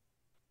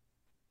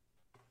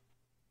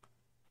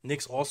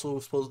 Knicks also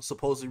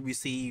supposedly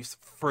receives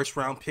first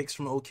round picks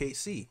from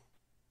OKC.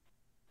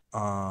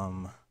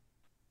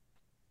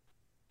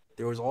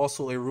 There was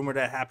also a rumor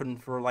that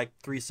happened for like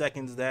 3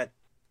 seconds that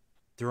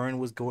Duren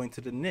was going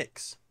to the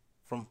Knicks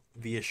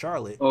via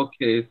Charlotte.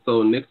 Okay,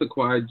 so Knicks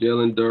acquired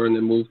Jalen Duren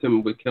and moved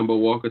him with Kemba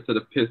Walker to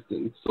the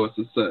Pistons,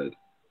 sources said.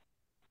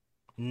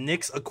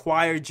 Knicks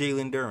acquired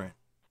Jalen Duren.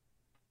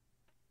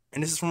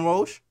 And this is from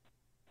Woj?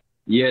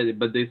 Yeah,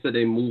 but they said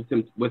they moved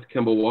him with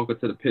Kemba Walker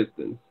to the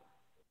Pistons.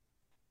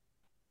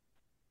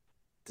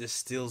 This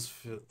still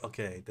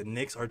okay. The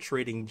Knicks are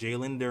trading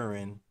Jalen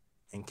Duren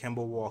and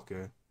Kemba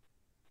Walker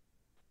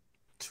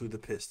to the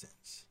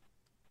Pistons.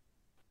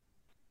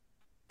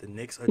 The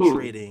Knicks are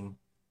trading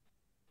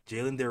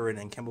Jalen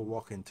Duren and Kemba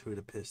Walker to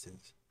the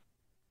Pistons.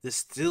 This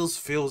still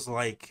feels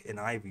like an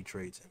Ivy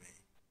trade to me.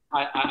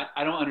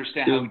 I don't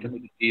understand how we can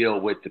make a deal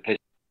with the Pistons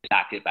and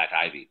not get back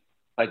Ivy.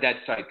 Like that's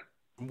like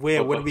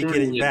what are we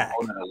getting back?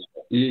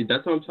 Yeah,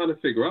 that's what I'm trying to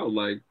figure out.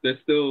 Like they're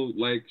still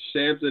like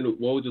Shams and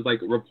Woj just like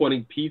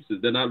reporting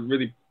pieces. They're not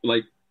really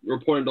like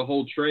reporting the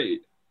whole trade.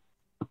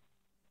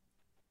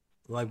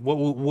 Like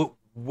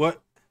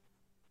what?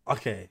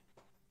 Okay.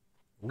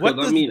 What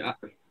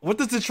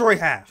does Detroit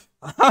have?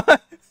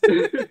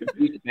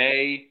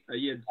 May,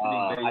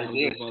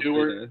 Isaiah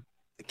Stewart.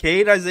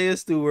 Cade, Isaiah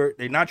Stewart.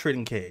 They're not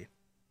trading Cade.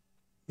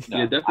 No,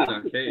 yeah, definitely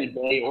not Cade.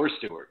 May or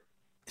Stewart.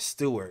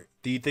 Stewart.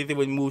 Do you think they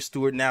would move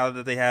Stewart now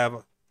that they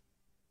have?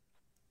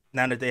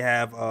 No, I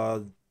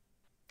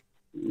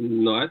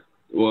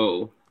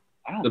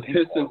the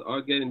Pistons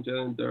are getting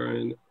Jalen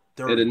Duren,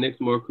 and the Knicks,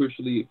 more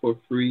crucially for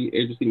free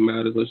agency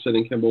matters, are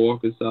shedding Kemba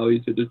Walker's salary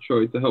to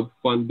Detroit to help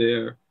fund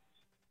their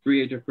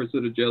free agent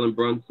pursuit of Jalen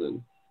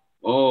Brunson.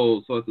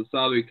 Oh, so it's a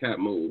salary cap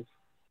move.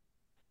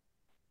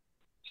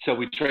 So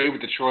we trade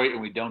with Detroit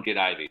and we don't get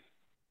Ivy.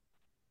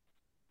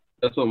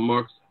 That's what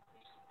Mark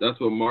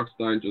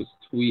Stein just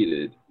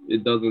tweeted.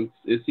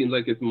 It seems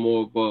like it's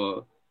more of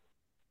a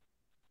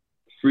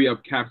free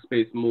up cap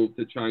space move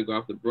to try and go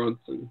after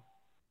Brunson.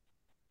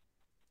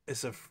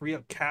 It's a free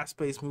up cap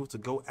space move to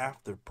go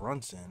after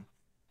Brunson.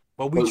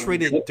 But we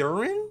traded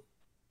Duren?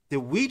 Did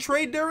we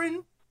trade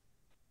Duren?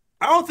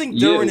 I don't think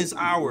Duren is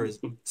ours.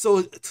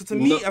 So to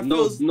me,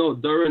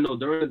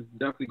 Duren is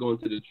definitely going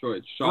to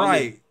Detroit.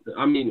 Charlotte,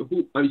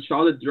 right.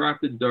 Charlotte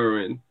drafted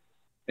Duren,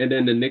 and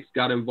then the Knicks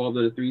got involved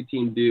in a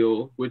 3-team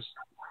deal, which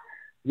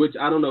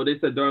I don't know. They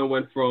said Duren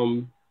went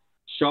from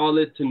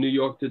Charlotte to New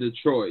York to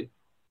Detroit.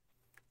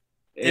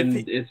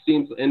 And it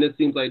seems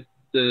like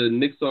the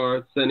Knicks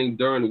are sending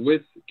Duren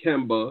with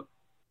Kemba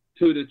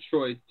to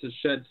Detroit to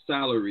shed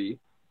salary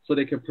so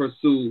they can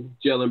pursue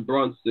Jalen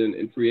Brunson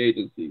in free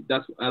agency.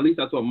 That's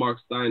what Mark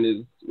Stein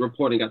is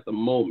reporting at the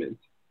moment.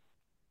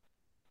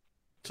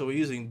 So we're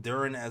using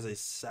Duren as a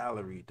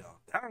salary dog.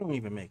 That don't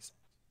even make sense.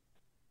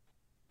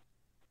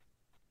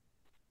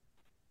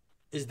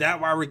 Is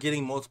that why we're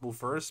getting multiple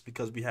firsts?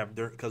 Because we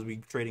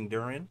trading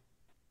Duren?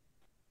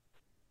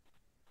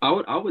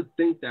 I would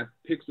think that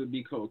picks would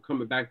be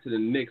coming back to the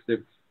Knicks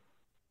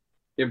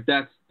if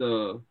that's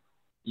the,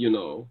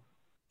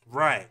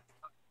 right.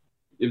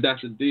 If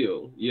that's the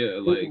deal, yeah.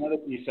 Like another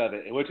piece of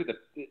it. It looks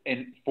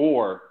like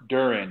for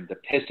Duren, the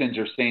Pistons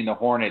are saying the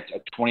Hornets a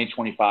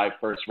 2025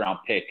 first round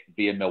pick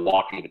via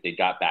Milwaukee that they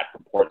got back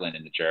from Portland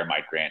in the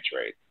Jeremiah Grant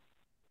trade.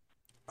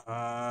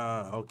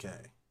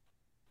 Okay.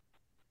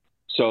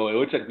 So it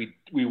looks like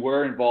we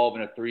were involved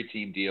in a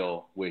 3-team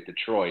deal with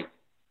Detroit,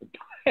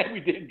 and we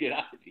didn't get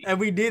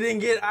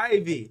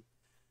Ivy.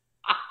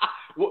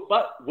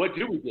 But what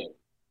do we get?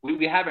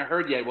 We haven't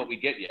heard yet what we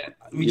get yet.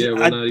 We're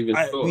not even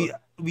sure.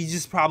 We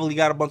just probably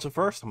got a bunch of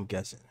firsts, I'm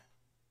guessing.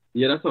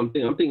 Yeah, that's what I'm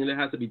thinking. I'm thinking there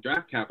has to be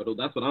draft capital.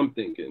 That's what I'm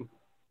thinking.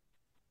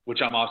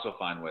 Which I'm also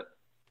fine with.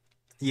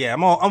 Yeah,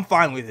 I'm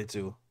fine with it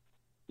too.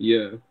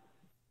 Yeah.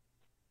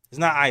 It's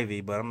not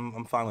Ivy, but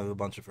I'm fine with a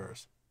bunch of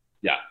firsts.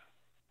 Yeah.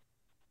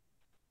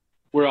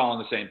 We're all on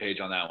the same page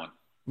on that one.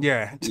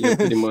 Yeah. Yeah,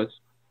 pretty much.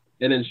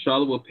 And then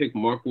Charlotte will pick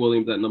Mark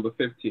Williams at number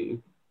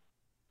 15.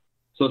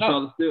 So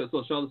Charlotte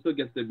still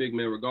gets their big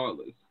man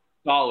regardless.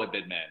 Solid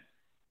big man.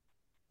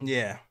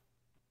 Yeah.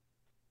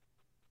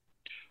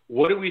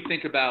 What do we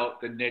think about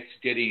the Knicks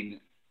getting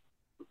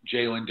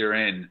Jalen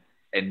Duren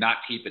and not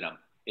keeping him?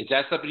 Is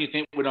that something you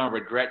think we're going to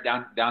regret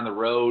down the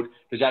road?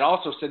 Does that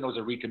also signals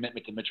a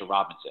recommitment to Mitchell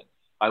Robinson?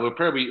 I would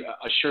probably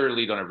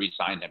assuredly going to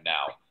re-sign him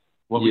now.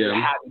 When we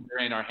have him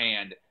in our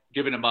hand,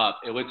 giving him up,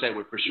 it looks like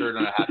we're for sure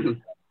going to have him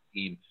on the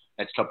team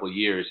next couple of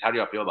years. How do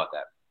y'all feel about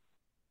that?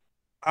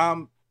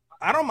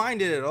 I don't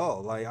mind it at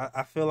all. Like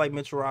I feel like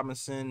Mitchell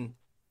Robinson,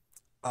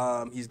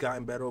 he's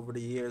gotten better over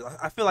the years.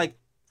 I feel like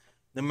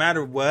no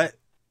matter what,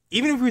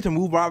 even if we were to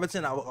move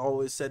Robinson, I've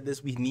always said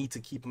this: we need to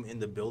keep him in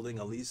the building.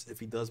 At least if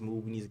he does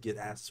move, we need to get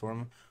assets for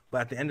him.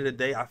 But at the end of the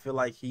day, I feel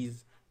like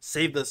he's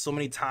saved us so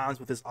many times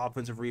with his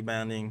offensive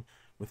rebounding,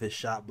 with his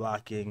shot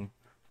blocking.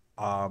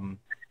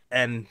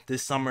 And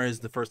this summer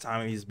is the first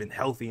time he's been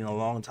healthy in a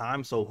long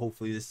time. So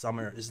hopefully this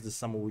summer is the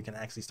summer we can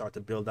actually start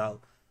to build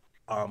out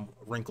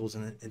wrinkles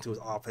into his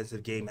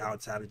offensive game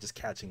outside of just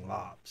catching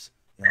lobs.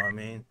 You know what I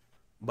mean?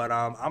 But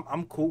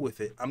I'm cool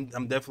with it.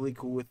 I'm definitely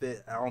cool with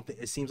it. I don't think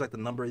it seems like the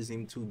number isn't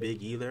even too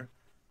big either.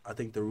 I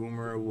think the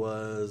rumor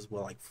was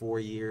like 4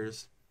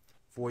 years,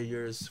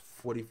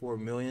 44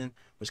 million,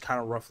 which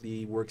kind of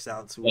roughly works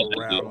out to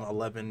around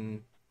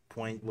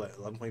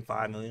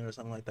 11.5 million or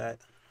something like that.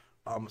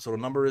 So the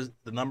number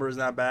is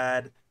not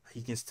bad.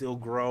 He can still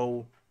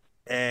grow,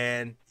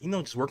 and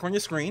just work on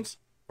your screens.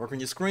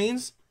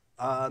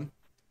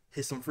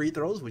 Hit some free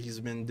throws, which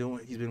he's been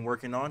doing. He's been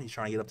working on. He's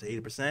trying to get up to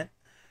 80%,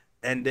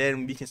 and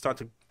then we can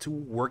start to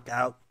work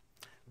out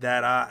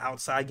that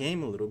outside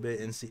game a little bit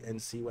and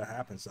see what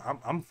happens. So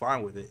I'm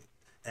fine with it.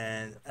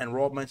 And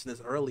Rob mentioned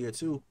this earlier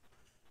too,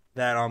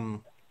 that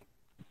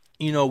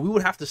we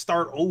would have to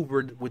start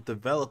over with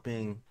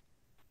developing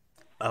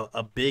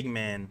a big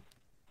man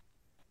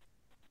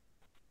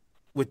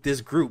with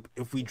this group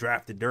if we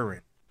drafted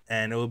Duren,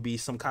 and it would be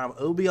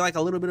like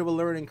a little bit of a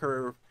learning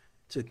curve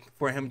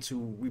for him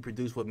to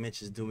reproduce what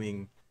Mitch is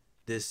doing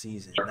this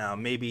season. Now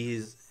maybe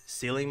his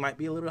ceiling might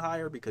be a little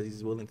higher because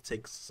he's willing to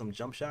take some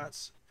jump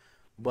shots,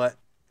 but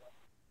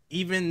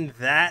even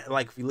that,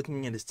 like if you're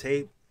looking at his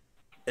tape,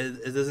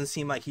 it doesn't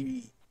seem like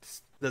he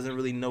doesn't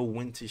really know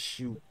when to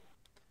shoot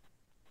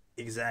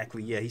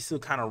exactly. Yeah, he's still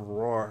kind of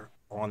raw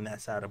on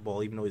that side of the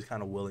ball, even though he's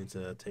kind of willing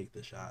to take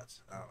the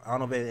shots. I don't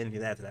know if anything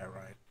to add to that,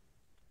 Ryan.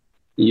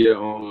 Yeah,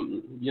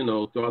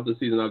 throughout the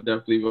season, I've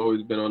definitely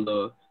always been on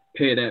the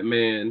pay that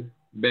man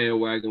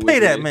bandwagon. Pay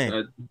that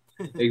man.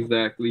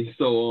 Exactly.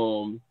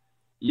 So,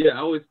 I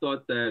always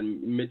thought that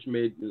Mitch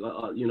made, a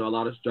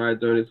lot of strides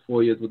during his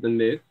 4 years with the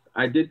Knicks.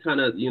 I did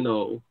kind of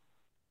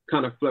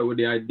flirt with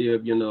the idea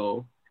of,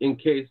 in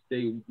case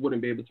they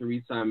wouldn't be able to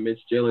re-sign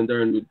Mitch, Jalen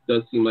Duren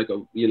does seem like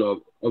a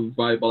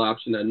viable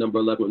option at number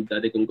 11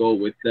 that they can go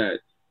with that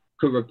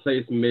could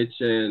replace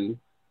Mitch and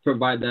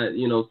provide that,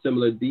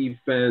 similar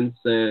defense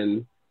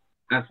and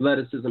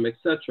athleticism,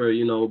 etc.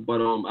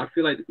 But I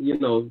feel like,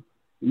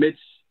 Mitch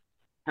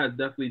has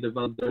definitely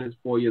developed during his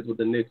 4 years with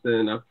the Knicks,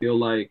 and I feel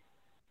like,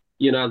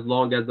 as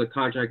long as the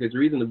contract is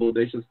reasonable,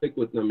 they should stick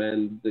with them.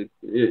 And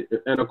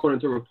according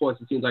to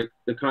reports, it seems like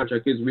the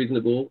contract is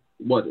reasonable.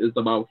 It's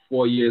about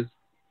 4 years,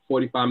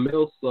 45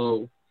 mil.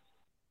 So,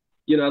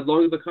 as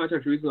long as the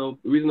contract's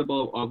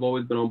reasonable, I've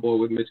always been on board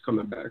with Mitch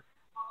coming back.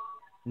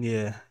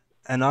 Yeah.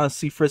 And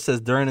honestly, Fritz says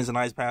Duren is a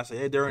nice passer.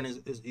 Yeah, Duren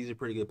he's a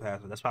pretty good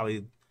passer. That's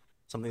probably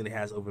something that he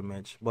has over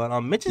Mitch.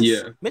 But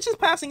Mitch's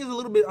passing is a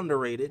little bit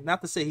underrated.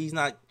 Not to say he's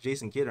not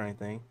Jason Kidd or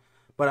anything,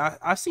 but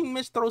I've seen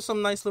Mitch throw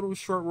some nice little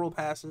short roll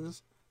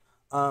passes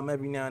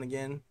every now and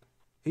again.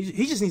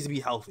 He just needs to be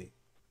healthy.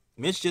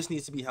 Mitch just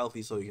needs to be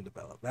healthy so he can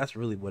develop. That's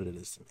really what it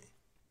is to me.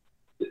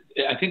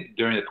 I think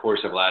during the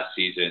course of last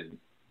season,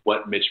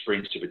 what Mitch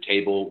brings to the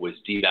table was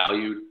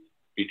devalued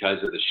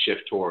because of the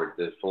shift toward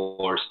the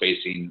floor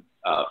spacing,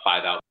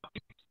 5 out,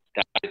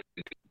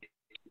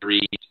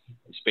 three,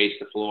 space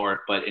the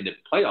floor. But in the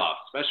playoffs,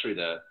 especially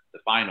the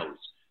finals,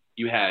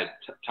 you had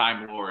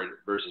Time Lord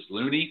versus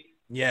Looney.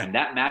 Yeah. And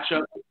that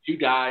matchup, two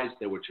guys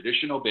that were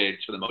traditional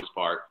bigs for the most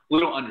part,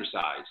 little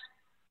undersized,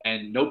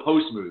 and no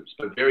post moves,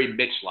 but very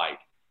Mitch-like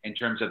in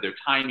terms of their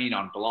timing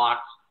on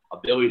blocks,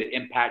 ability to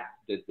impact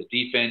the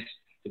defense,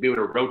 to be able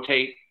to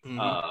rotate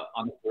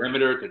on the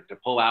perimeter, to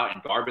pull out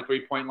and guard the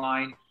three-point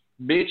line.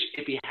 Mitch,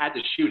 if he had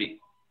the shooting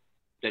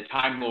that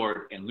Time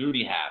Lord and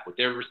Looney have with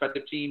their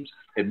respective teams,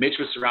 if Mitch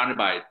was surrounded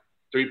by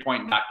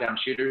three-point knockdown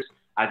shooters,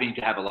 I think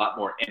to have a lot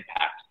more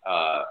impact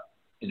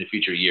in the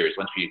future years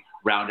once we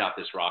round out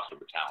this roster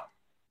with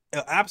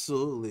talent.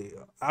 Absolutely.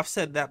 I've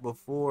said that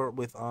before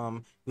with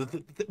the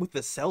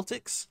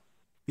Celtics,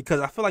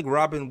 because I feel like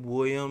Robin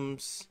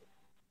Williams'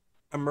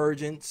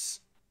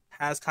 emergence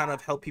has kind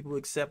of helped people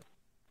accept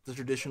the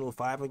traditional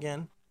five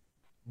again.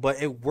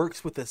 But it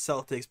works with the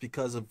Celtics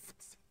because of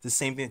the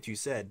same thing that you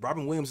said.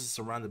 Robin Williams is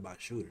surrounded by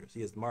shooters.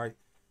 He has Mark,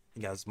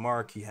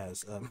 he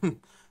has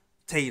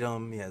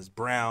Tatum, he has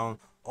Brown.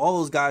 All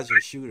those guys are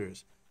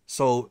shooters.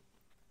 So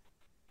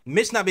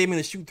Mitch not being able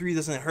to shoot threes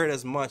doesn't hurt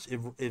as much.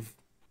 If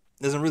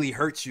doesn't really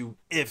hurt you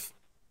if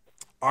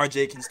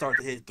RJ can start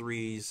to hit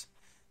threes.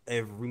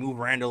 If we move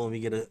Randall and we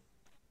get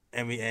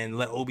and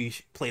let Obi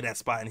play that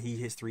spot and he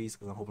hits threes,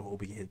 because I'm hoping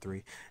Obi can hit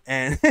three,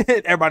 and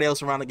everybody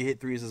else around him can hit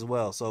threes as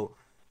well. So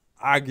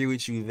I agree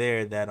with you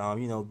there that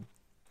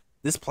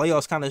this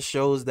playoffs kind of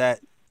shows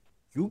that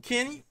you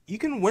can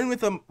win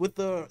with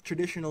a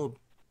traditional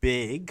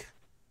big,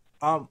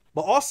 but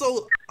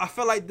also I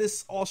feel like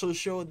this also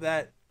showed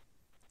that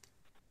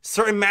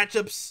certain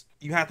matchups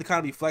you have to kind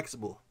of be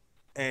flexible,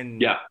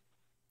 and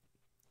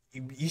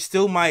you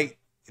still might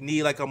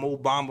need like a Mo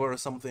Bamba or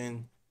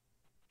something,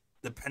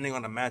 depending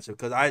on the matchup.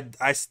 Because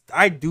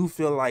I do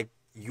feel like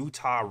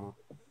Utah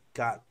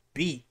got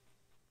beat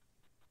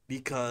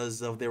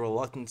because of their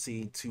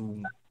reluctancy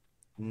to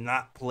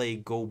not play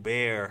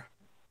Gobert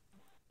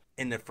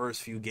in the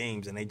first few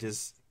games, and they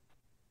just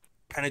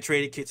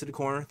penetrated kick to the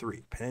corner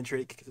three,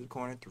 penetrated kick to the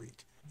corner three.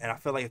 And I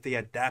feel like if they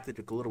adapted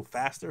a little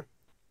faster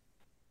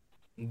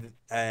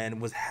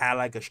and had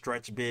like a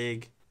stretch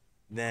big,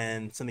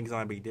 then something's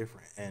gonna be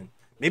different. And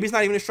maybe it's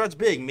not even a stretch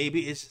big.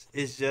 Maybe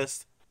it's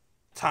just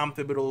Tom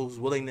Thibodeau's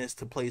willingness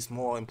to play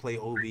small and play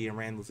Obi and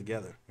Randall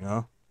together. You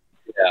know?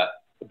 Yeah,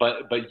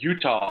 but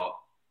Utah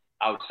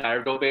outside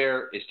of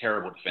Gobert is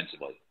terrible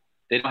defensively.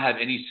 They don't have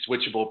any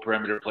switchable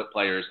perimeter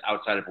players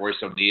outside of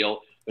Royce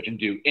O'Neal, but can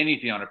do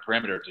anything on a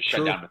perimeter to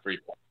shut down the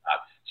three-point shot.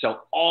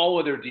 So all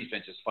of their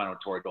defense is funneled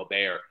toward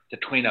Gobert to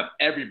clean up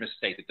every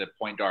mistake that the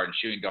point guard and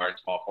shooting guard and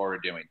small forward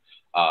are doing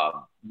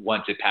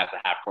once it passes the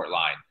half-court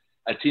line.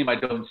 A team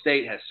like Golden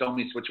State has so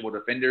many switchable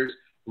defenders.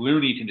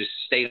 Looney can just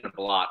stay on the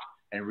block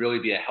and really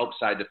be a help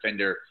side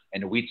defender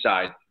and the weak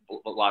side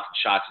blocking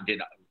shots and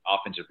getting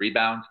offensive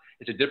rebounds.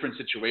 It's a different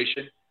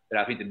situation that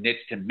I think the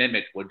Knicks can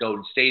mimic what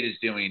Golden State is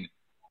doing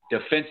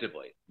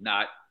defensively,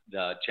 not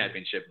the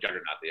championship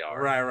juggernaut they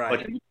are. Right.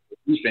 But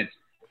defense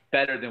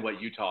better than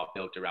what Utah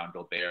built around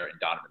Gobert and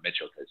Donovan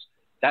Mitchell, because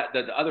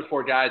the other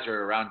four guys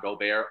are around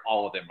Gobert.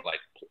 All of them are like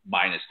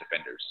minus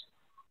defenders,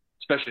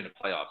 especially in the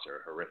playoffs,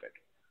 are horrific.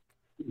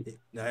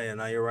 Yeah,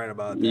 no, you're right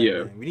about that.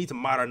 Yeah. Man. We need to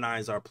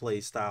modernize our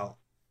play style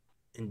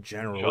in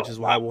general, Sure. which is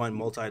why I want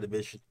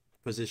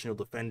multi-positional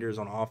defenders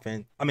on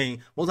offense. I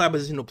mean,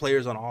 multi-positional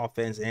players on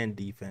offense and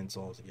defense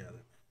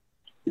altogether.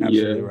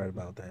 Absolutely right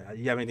about that.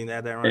 You have anything to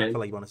add there, Ryan? I feel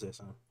like you want to say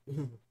something.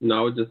 No,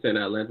 I was just saying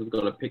Atlanta's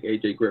going to pick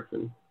AJ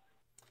Griffin.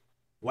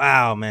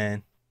 Wow,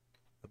 man.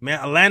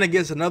 Atlanta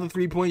gets another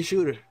three-point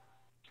shooter.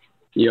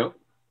 Yep.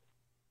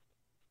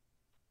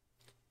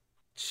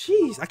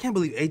 Jeez, I can't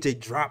believe AJ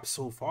dropped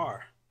so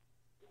far.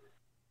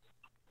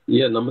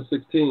 Yeah, number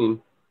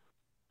 16.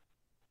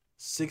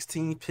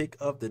 16 pick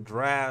of the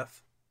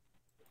draft,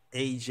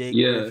 AJ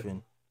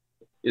Griffin.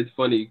 It's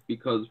funny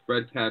because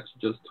Fred Katz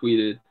just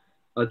tweeted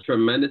a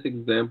tremendous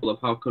example of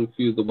how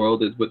confused the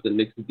world is with the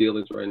Knicks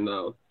dealings right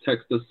now.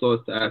 Text the source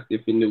to ask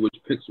if he knew which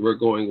picks were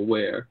going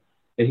where.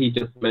 And he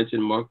just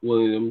mentioned Mark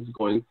Williams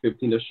going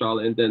 15 to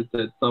Charlotte and then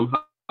said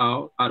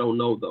somehow, I don't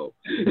know though.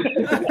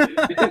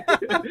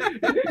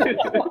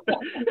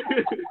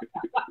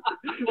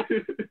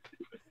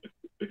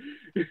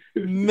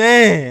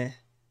 Man.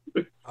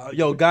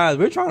 Yo, guys,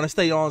 we're trying to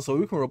stay on so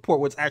we can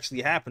report what's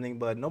actually happening,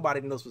 but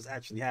nobody knows what's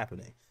actually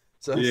happening.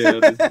 So yeah,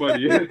 that's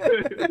funny.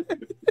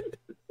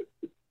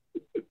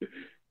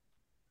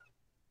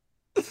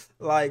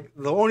 Like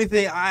the only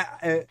thing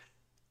I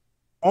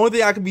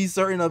can be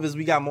certain of is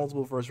we got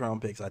multiple first round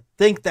picks. I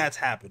think that's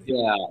happening.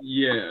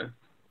 Yeah.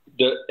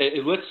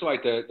 It looks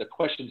like the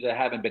questions that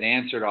haven't been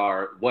answered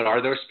are, what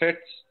are those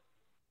picks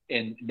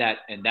in that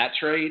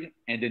trade,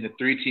 and then the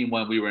 3-team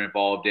one we were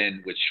involved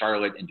in with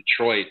Charlotte and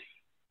Detroit.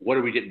 What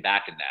are we getting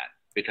back in that?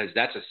 Because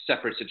that's a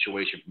separate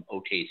situation from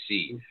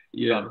OKC.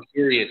 Yeah. So I'm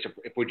curious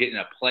if we're getting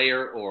a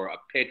player or a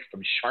pick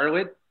from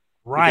Charlotte.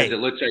 Right. Because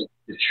it looks like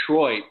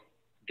Detroit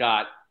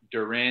got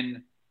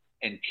Duren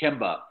and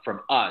Kemba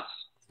from us.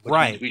 Which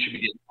means we should be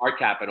getting our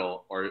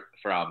capital or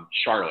from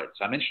Charlotte.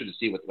 So I'm interested to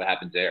see what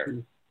happens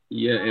there.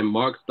 Yeah, and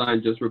Mark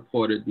Stein just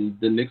reported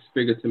the Knicks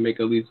figure to make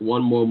at least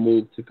one more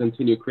move to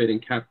continue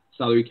creating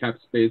salary cap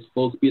space,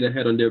 full speed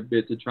ahead on their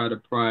bid to try to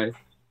pry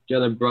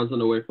Jalen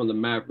Brunson away from the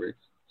Mavericks.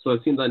 So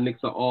it seems like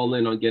Knicks are all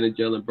in on getting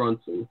Jalen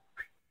Brunson.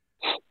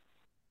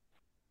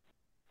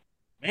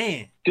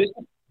 Man.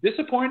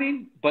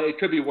 Disappointing, but it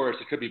could be worse.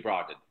 It could be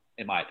Brogdon,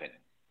 in my opinion.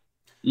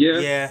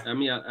 Yeah. I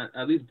mean,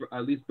 at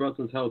least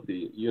Brunson's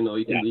healthy. You know,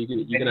 you can actually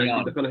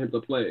depend on him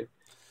to play.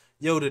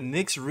 Yo, the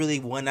Knicks really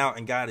went out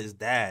and got his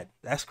dad.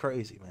 That's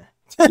crazy, man.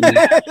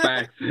 Yeah,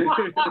 facts.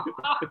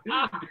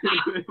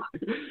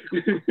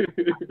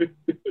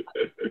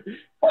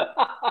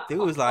 It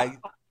was like,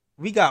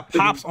 we got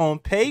Pops on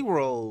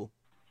payroll.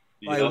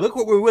 Like, look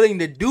what we're willing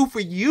to do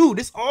for you.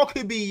 This all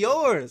could be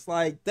yours.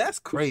 Like, that's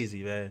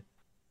crazy, man.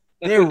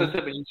 That's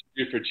something you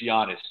should do for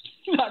Giannis,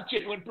 not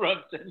Jalen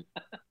Brunson.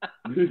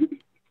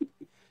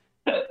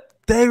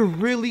 They're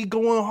really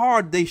going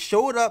hard. They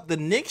showed up. The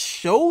Knicks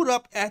showed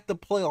up at the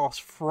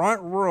playoffs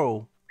front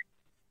row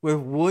with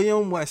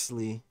William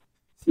Wesley,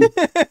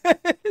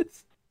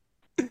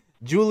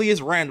 Julius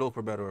Randle,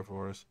 for better or for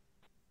worse,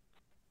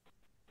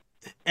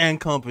 and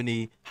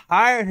company,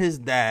 hired his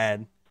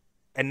dad,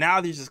 and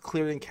now they're just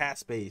clearing cap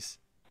space.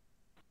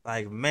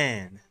 Like,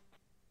 man.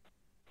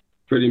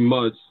 Pretty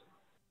much.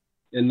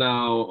 And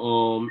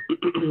now,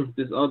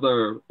 this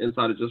other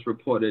insider just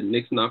reported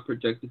Knicks not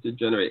projected to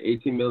generate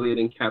 $18 million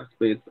in cap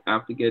space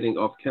after getting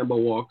off Kemba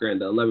Walker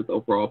and the 11th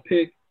overall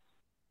pick.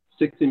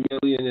 $60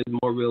 million is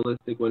more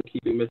realistic when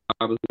keeping Mitch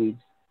Robinson's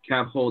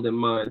cap hold in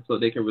mind, so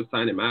they can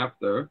resign him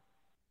after.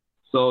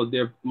 So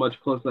they're much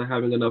closer to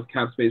having enough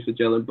cap space for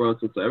Jalen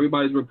Brunson. So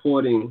everybody's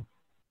reporting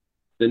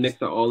the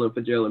Knicks are all in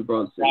for Jalen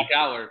Brunson. Brock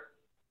Aller.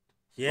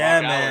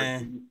 Yeah, Brock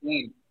man.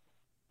 Allard.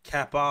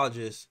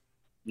 Capologist.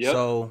 Yep.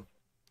 So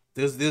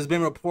there's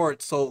been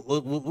reports. So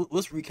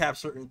let's recap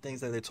certain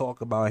things that they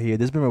talk about here.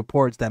 There's been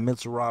reports that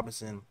Mitchell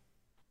Robinson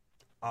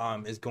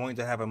is going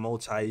to have a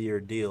multi-year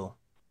deal.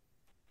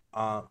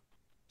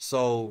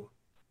 So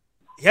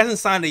he hasn't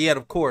signed it yet,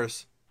 of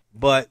course,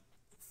 but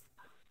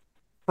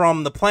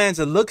from the plans,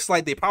 it looks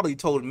like they probably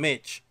told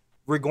Mitch,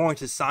 we're going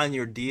to sign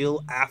your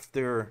deal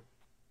after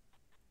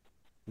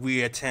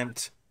we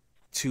attempt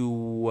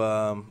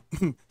to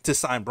to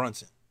sign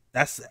Brunson.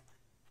 That's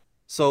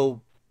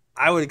so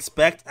I would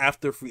expect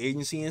after free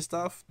agency and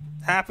stuff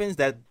happens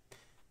that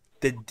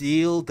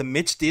the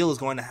Mitch deal is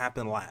going to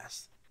happen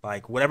last.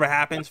 Like whatever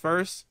happens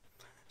first.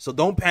 So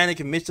don't panic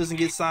if Mitch doesn't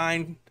get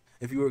signed.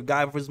 If you were a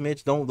guy for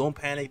Mitch, don't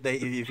panic that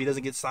if he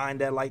doesn't get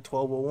signed at like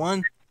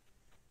 12:01.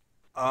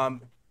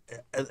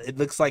 It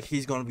looks like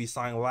he's going to be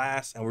signed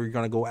last, and we're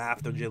going to go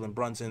after Jalen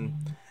Brunson.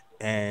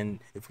 And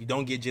if we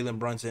don't get Jalen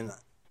Brunson,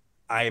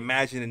 I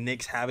imagine the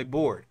Knicks have a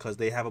board because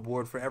they have a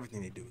board for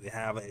everything they do. They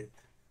have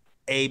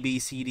A, B,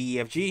 C, D, E,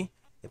 F, G.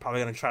 They're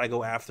probably going to try to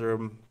go after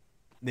him.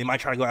 They might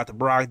try to go after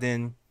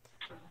Brogdon.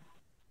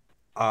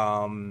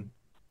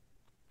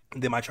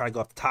 They might try to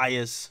go after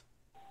Tyus.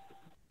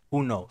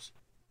 Who knows?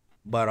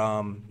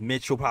 But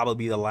Mitch will probably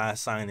be the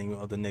last signing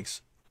of the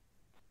Knicks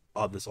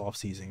of this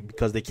offseason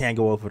because they can't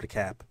go over the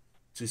cap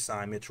to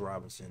sign Mitch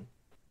Robinson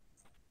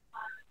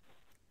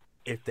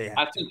if they have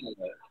I think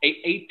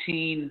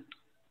 $18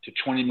 to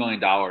 $20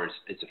 million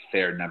is a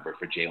fair number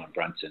for Jalen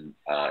Brunson.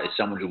 As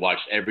someone who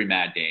watched every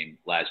Mad game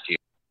last year,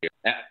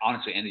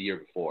 honestly, and the year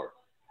before,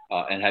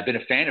 and have been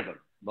a fan of him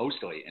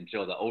mostly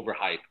until the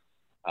overhype,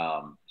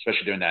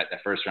 especially during that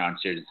first round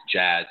series with the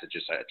Jazz, that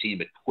just a team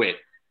that quit.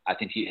 I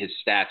think his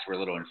stats were a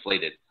little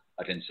inflated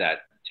against that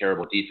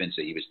terrible defense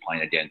that he was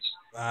playing against.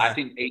 I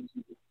think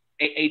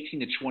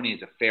 18 to 20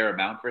 is a fair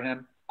amount for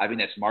him. I think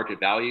that's market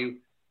value.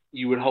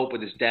 You would hope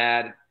with his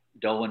dad,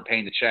 Dolan,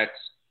 paying the checks,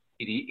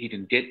 he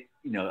can get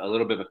a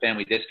little bit of a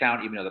family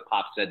discount, even though the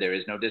pop said there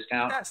is no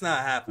discount. That's not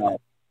happening.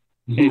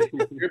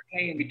 If you're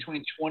paying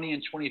between 20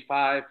 and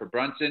 25 for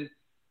Brunson,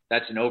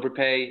 that's an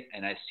overpay,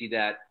 and I see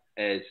that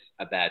as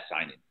a bad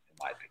signing, in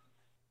my opinion.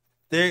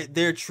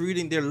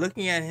 They're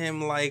looking at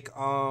him like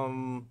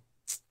I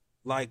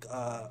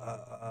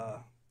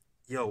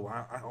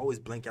always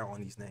blank out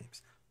on these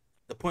names.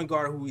 The point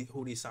guard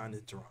who he signed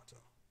in Toronto.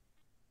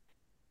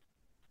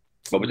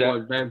 What was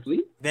that? Van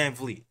Vliet?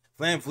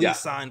 Van Vliet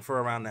signed for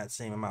around that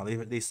same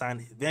amount. They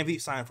signed Van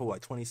Vliet signed for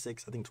what,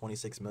 26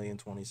 million,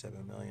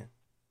 27 million.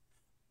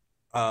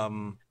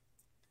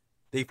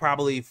 They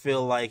probably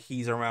feel like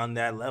he's around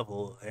that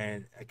level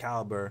and a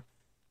caliber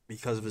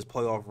because of his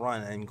playoff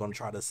run and going to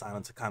try to sign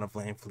him to kind of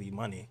Van Vliet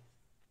money.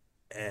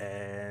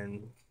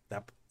 And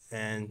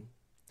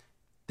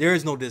there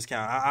is no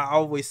discount. I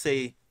always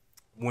say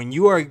when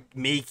you're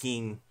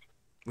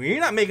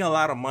not making a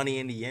lot of money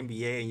in the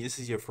NBA and this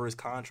is your first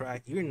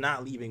contract, you're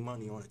not leaving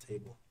money on the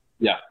table.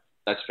 Yeah,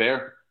 that's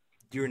fair.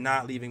 You're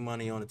not leaving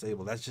money on the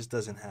table. That just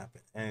doesn't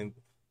happen. And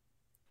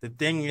the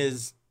thing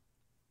is,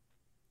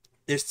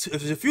 there's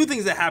a few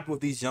things that happen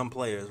with these young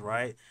players,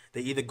 right? They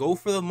either go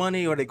for the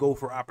money or they go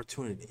for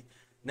opportunity.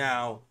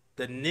 Now,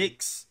 the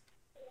Knicks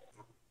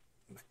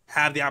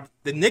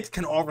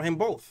can offer him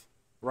both,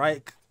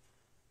 right?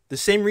 The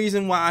same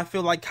reason why I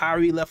feel like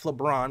Kyrie left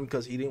LeBron,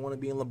 because he didn't want to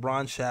be in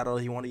LeBron's shadow.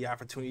 He wanted the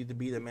opportunity to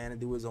be the man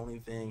and do his own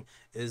thing,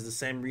 is the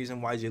same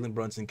reason why Jalen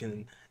Brunson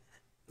can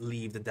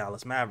leave the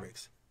Dallas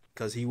Mavericks,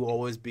 because he will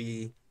always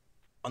be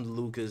under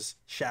Luka's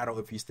shadow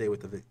if you stay with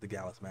the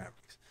Dallas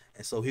Mavericks.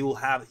 And so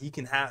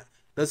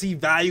does he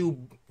value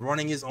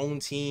running his own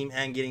team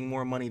and getting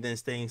more money than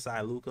staying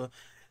inside Luka?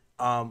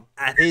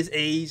 At his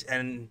age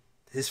and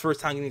his first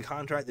time getting a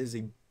contract,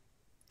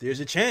 there's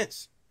a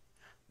chance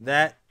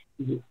that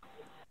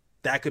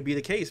could be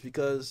the case,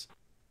 because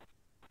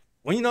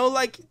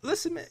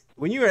listen, man,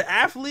 when you're an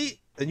athlete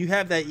and you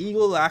have that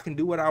ego, I can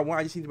do what I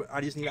want.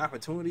 I just need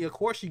opportunity. Of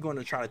course, you're going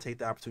to try to take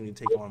the opportunity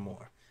to take on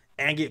more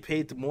and get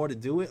paid more to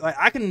do it. Like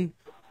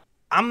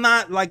I'm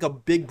not like a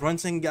big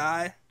Brunson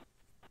guy.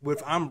 But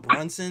if I'm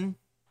Brunson,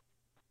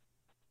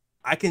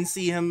 I can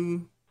see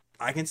him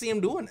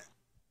doing that.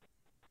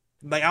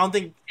 Like I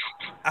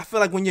feel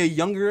like when you're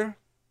younger,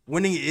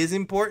 winning is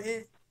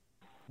important,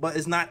 but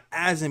it's not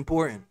as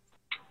important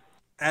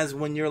as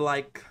when you're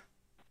like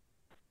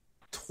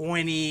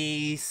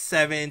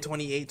 27,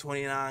 28,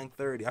 29,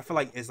 30. I feel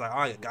like it's like, all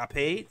right, got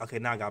paid? Okay,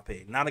 now I got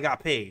paid. Now I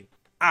got paid.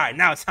 All right,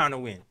 now it's time to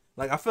win.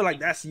 Like, I feel like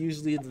that's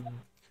usually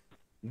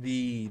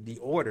the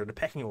order, the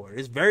pecking order.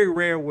 It's very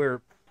rare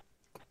where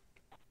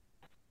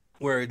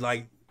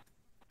like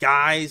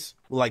guys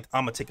will like,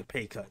 I'm gonna take a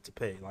pay cut to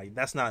pay. Like,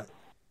 that's not,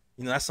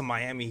 that's some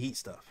Miami Heat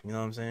stuff. You know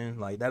what I'm saying?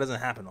 Like, that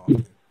doesn't happen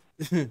often.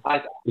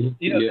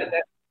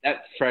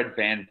 That Fred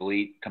Van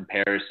Vliet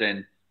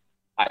comparison,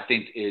 I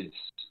think, is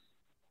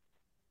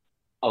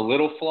a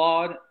little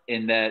flawed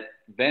in that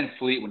Van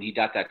Vliet, when he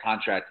got that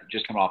contract,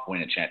 just come off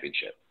winning a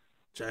championship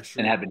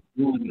and had been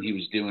doing what he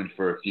was doing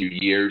for a few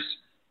years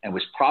and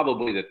was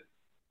probably the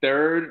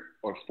third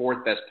or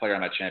fourth best player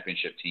on that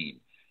championship team.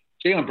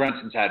 Jalen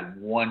Brunson's had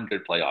one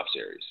good playoff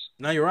series.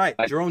 No, you're right.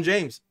 Jerome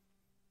James.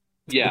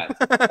 Yeah.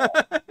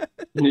 That's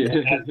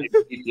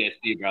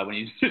PTSD, bro, when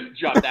you just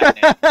drop that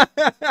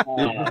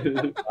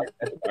name.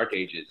 Dark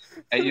ages.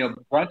 And,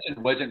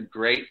 Brunson wasn't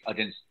great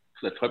against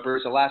the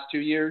Clippers the last 2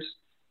 years.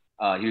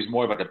 He was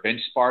more of like a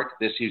bench spark.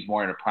 He was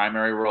more in a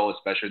primary role,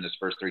 especially in his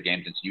first 3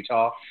 games against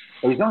Utah.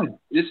 But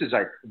this is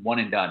like one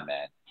and done,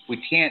 man. We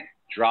can't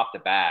drop the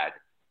bag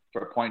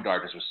for a point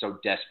guard because we're so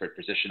desperate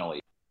positionally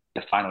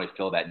to finally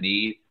fill that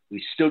need.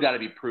 We still got to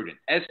be prudent.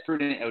 As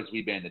prudent as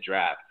we've been in the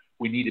draft,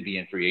 we need to be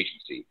in free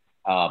agency.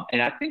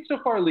 And I think so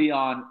far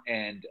Leon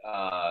and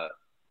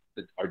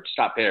or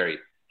Scott Perry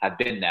have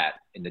been that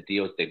in the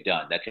deals they've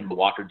done. That Kemba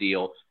Walker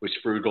deal was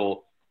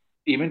frugal.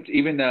 Even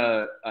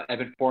the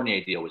Evan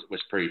Fournier deal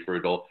was pretty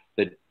frugal.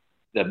 The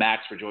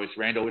max for Joyce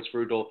Randle was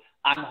frugal.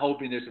 I'm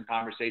hoping there's some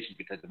conversations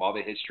because of all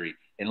the history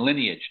and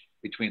lineage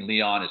between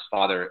Leon, his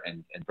father,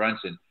 and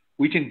Brunson.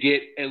 We can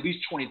get at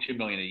least $22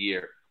 million a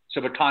year, so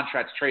the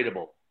contract's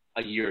tradable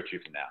a year or two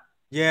from now.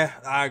 Yeah,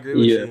 I agree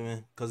with you,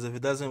 man. Because if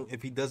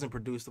he doesn't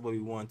produce the way we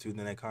want to,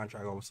 then that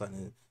contract all of a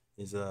sudden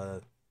is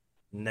a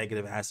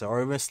negative asset,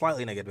 or even a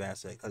slightly negative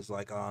asset. Because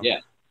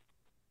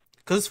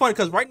because it's funny.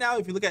 Because right now,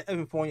 if you look at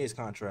Evan Fournier's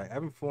contract,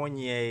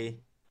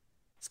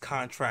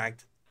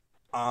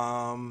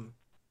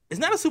 it's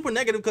not a super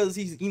negative because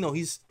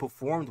he's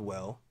performed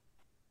well,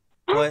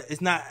 but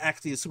it's not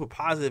actually a super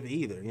positive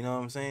either. You know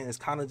what I'm saying? It's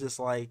kind of just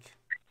like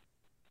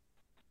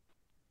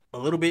a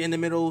little bit in the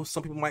middle.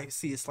 Some people might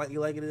see it slightly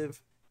negative.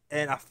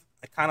 And I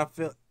kind of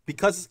feel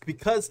because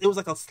it was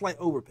like a slight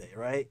overpay,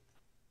 right?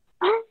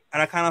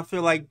 And I kind of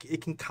feel like it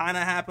can kind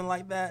of happen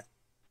like that.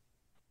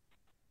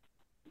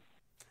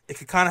 It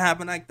could kind of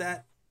happen like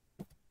that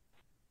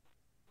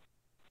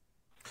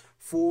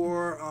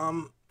for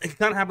it could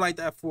kind of happen like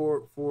that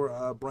for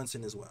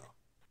Brunson as well.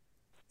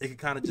 It could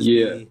kind of just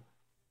be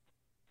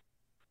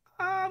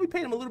we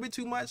paid him a little bit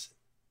too much.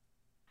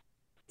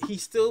 He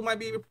still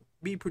might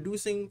be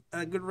producing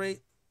at a good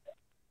rate.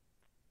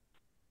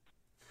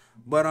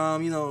 But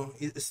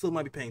it still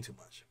might be paying too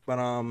much. But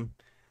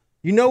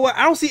you know what?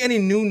 I don't see any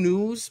new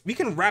news. We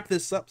can wrap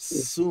this up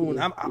soon.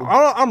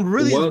 I'm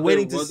really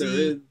waiting to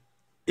see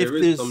if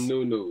there's some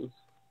new news.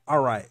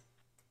 All right.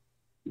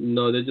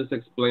 No, they're just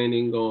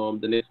explaining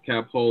the Knicks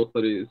cap hold.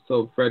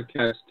 So Fred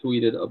Katz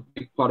tweeted a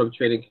big part of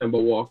trading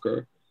Kemba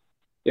Walker.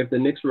 If the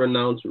Knicks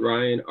renounce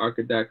Ryan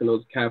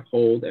Arcidiacono's cap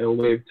hold and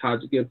waive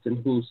Taj Gibson,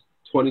 whose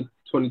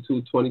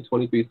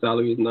 2022-2023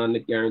 salary is not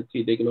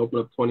guaranteed, they can open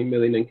up $20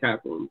 million in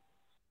cap room.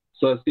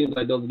 So it seems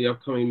like those are the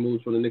upcoming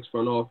moves from the Knicks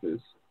front office.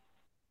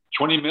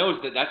 20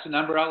 mil, that's the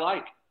number I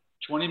like.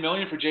 20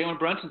 million for Jalen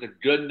Brunson's a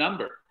good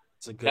number.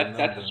 It's a good number.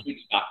 That's a sweet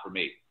spot for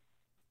me.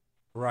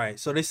 Right.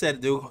 So they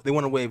said they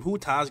want to waive who?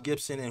 Taj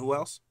Gibson and who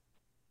else?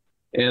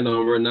 And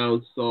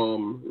renounce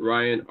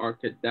Ryan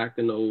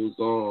Arcidiacono's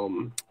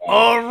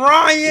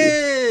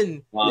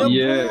Ryan!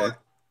 Yeah.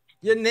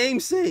 Your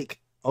namesake.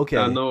 Okay.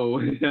 I know.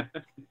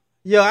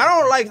 Yo, I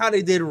don't like how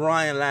they did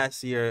Ryan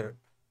last year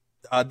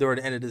during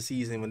the end of the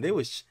season when they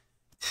was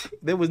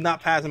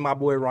not passing my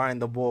boy Ryan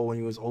the ball when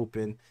he was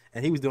open,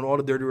 and he was doing all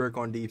the dirty work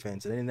on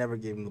defense, and they never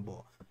gave him the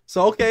ball.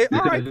 So okay, all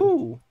right,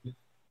 cool.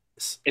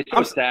 It's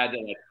so sad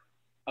that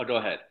go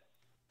ahead.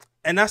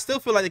 And I still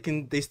feel like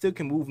they still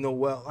can move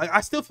Noel. Like I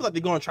still feel like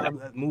they're gonna try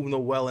to move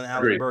Noel and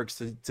Alec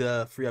Burks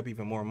to free up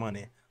even more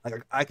money.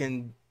 Like I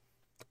feel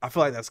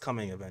like that's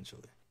coming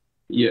eventually.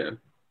 Yeah.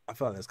 I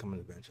feel like that's coming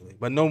eventually.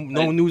 But no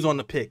news on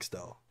the picks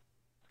though.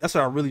 That's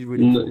what I really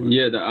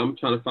I'm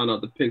trying to find out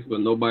the picks,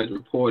 but nobody's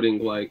reporting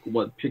like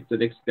what picks the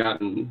Knicks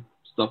got and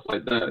stuff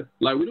like that.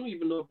 Like we don't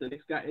even know if the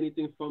Knicks got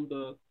anything from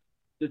the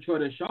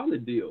Detroit and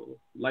Charlotte deal.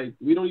 Like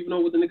we don't even know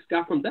what the Knicks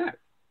got from that.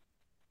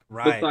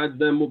 Right. Besides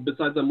them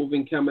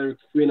moving Kemba and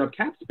freeing up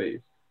cap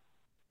space.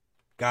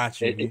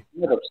 Gotcha. It's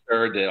kind of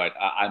absurd that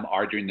I'm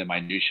arguing the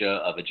minutia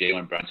of a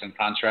Jalen Brunson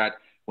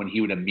contract when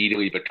he would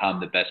immediately become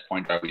the best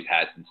point guard we've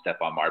had since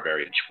Stephon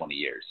Marbury in 20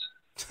 years.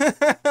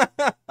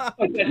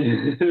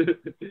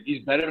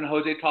 He's better than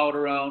Jose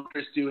Calderon,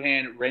 Chris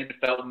Duhan, Raymond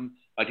Felton.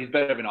 Like he's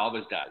better than all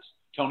those guys.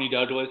 Tony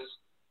Douglas.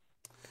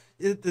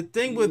 The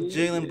thing with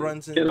Jalen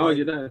Brunson, can't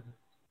argue that.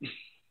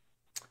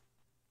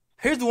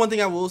 Here's the one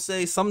thing I will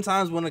say: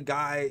 sometimes when a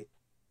guy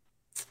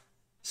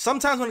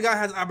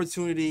has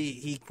opportunity,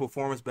 he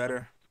performs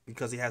better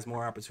because he has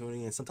more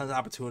opportunity, and sometimes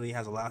opportunity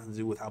has a lot to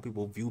do with how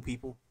people view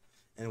people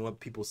and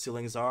what people's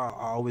ceilings are.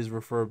 I always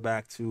refer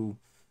back to.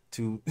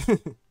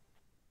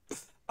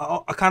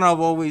 I kind of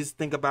always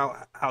think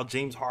about how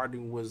James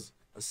Harden was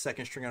a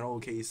second string at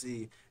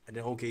OKC, and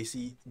then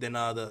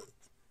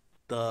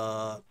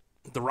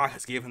the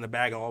Rockets gave him the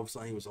bag, and all of a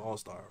sudden he was an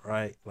all-star,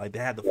 right? Like they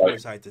had the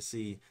foresight to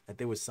see that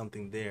there was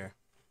something there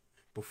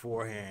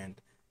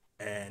beforehand,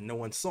 and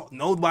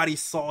nobody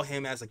saw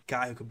him as a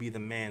guy who could be the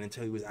man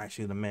until he was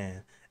actually the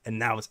man, and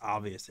now it's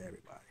obvious to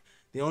everybody.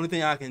 The only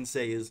thing I can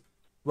say is,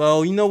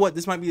 well, you know what?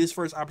 This might be his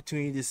first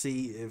opportunity to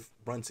see if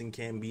Brunson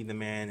can be the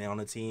man on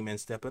the team and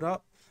step it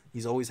up.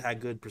 He's always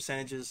had good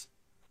percentages.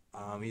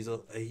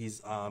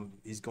 He's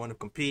going to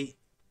compete,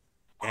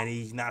 and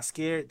he's not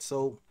scared.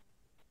 So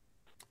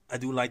I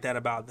do like that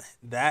about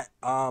that.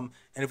 And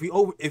if we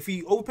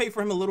overpay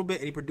for him a little bit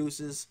and he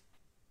produces,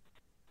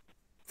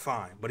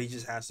 fine. But he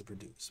just has to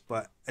produce.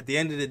 But at the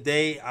end of the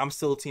day, I'm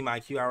still Team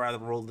IQ. I'd rather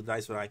roll the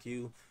dice with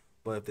IQ.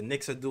 But if the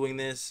Knicks are doing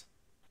this,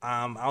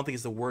 I don't think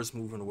it's the worst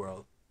move in the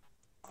world.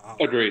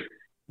 Agreed.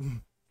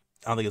 I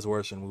don't think it's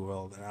worse in the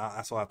world. And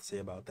that's all I have to say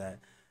about that.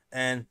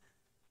 And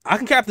I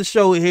can cap the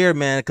show here,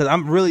 man, because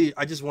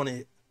I just want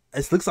to.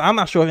 It looks like I'm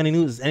not sure if any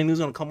news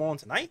gonna come on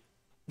tonight.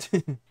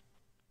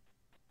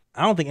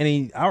 I don't think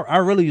any. I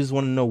really just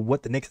want to know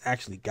what the Knicks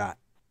actually got.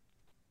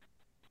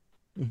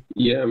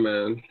 Yeah,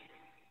 man.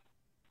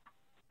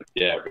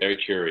 Yeah, very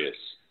curious.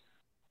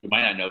 We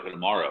might not know till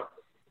tomorrow.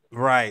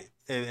 Right,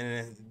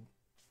 and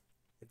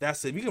if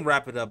that's it, we can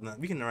wrap it up now.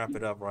 We can wrap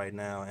it up right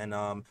now,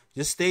 and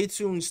just stay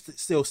tuned.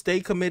 Still, stay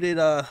committed.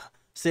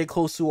 Stay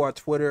close to our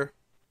Twitter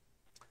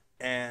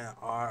and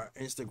our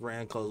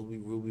Instagram, because we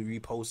will be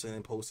reposting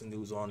and posting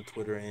news on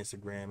Twitter and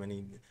Instagram.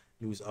 Any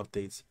news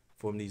updates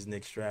from these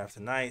Knicks draft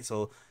tonight.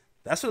 So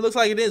that's what it looks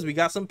like it is. We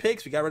got some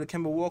picks. We got rid of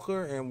Kemba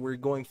Walker, and we're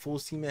going full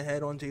steam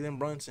ahead on Jalen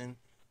Brunson.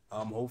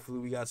 Hopefully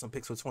we got some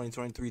picks for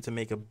 2023 to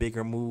make a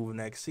bigger move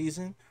next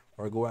season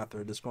or go after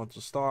a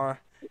disgruntled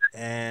star.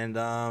 And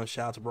shout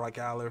out to Brock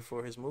Aller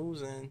for his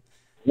moves. And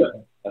yeah,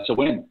 that's a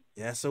win.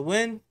 Yeah, it's a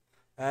win.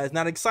 It's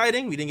not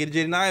exciting. We didn't get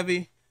Jaden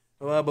Ivey,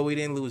 but we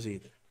didn't lose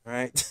either. All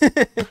right.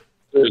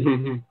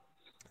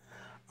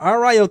 All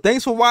right, yo.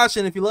 Thanks for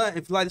watching. If you like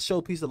the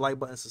show, please hit the like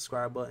button,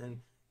 subscribe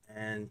button,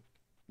 and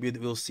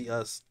we'll see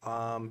us.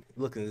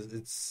 Look,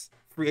 it's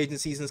free agent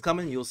season is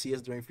coming. You'll see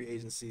us during free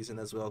agent season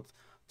as well.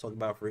 Talk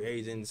about free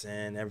agents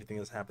and everything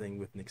that's happening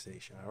with Knicks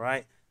Nation. All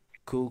right,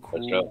 cool,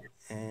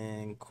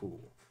 and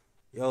cool.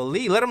 Yo,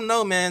 Lee, let them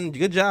know, man.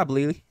 Good job,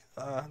 Lee.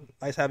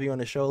 Nice having you on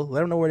the show.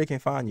 Let them know where they can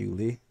find you,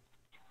 Lee.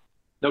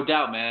 No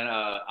doubt, man.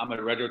 I'm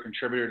a regular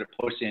contributor to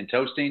Posting and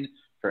Toasting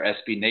for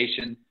SB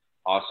Nation.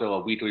 Also a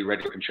weekly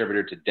regular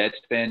contributor to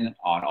Deadspin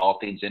on all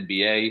things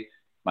NBA.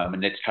 My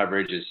Knicks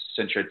coverage is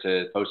centered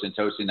to Posting and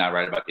Toasting. I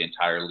write about the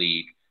entire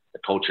league, the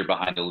culture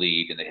behind the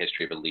league, and the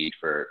history of the league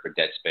for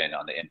Deadspin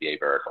on the NBA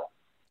vertical.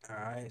 All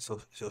right,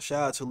 so shout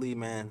out to Lee,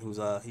 man, who's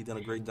he done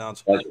a great job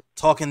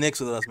talking Knicks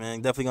with us,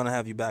 man. Definitely gonna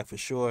have you back for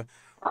sure.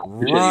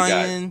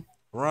 Ryan,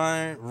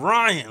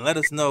 let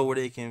us know where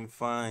they can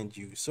find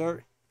you,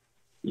 sir.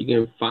 You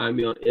can find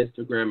me on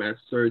Instagram at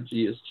Sir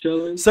G is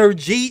chillin'. Sir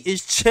G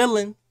is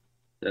chillin'.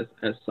 That's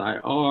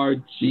SIR.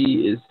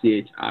 G is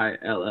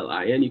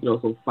CHILLIN. You can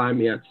also find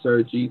me at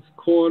Sir G's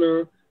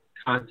Corner.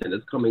 Content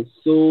is coming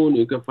soon.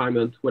 You can find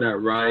me on Twitter at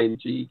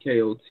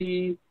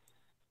RyanGKOT.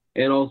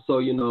 And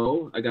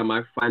also, I got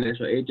my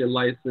financial agent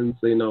license.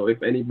 So,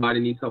 if anybody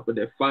needs help with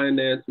their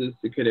finances,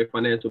 secure their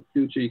financial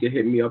future, you can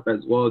hit me up as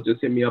well. Just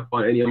hit me up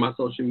on any of my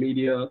social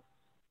media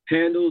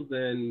handles,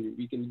 and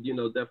we can,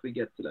 definitely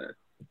get to that.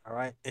 All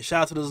right. And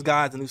shout out to those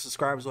guys, the new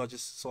subscribers who I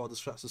just saw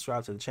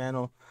subscribe to the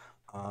channel.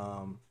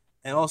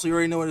 And also, you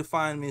already know where to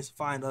find me.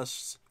 Find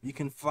us. You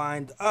can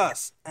find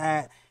us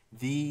at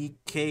the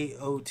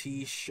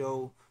KOT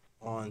Show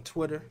on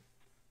Twitter,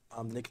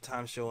 Nick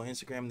Time Show on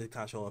Instagram, Nick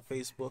Time Show on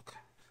Facebook.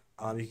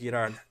 You can get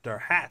our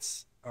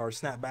hats, our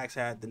snapbacks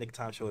at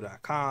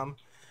thenicktimeshow.com.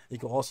 You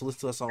can also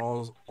listen to us on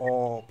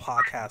all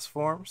podcast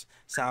forms,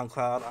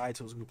 SoundCloud,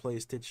 iTunes, Google Play,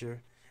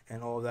 Stitcher,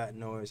 and all that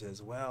noise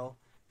as well.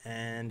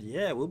 And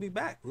yeah, we'll be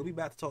back. We'll be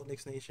back to talk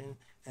Knicks Nation,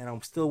 and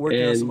I'm still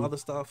working on some other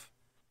stuff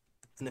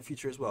in the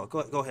future as well. Go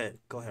ahead,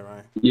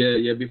 Ryan.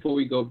 Yeah. Before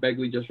we go,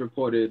 Begley just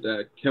reported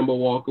that Kemba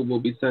Walker will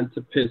be sent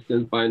to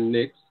Pistons by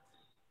Knicks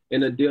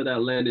in a deal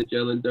that landed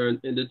Jalen Duren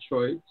in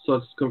Detroit.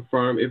 Sources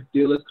confirm if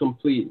deal is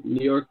complete,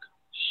 New York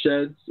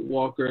sheds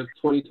Walker's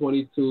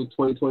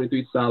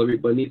 2022-2023 salary,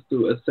 but needs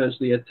to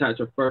essentially attach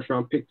a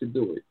first-round pick to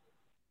do it.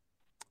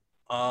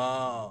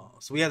 Oh,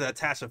 so we have to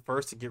attach it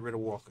first to get rid of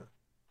Walker.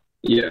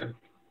 Yeah.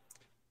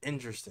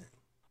 Interesting.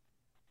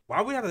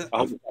 Why we have to? I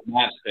hope it's a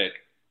Mavs pick.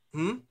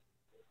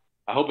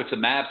 I hope it's a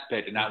Mavs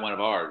pick and not one of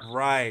ours.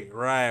 Right.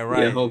 Yeah,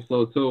 I hope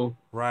so too.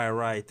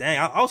 Right.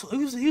 Dang, he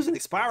was an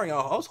expiring. I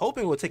was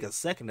hoping it would take a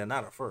second and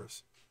not a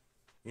first.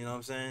 You know what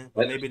I'm saying?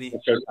 But maybe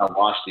that shows how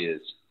washed he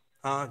is.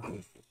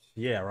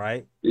 Yeah,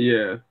 right?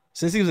 Yeah.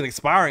 Since he was an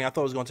expiring, I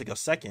thought it was going to take a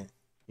second.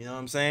 You know what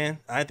I'm saying?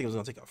 I didn't think it was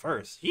going to take a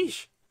first.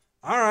 Yeesh.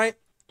 All right.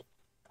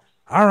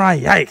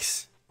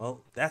 Yikes.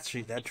 Well, that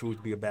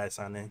would be a bad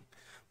signing.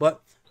 But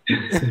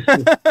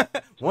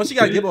once you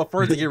got to give up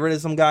first to get rid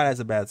of some guy, that's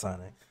a bad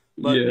signing.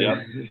 But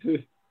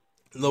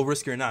low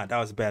risk or not, that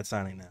was a bad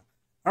signing now.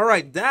 All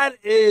right, that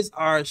is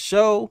our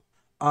show.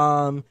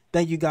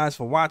 Thank you guys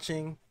for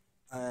watching.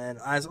 And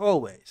as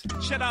always,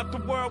 shout out the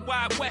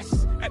Worldwide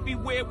West.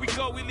 Everywhere we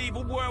go, we leave a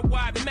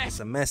worldwide mess. It's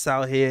a mess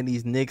out here in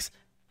these Knicks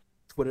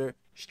Twitter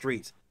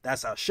streets.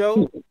 That's our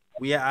show.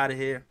 We are out of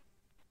here.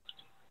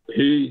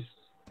 Peace.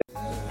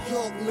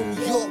 New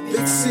York,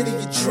 big city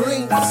of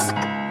dreams.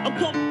 I'm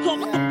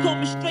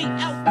coming straight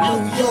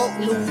out.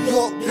 New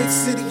York, big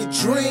city of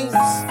dreams.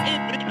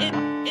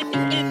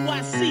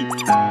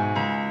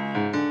 NYC.